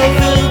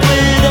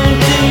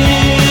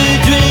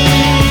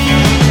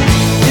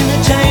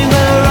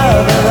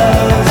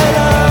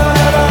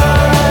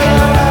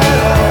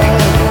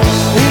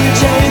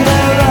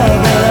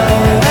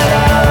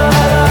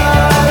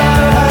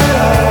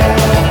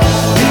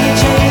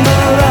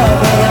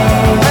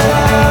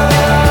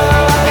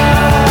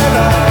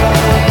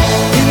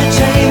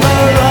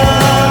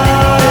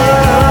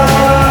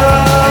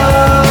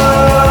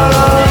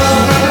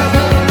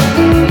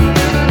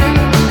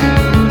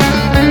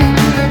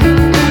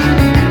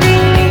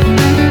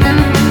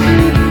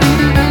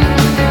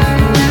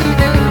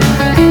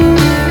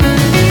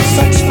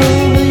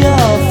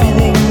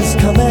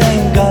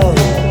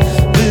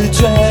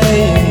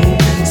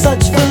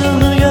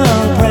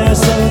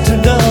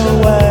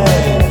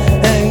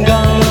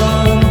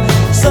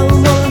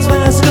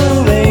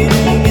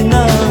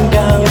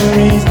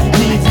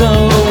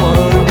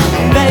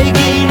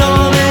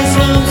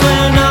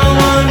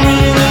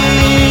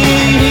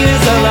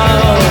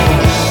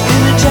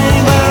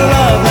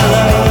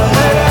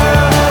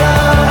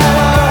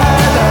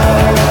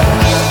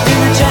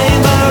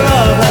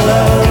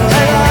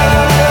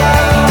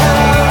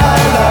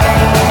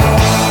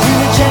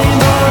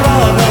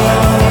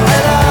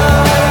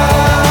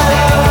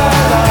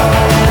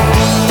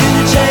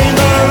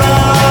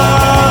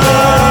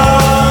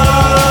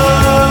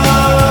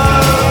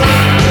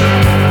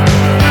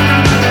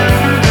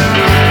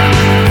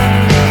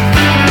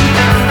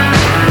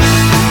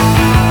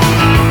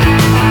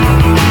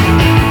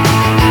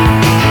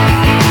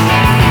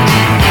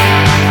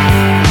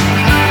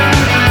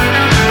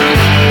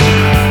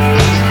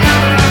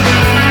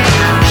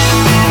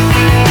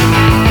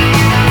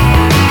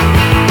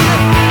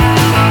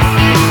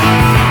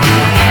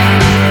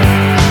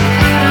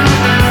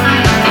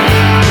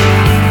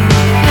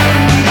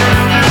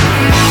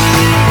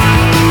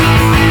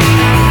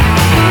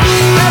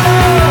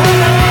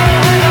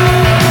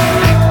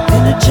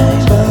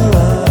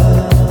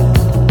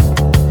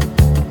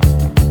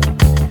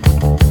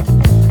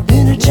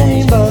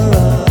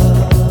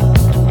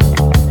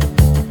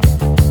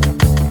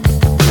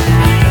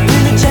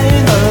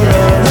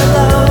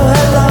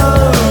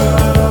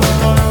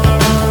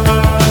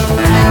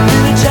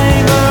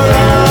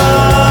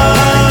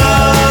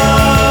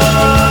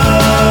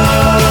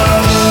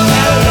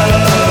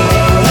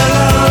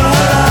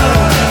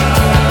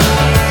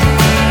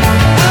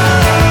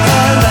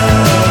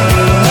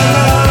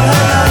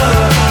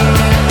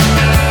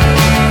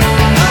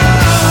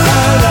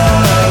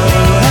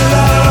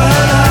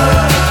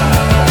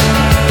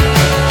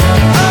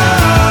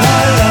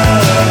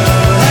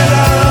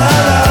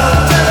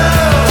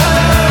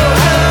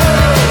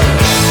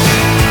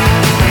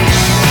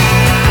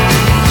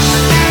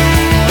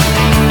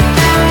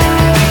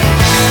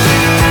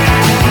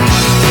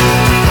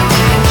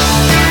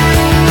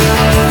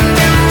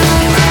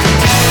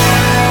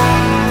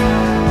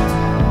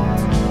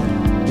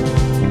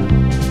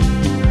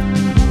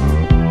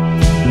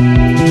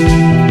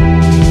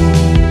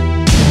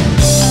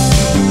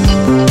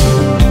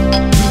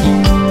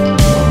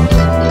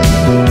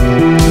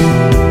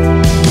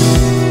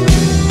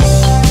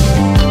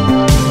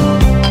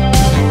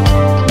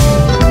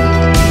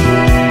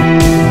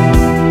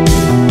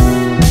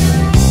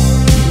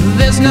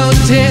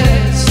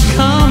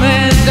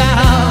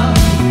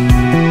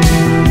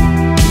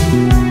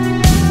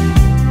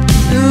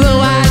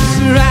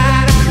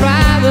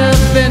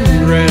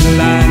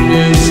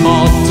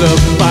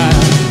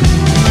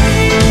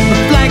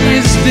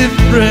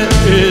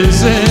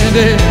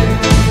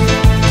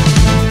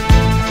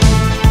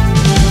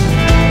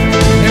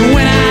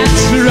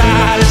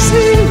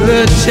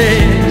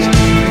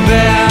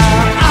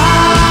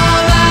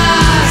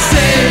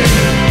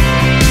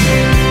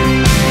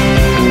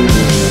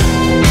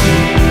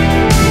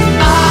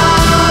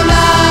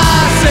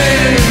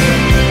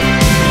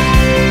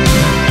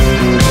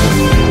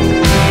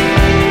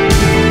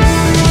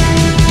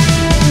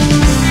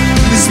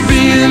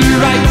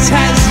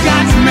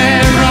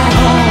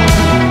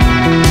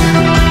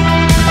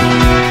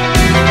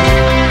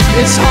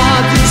It's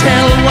hard to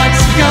tell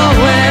what's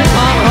going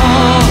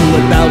on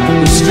without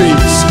the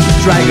streets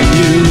dragging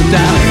you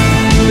down.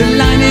 The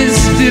line is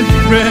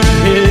different,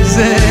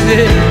 isn't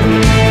it?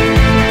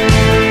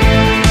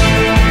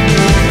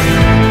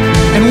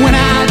 And when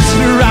I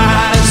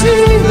try to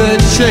see the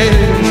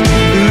change,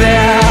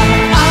 there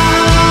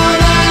all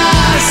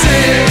I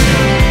see.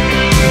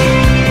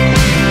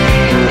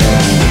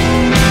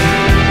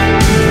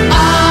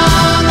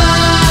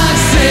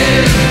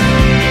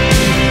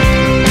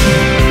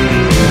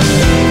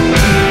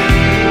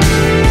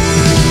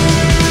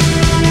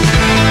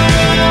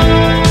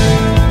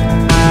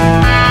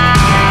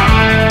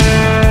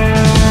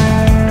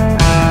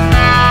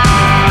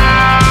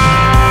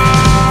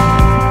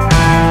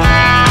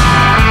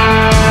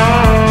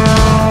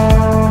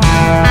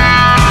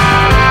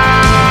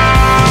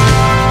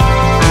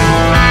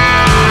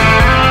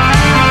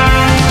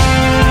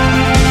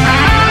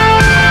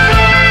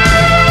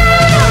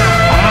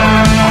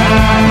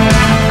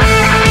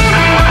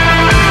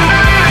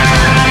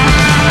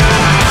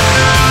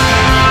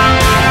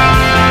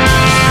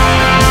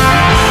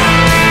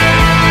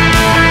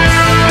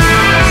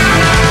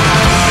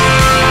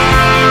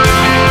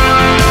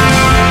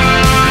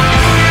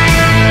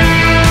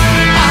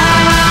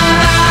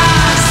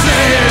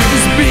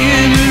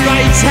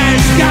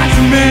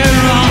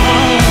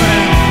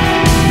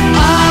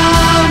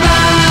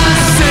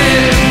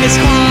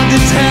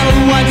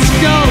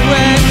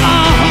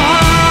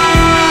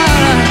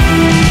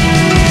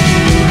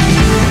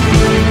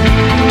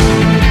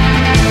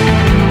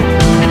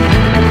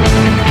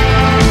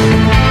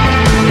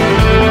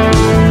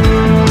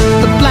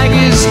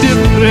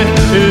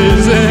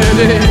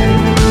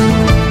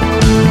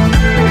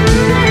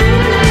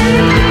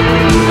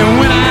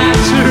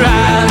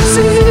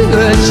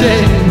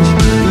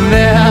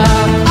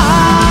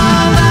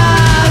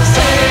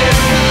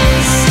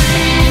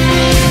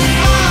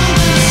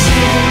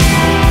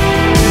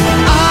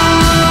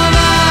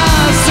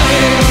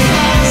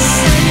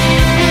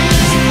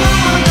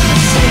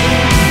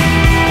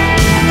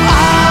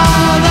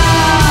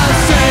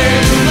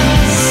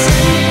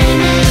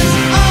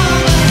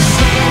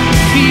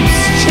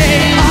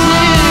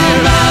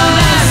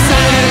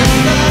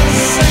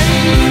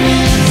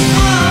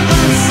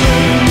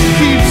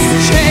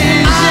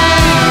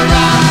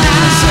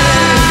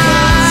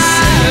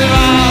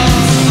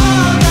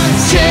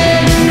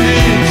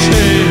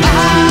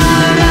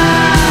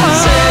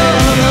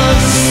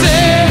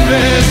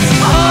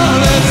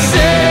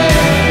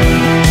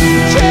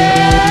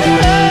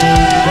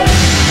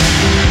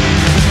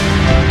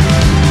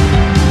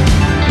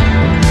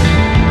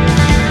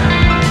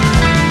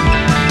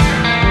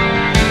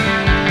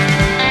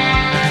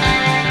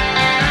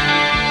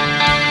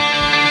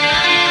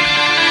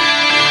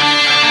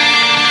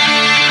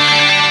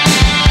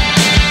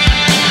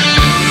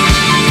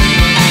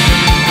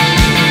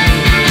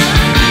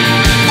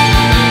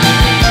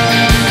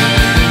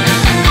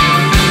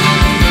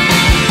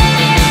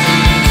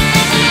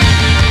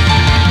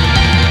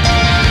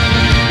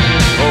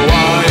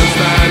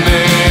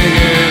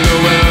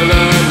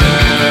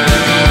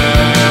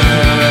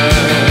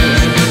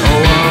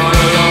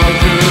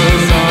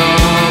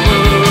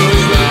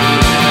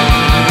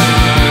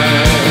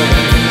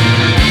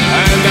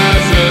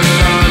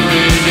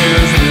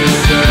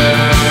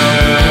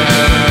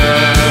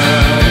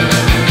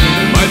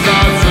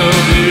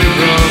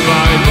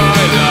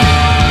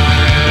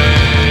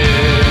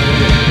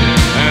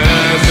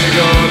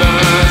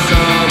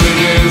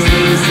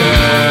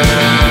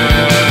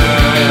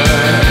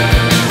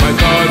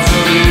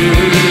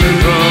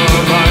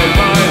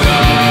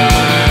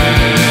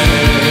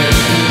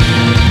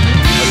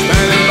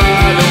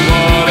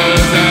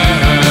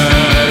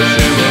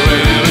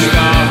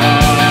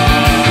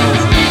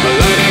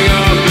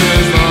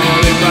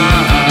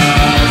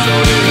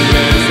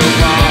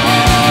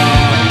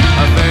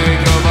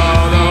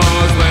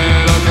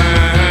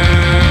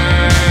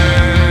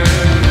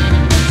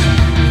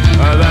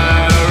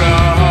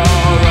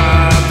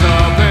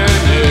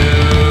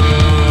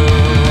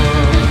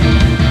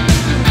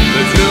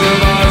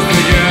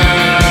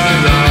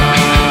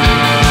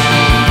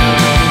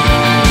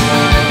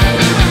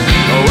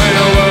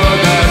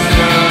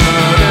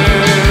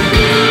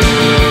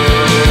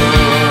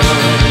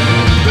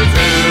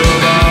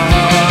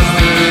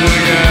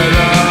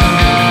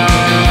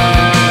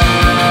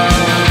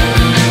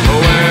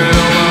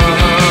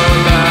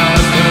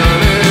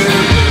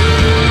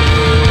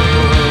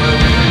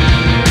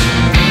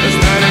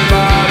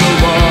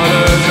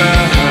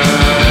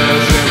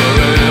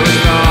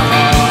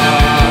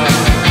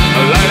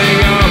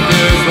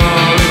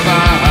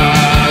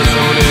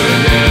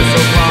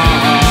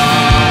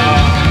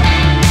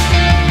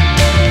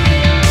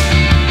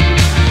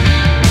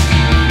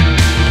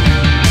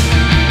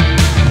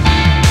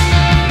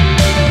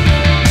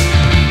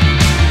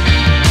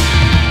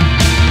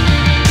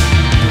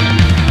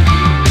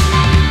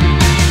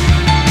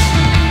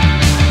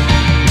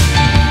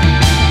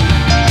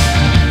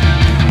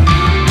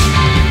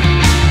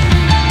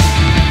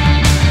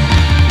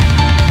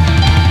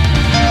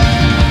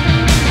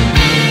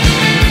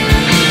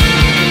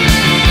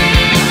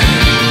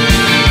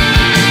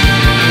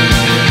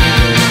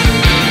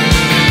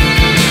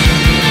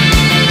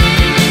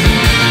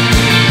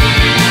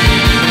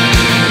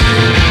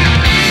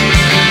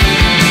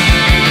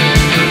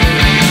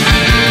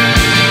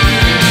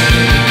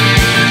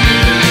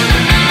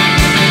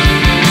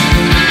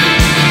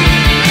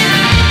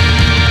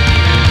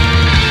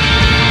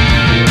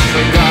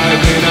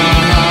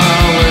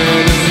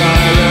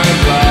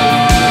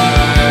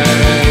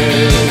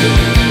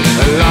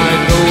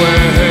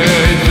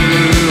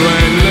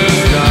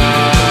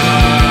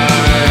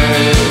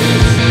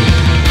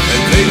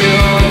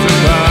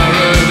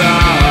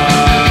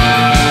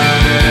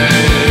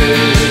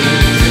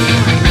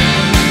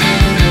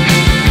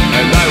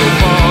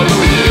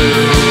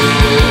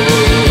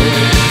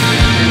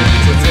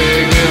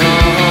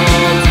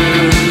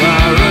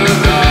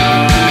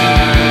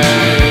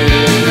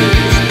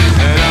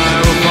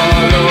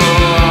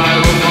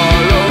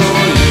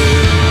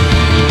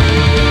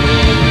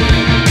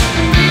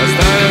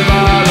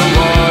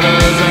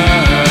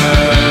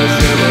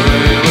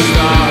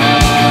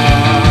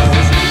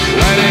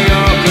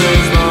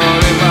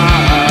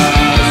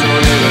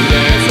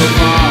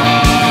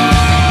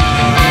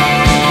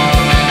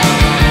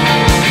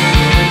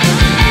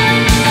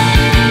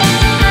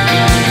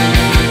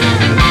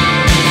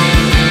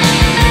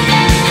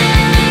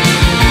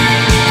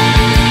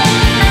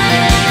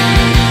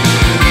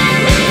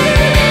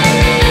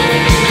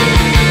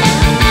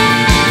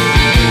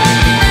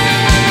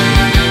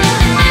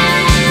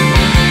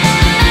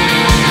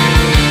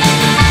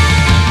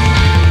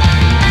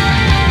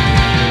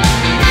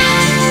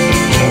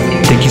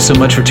 so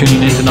much for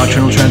tuning in to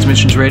Nocturnal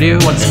Transmissions Radio.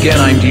 Once again,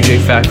 I'm DJ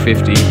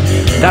Fact50.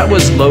 That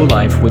was Low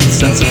Life with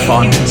Sense of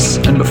Fondness,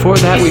 and before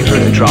that we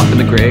heard A Drop in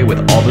the Grey with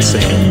All the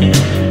Same.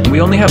 And we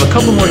only have a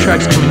couple more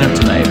tracks coming up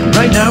tonight, but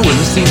right now we're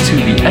listening to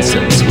The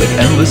Essence with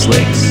Endless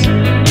Lakes.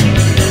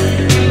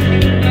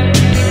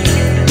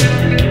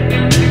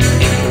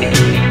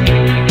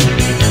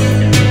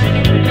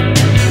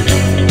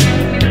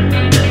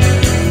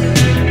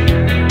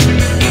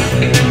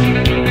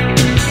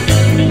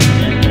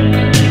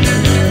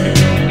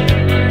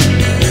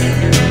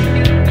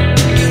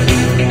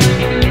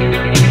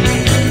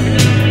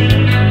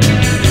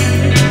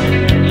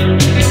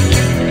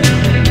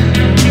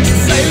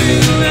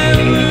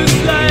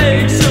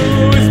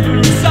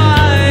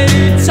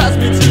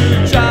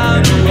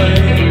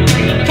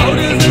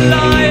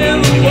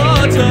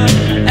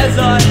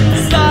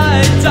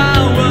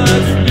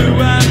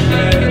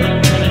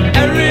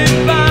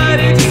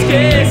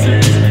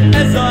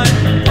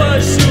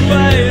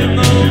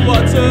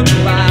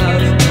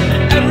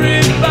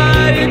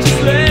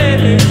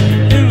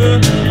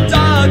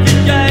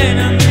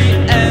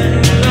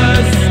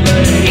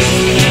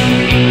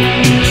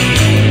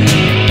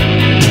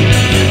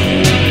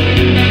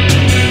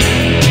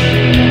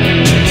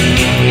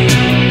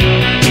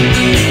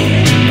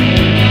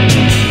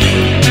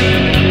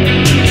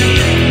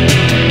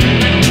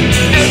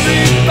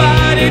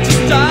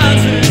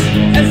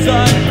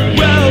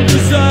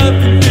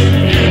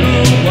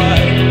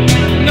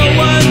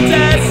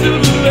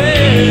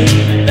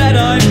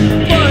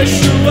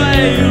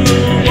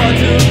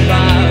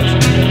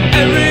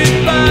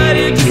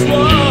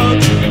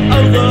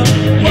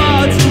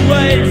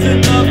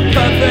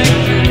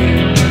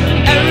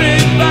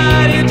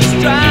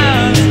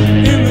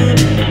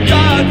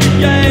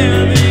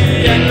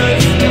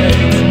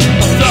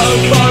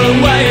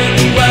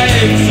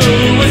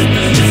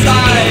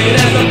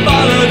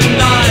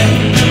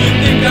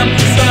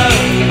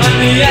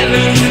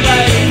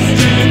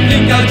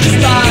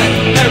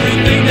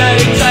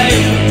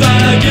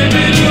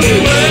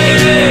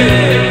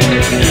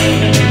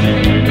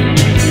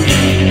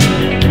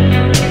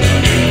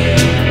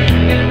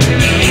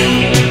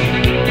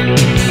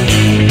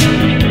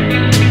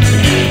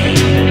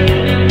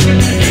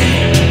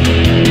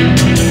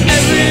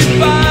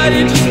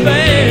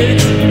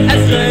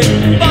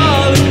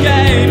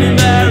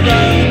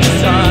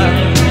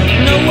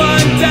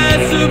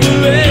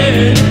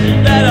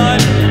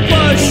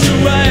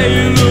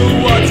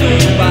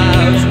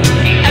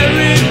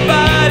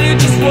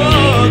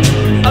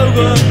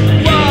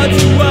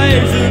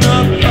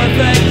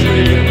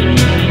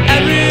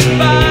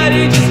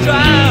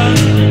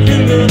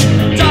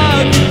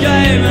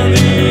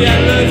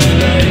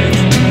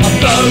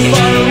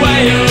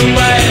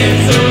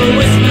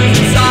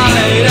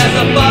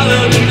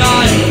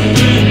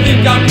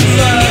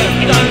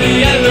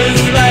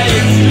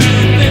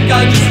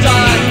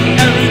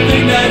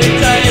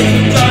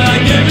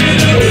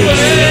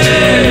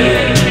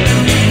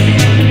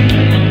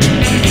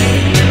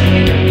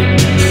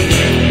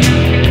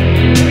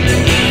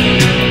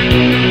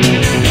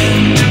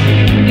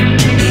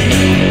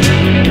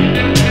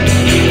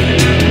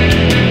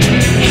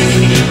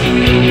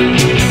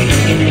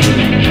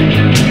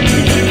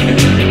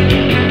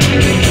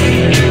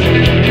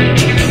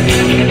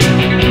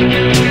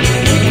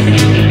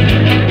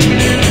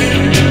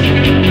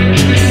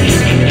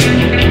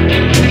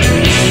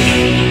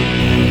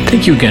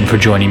 Thank you again for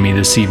joining me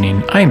this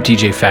evening. I am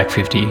DJ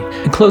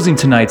Fact50, and closing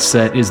tonight's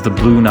set is The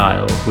Blue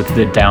Nile with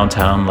The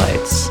Downtown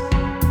Lights.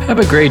 Have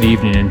a great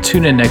evening and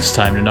tune in next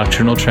time to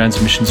Nocturnal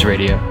Transmissions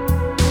Radio.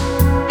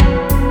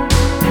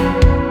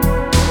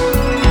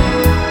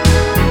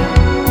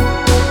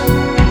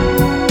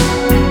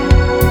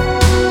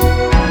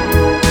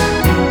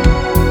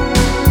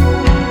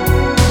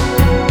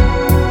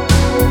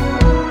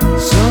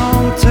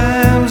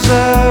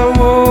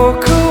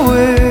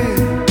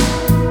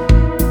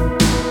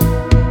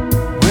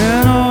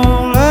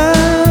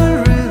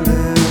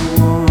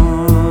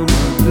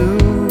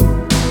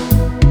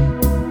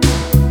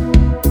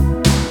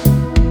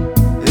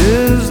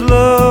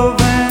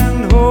 Love and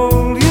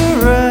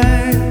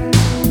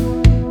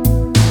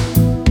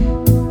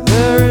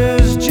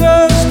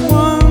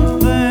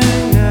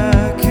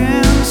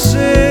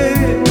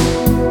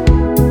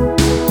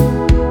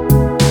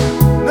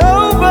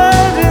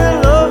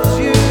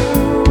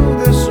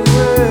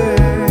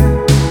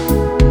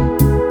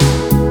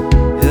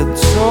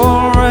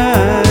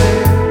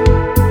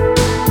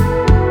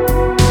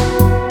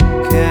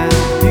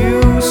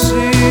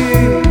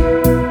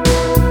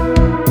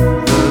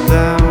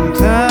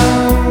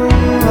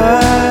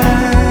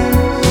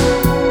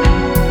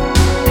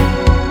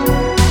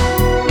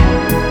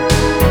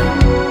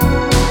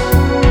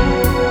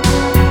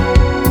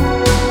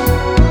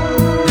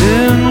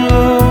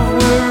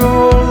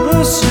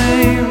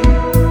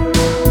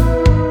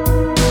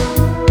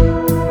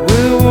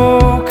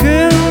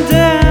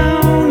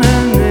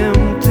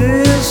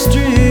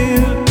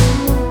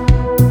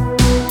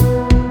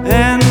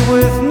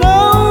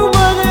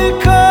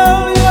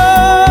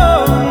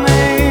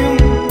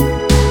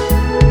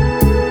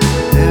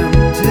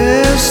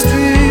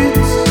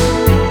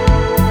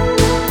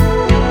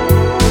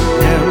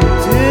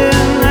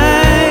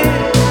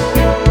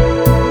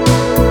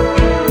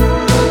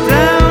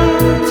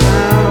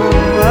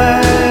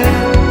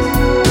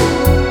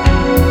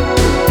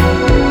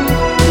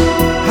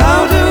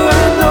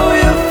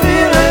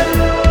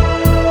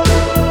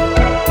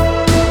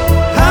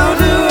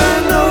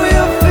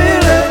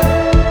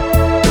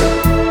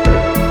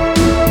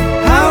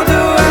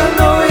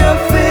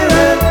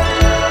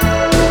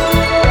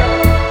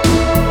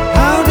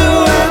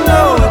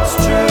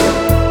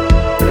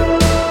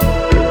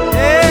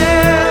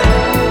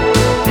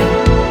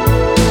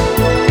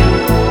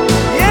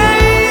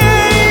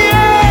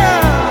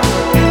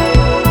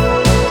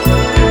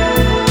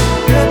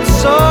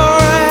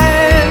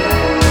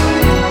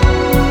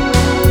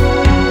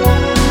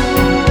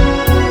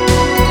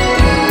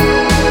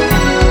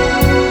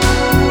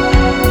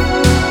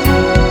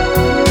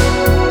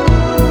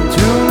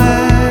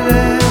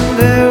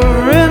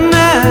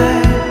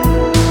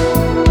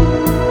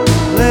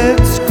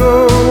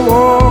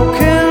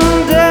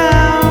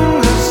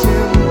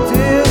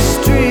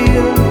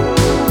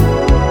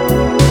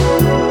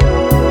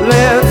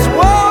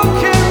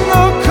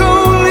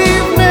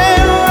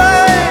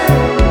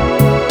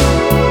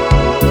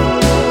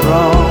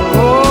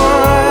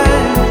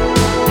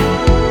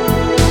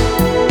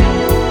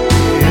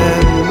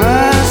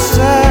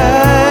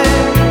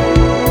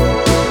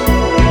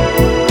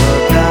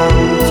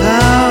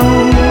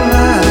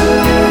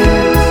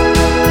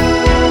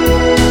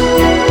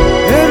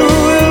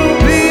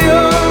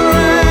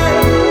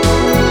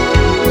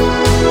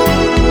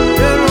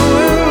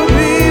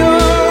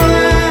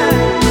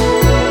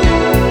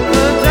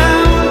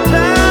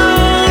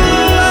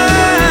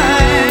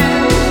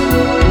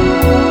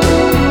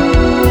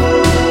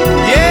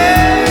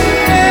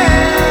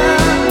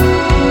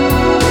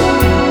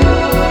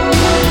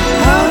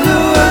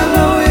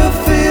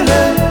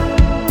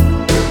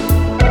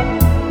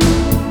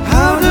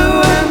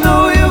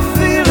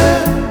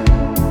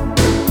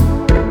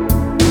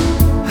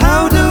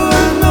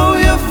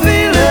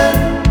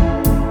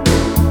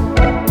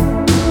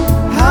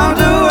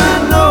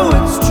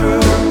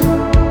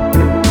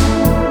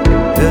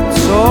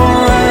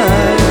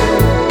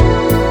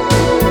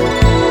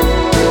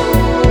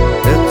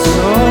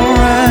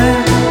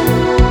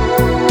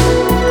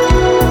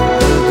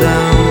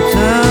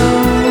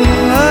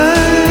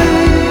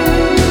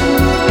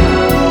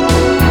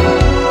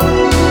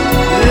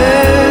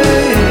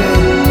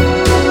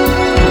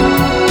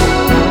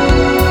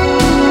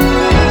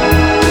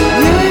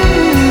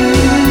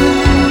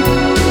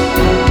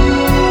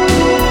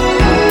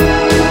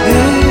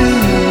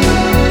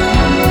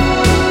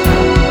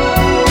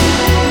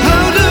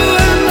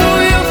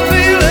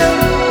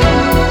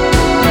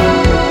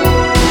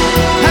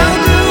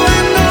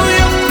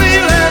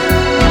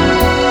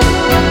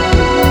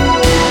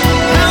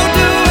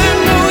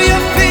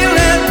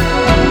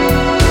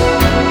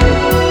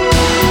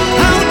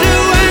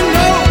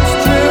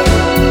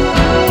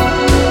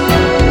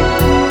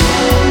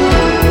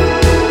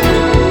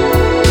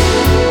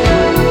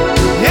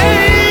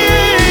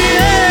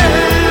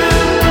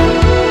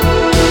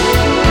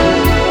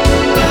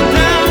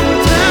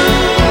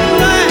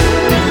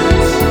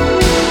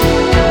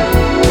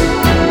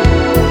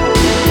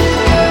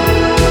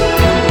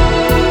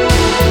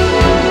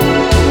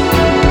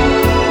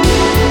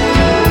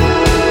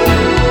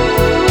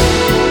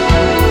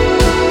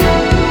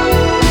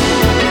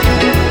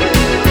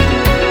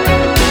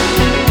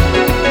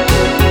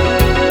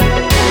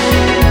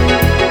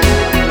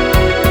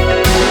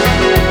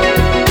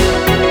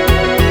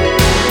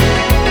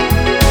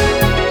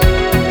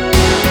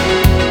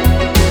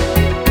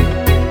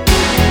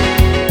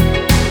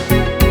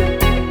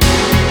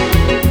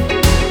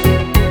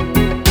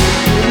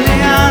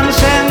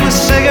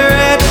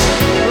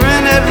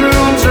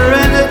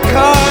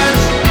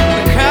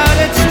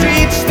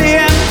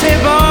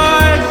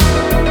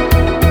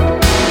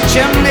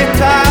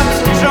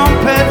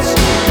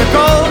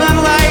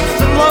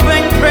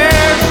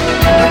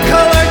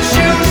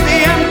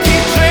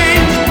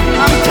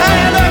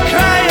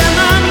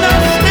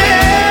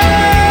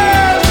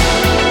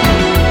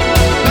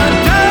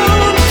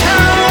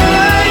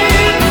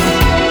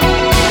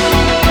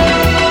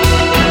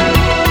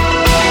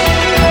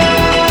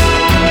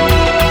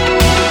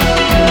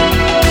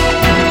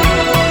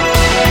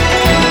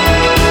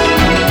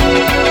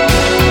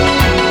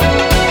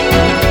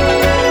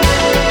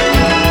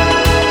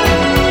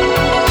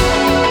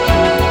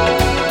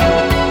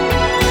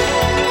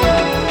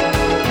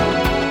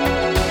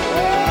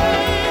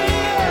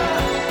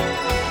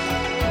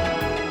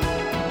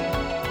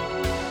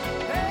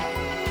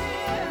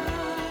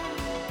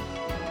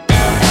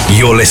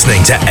You're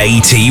listening to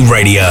AT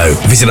Radio.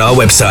 Visit our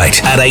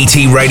website at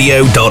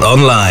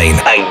atradio.online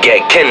and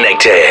get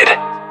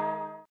connected.